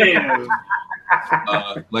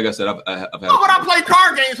 Like I said, I've had. Why would I play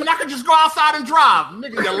car games when I could just go outside and drive?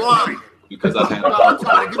 Nigga, you're lying. Because I've had. I'm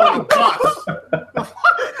trying to get on a bus.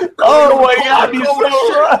 Oh my God, he's so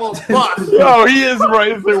right. Yo, he is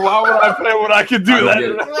right. He's like, why would I play when I could do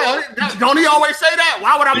that? Don't he always say that?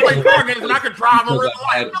 Why would I play car games when I could drive in real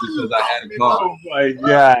life? Because I had a car. Oh my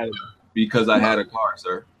God. Because I had a car,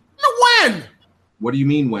 sir. When? What do you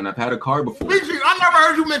mean when? I've had a car before. I never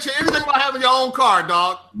heard you mention anything about having your own car,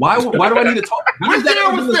 dog. Why do I need to talk? What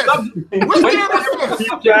year was this? What year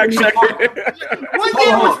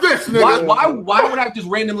was this, nigga? Why would I just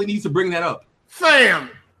randomly need to bring that up? Fam,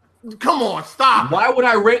 come on, stop. Why would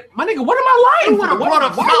I my nigga, what am I lying for? Why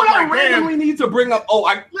would I randomly need to bring up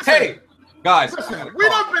hey, guys. Listen, we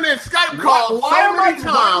done been in Skype calls so many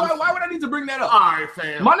times. Why would I need to bring that up? All right,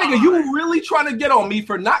 fam. My nigga, you really trying to get on me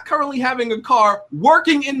for not currently having a car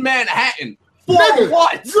working in Manhattan. For nigga,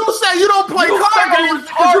 what? You say you don't play car games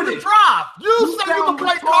because you can drive. You say you can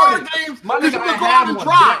play car games because you can go out and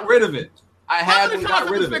drive. Get rid of it. I had one, got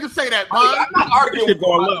rid of this it. nigga say that, I'm not arguing.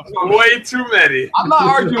 Way too many. I'm not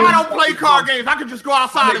arguing. I don't play card games. I can just go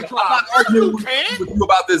outside and drive. I'm not arguing with you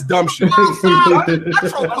about this dumb shit.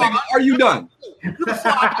 Are you done?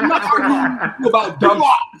 I'm not arguing with you about dumb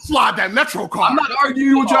shit. Slide that Metro card. I'm not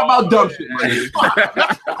arguing with you about dumb shit.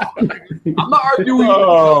 I'm not arguing.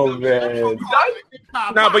 Oh man.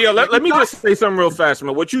 Nah, but yo, let me just say something real fast,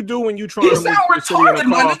 man. What you do when you try to move to the city in a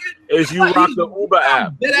car is you rock the Uber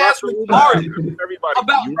app. That ass retarded.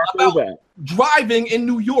 About driving in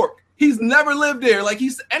New York. He's never lived there. Like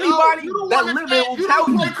anybody that live there will tell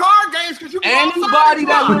you. Card games because you anybody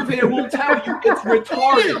that live here will tell you it's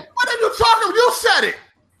retarded. What are you talking about? You said it.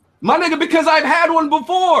 My nigga, because I've had one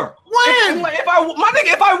before. When? If I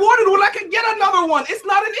wanted one, I could get another one. It's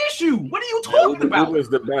not an issue. What are you talking about? Uber's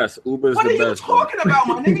the best. What are you talking about,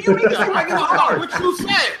 my nigga? You need to say regular car. What you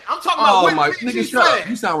said? I'm talking about what my nigga, shut up.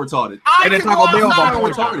 You sound retarded. You sound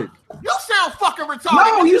retarded. You sound fucking retarded.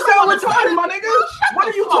 No, you sound retarded, my nigga. What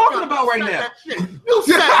are you talking about right now? You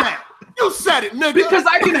said that. You said it, nigga. Because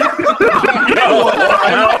I can have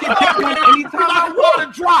anytime I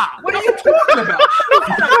want to drive. What are you talking about?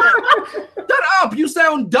 Shut up. You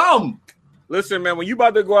sound dumb. Listen, man, when you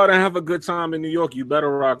about to go out and have a good time in New York, you better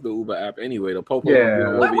rock the Uber app anyway. The Popo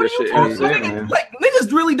what are you talking about? Like,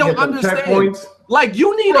 niggas really don't understand. Like,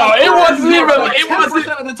 you need it wasn't even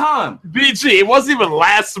at the time. BG, it wasn't even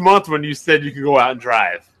last month when you said you could go out and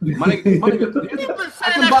drive. My nigga, you've been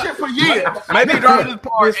saying that shit for years. Maybe driving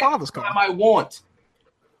his father's car. I want.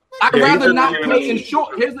 I'd rather not pay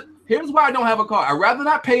insurance. Here's why I don't have a car. I'd rather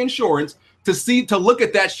not pay insurance to look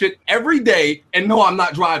at that shit every day and know I'm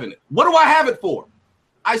not driving it. What do I have it for?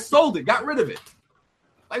 I sold it, got rid of it.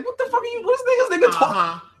 Like, what the fuck are you? What is this nigga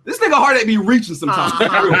talking? This nigga hard at be reaching sometimes. That's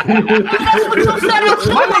what you said out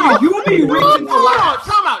your My nigga, you be reaching for life.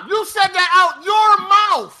 Time out. You said that out your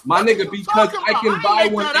mouth. My nigga, because I can buy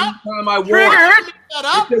one anytime I want.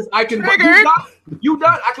 Because I can. You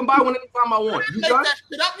done? I can buy one anytime I want. You done? That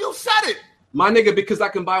shit up. You said it. My nigga, because I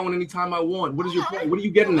can buy one anytime I want. What is your point? What are you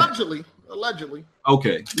getting at? Allegedly.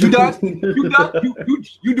 Okay. You done? You done?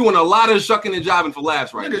 You doing a lot of shucking and jiving for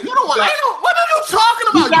laughs right now. You know what? What are you talking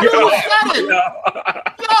about? You said it.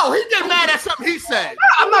 Yo, he get mad at something he said.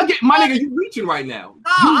 I'm not getting my nigga. You reaching right now.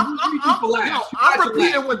 I'm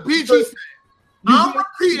repeating what BG said. I'm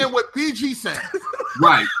repeating what BG said.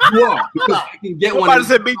 Right, you are, because I can get one. Somebody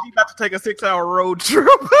said BG about to take a 6-hour road trip.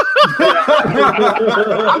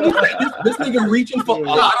 I'm just saying, this nigga reaching for a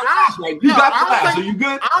lot of ass, right? You got the ass. Are you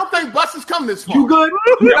good? I don't think buses come this far. You good?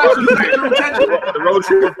 You got your attention. The road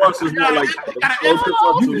trip bus is more like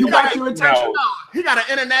you got your attention. He got an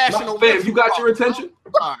international. Fam, you got your attention.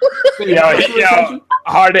 Yo,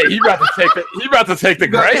 hard day. He about to take the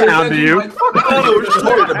Greyhound to you.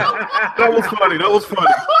 That was funny.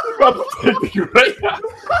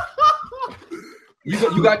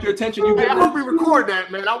 You got your attention. You I hope we record that,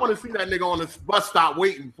 man. I want to see that nigga on the bus stop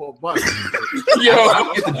waiting for a bus. Yo, I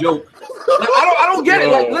don't get the joke. Like, I don't get it.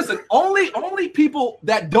 Like, listen, only people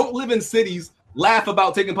that don't live in cities laugh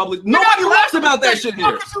about taking public. Nobody laughs about that shit here.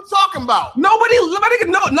 What you talking about? Nothing you're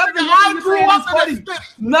saying is funny.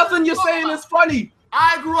 Nothing you're saying is funny.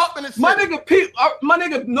 I grew up in a city. My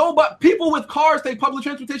nigga, no, but people with cars take public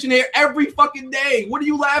transportation here every fucking day. What are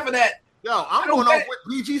you laughing at? Yo, I'm going off what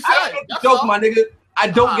BG said. I don't get the joke, my nigga. I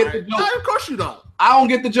don't get the joke. No, of course you don't. I don't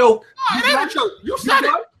get the joke. No, it ain't a joke. You said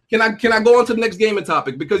it. Can I go on to the next gaming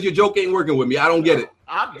topic because your joke ain't working with me? I don't get it.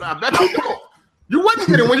 I bet you don't. You wouldn't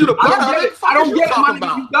get it when you the butt of it. I don't get it, my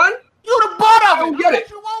nigga. You done? You the butt of it. I don't get it.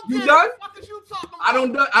 You done? I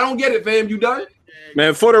don't get it, fam. You done?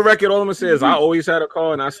 Man, for the record, all I'm gonna say is I always had a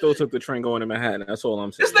car and I still took the train going to Manhattan. That's all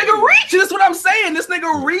I'm saying. This nigga reaching. That's what I'm saying. This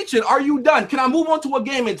nigga reaching. Are you done? Can I move on to a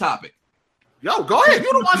gaming topic? Yo, go ahead.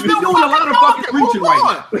 You the one still doing a lot of fucking reaching right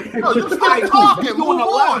now. Yo, you still talking. You're doing a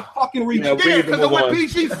lot of fucking reaching. Yeah, because of what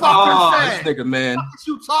BG fucking said. This nigga, man. What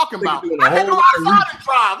you talking about? I can go outside and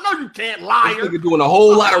drive. No, you can't, liar. This nigga doing a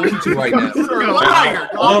whole lot of reaching right now. You're a liar.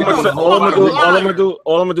 All I'm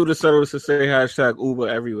gonna do to settle this is say hashtag Uber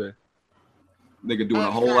everywhere. Nigga doing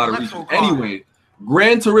a whole lot of reaching. Anyway,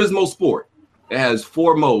 Gran Turismo Sport. It has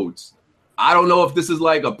 4 modes. I don't know if this is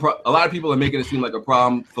like a lot of people are making it seem like a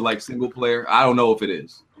problem for like single player. I don't know if it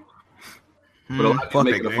is. But a lot of people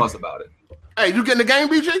making a fuss about it. Hey, you getting the game,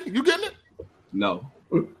 BG? You getting it? No.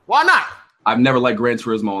 Why not? I've never liked Gran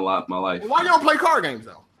Turismo in my life. Why you don't play car games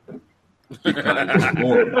though?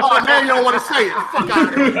 Oh, now you don't want to say it. Fuck out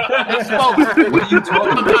of here. Exposed. What are you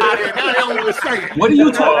talking about? Now you don't want to say it. What are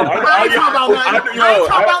you talking about? I ain't talking about nothing. I ain't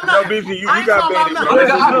talking about nothing. BG, you I ain't got talking about baited.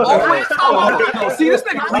 nothing. I always talk about nothing. See, this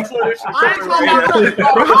nigga. I ain't talking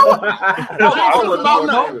about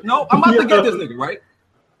nothing. No, I'm about to get this nigga, right?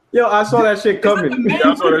 Yo, I saw that shit coming. I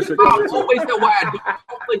always said why I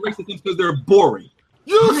don't play racing games because they're boring.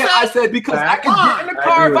 I said because I can get in the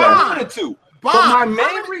car if I wanted to. But my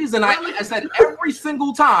main reason I said every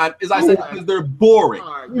single time is I said because they're boring.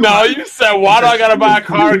 No, you said, why do I gotta buy a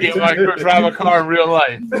car game when I can drive a car in real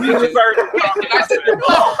life? And I said they're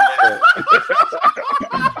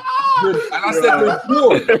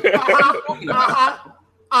boring.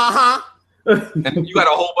 And you got a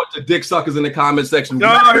whole bunch of dick suckers in the comment section. No,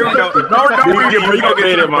 here we go. Don't even do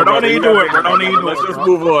it, bro. Don't even do it, bro. Don't even do it. Let's just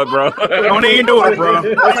move on, bro. Don't even do it, bro.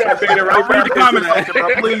 Don't read the comment section,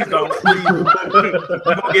 bro. Please don't. Please.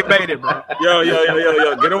 You're gonna get baited, bro. Yo.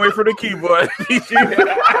 Get away from the keyboard. Please get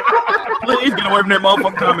away from that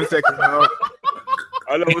motherfucking comment section, bro.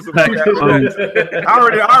 I know what's I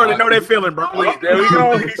already know that feeling, bro. Please. There we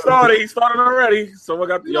go. He started already. So I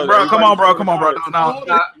got the bro. Come on, bro. Nah,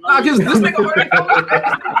 because this nigga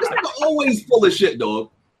always full of shit, dog.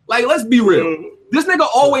 Like, let's be real. This nigga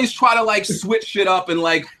always try to like switch shit up and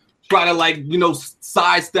like try to like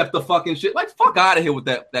sidestep the fucking shit. Like, fuck out of here with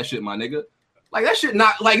that shit, my nigga. Like that shit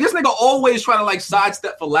not like this nigga always try to like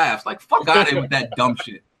sidestep for laughs. Like, fuck out of here with that dumb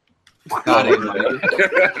shit. Fuck out of here, my nigga.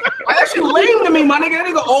 Like, that shit lame to me, my nigga. That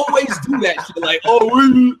nigga always do that shit. Like,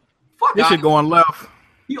 fuck this shit going left.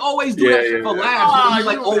 He always do that shit for laughs. He's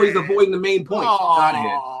like always avoiding the main point. Fuck out of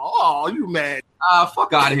here. Oh, you mad?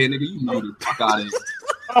 Fuck out of here, nigga. You muted. Fuck out of here.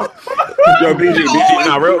 Yo, BG.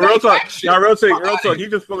 Nah, real talk. Nah, real talk. He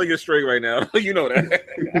just pulling your string right now. You know that.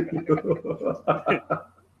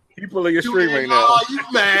 He pulling your string right now. Oh, you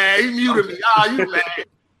mad? He muted me. Oh, you mad?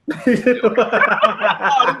 Get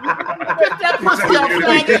that pussy out,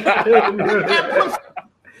 faggot. Get that pussy.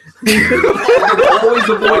 Always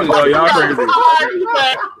avoiding this. Y'all crazy.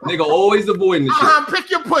 Nigga always avoiding this shit. Pick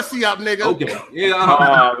your pussy up, nigga. Okay.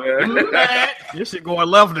 Yeah. Man. This shit going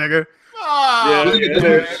left, nigga.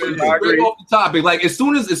 Break off the topic. Like as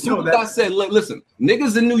soon as I said, listen,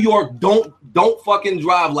 niggas in New York don't fucking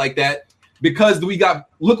drive like that because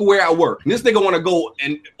look where I work. And this nigga want to go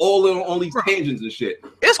and all in on these tangents and shit.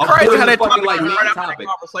 It's crazy how they fucking like non-topic.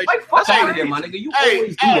 Like fuck out of here, my nigga. You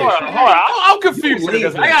always do that. Hold on. I'm confused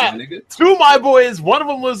because I got two of my boys. One of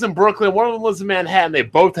them lives in Brooklyn. One of them lives in Manhattan. They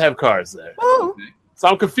both have cars there. Okay. So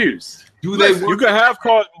I'm confused. Do they? You can have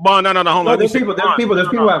cars. No, hold on. There's people have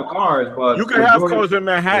cars, but you can have cars in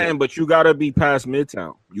Manhattan, but you gotta be past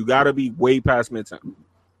Midtown. You gotta be way past Midtown.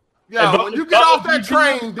 Yeah, when you get off that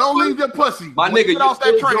train, don't leave your pussy. My nigga, get off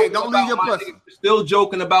that train, don't leave your pussy. Still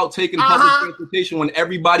joking about taking public transportation when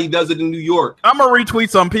everybody does it in New York. I'm gonna retweet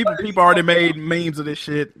some people. People already made memes of this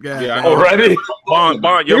shit. Yeah, already. Bond.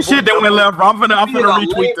 This shit that went left. I'm gonna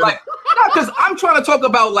retweet them. Because I'm trying to talk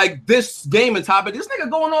about like this gaming topic. This nigga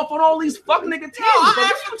going off on all these fuck nigga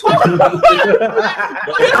tangents.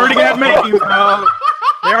 They already got memes, bro.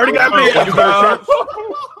 They already got memes, bro.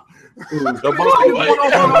 Going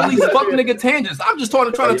off on all these fuck nigga tangents. I'm just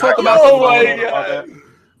trying to talk about. Oh my god!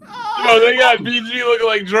 Yo, they got BG looking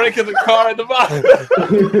like Drake in the car at the bottom.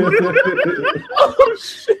 Oh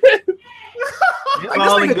shit! Like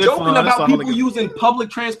this nigga joking about people using public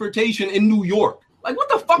transportation in New York. Like, what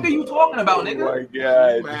the fuck are you talking about, nigga? Oh my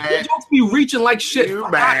god! Your jokes be reaching like shit. You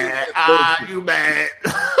mad? You mad?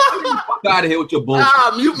 Fuck out of here with your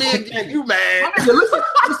bullshit. Mute me again. You mad? Nigga,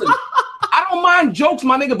 listen. I don't mind jokes,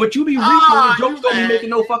 my nigga, but you be reaching when jokes don't be making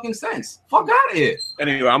no fucking sense. Fuck out of here.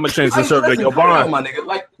 Anyway, I'm gonna change the subject. Yo, Bond, my nigga.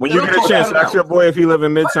 Like, when you get a chance, ask your boy if he live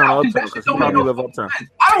in Midtown or Uptown, because he probably live Uptown.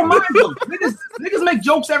 I don't mind jokes. Niggas make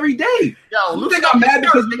jokes every day. Yo, you think I'm mad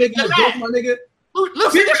because you're making a joke, my nigga? You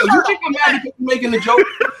think I'm mad because you're making a joke?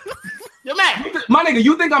 You're mad. My nigga,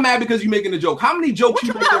 you think I'm mad because you're making a joke? How many jokes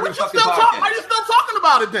you make every fucking podcast? Why you still talking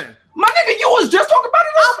about it then? My nigga, you was just talking about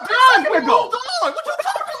it. I'm done. What you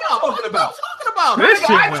talking about? Nigga,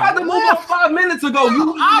 I tried to move on 5 minutes ago.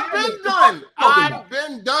 I've been done. I've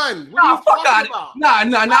been done. What are you talking about? Nah.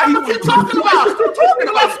 What you talking about?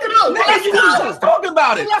 Let's go. Let's talk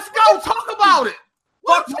about it. Let's go. Talk about it.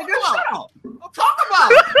 Fuck, nigga, shut up. Talk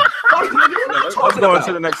about it. Let's go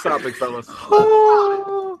into the next topic, fellas. Fuck,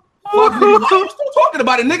 nigga, why you still talking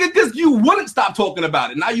about it, nigga? Because you wouldn't stop talking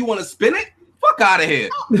about it. Now you want to spin it? Fuck out of here.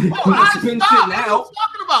 I spin shit now. What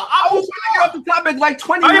talking about? I was trying to get off the topic like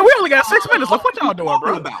 20 minutes. Oh, yeah, we only got 6 minutes. Like, what y'all doing,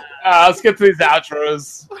 bro? Let's get to these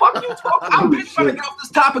outros. Fuck you talking. I've been trying to get off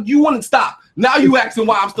this topic. You wouldn't stop. Now you asking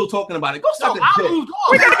why I'm still talking about it. Go suck a dick. We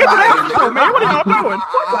gotta get that show, man. What are y'all doing?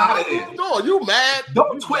 Fuck out of here. You mad?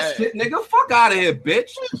 Don't twist it, nigga. Fuck out of here,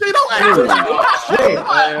 bitch. Don't act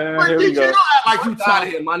like you out of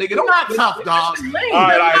here, my nigga. Don't not tough, dog. All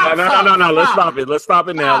right. No. Let's stop it. Let's stop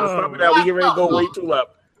it now. We get ready to go way too left.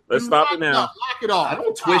 Let's stop it now. Lock it off. I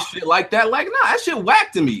don't twist shit like that. Like, nah, that shit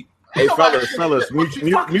whack to me. Hey, fellas, mute your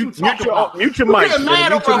mic. You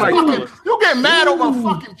get mad over a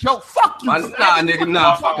fucking joke. Fuck you. Nah, nigga.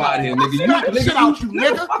 Nah, fuck out of here, nigga. Shit out you,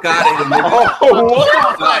 nigga. Fuck out of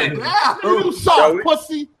here, nigga. You soft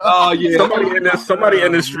pussy. Oh, yeah. Somebody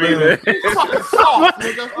in the stream, man. Fucking soft,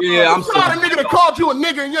 nigga. Yeah, I'm sorry. A nigga that called you a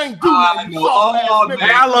nigga and you ain't do nothing.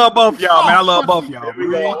 Man, I love both y'all, man. I love both y'all.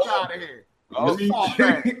 Fuck out of here. I think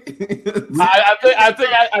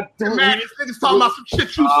niggas talking about some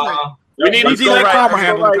shit you say. We need to go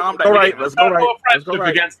right. Let's go right.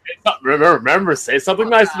 Remember, say something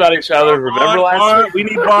nice about each other. Remember last week? We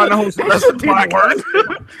need Bond to host the rest of the podcast.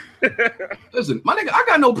 Listen, my nigga, I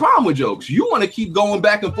got no problem with jokes. You want to keep going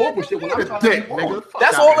back and forth with shit when I'm dick, nigga.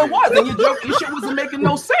 That's all it was. And your shit wasn't making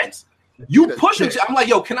no sense. You pushing shit. I'm like,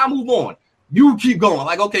 yo, can I move on? You keep going.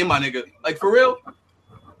 Like, okay, my nigga. Like, for real?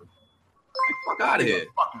 Fuck out of here.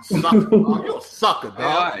 You a sucker, dog.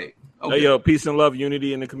 All right. Okay. Hey, yo, peace and love,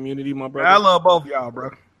 unity in the community, my brother. I love both y'all, bro.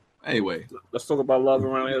 Anyway, let's talk about love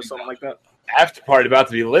around here or something like that. After party about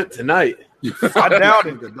to be lit tonight. I doubt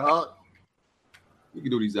it, dog. You can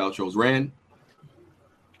do these outros. Rand?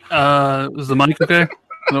 Is the mic okay?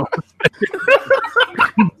 No.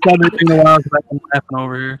 It's been a while because I've been laughing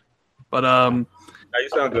over here. But, you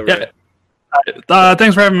sound good, Rand.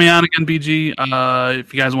 Thanks for having me on again, BG.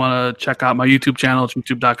 If you guys want to check out my YouTube channel, it's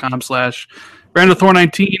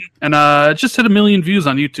youtube.com/BrandonThor19, and it just hit 1 million views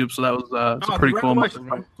on YouTube, so that was it's a pretty cool moment.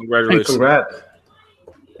 Congratulations. Congrats.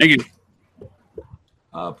 Thank you.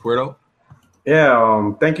 Puerto?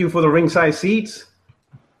 Yeah, thank you for the ringside seats.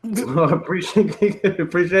 Appreciate it. Hey,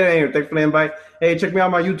 thanks for the invite. Hey, check me out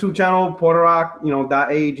on my YouTube channel,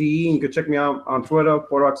 PorterRock, .age. You can check me out on Twitter,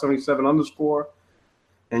 PorterRock77_.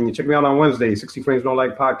 And you check me out on Wednesday, 60 Frames Don't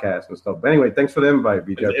Like podcast and stuff. But anyway, thanks for the invite,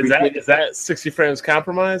 BJ. Is that 60 Frames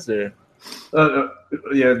compromised or?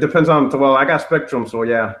 Yeah, it depends on. Well, I got Spectrum, so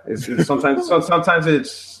yeah. It's sometimes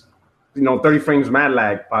it's 30 Frames Mad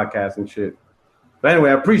Lag podcast and shit. But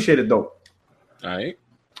anyway, I appreciate it though. All right,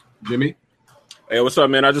 Jimmy. Hey, what's up,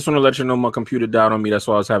 man? I just want to let you know my computer died on me. That's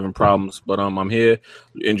why I was having problems. But I'm here.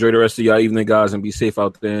 Enjoy the rest of y'all evening, guys, and be safe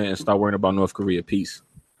out there. And stop worrying about North Korea. Peace.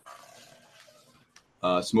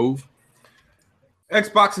 Smooth.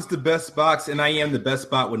 Xbox is the best box, and I am the best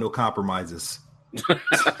spot with no compromises.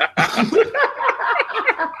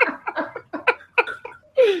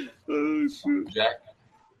 Jack.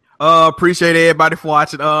 Appreciate everybody for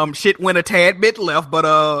watching. Shit went a tad bit left,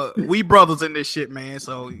 but we brothers in this shit, man.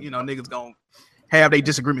 So niggas gonna have their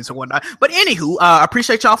disagreements and whatnot. But anywho, I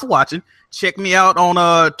appreciate y'all for watching. Check me out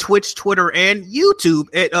on Twitch, Twitter, and YouTube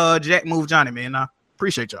at Jack Move Johnny, man. I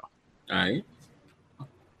appreciate y'all. All right.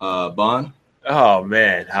 Bond. Oh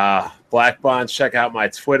man, Black Bond. Check out my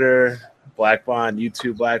Twitter, Black Bond,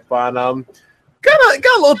 YouTube, Black Bond. Got a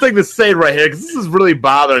little thing to say right here because this is really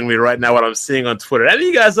bothering me right now. What I'm seeing on Twitter. Any of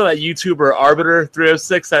you guys know that YouTuber Arbiter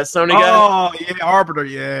 306, that Sony guy? Oh yeah, Arbiter.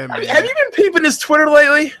 Yeah. Man. Have you been peeping his Twitter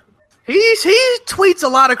lately? He tweets a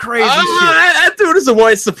lot of crazy shit. That dude is a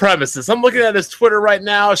white supremacist. I'm looking at his Twitter right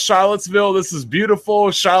now. Charlottesville, this is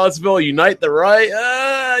beautiful. Charlottesville, unite the right.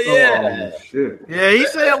 Yeah. Oh, shit. Yeah, he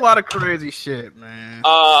said a lot of crazy shit, man.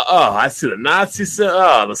 I see the Nazis.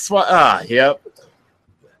 The SWAT. Yep.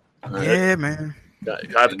 Yeah, man.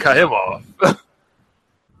 Got to cut him off.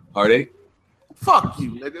 Heartache. Fuck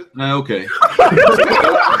you, nigga. Okay.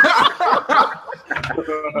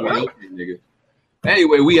 Okay, nigga.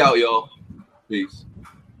 Anyway, we out, y'all. Peace.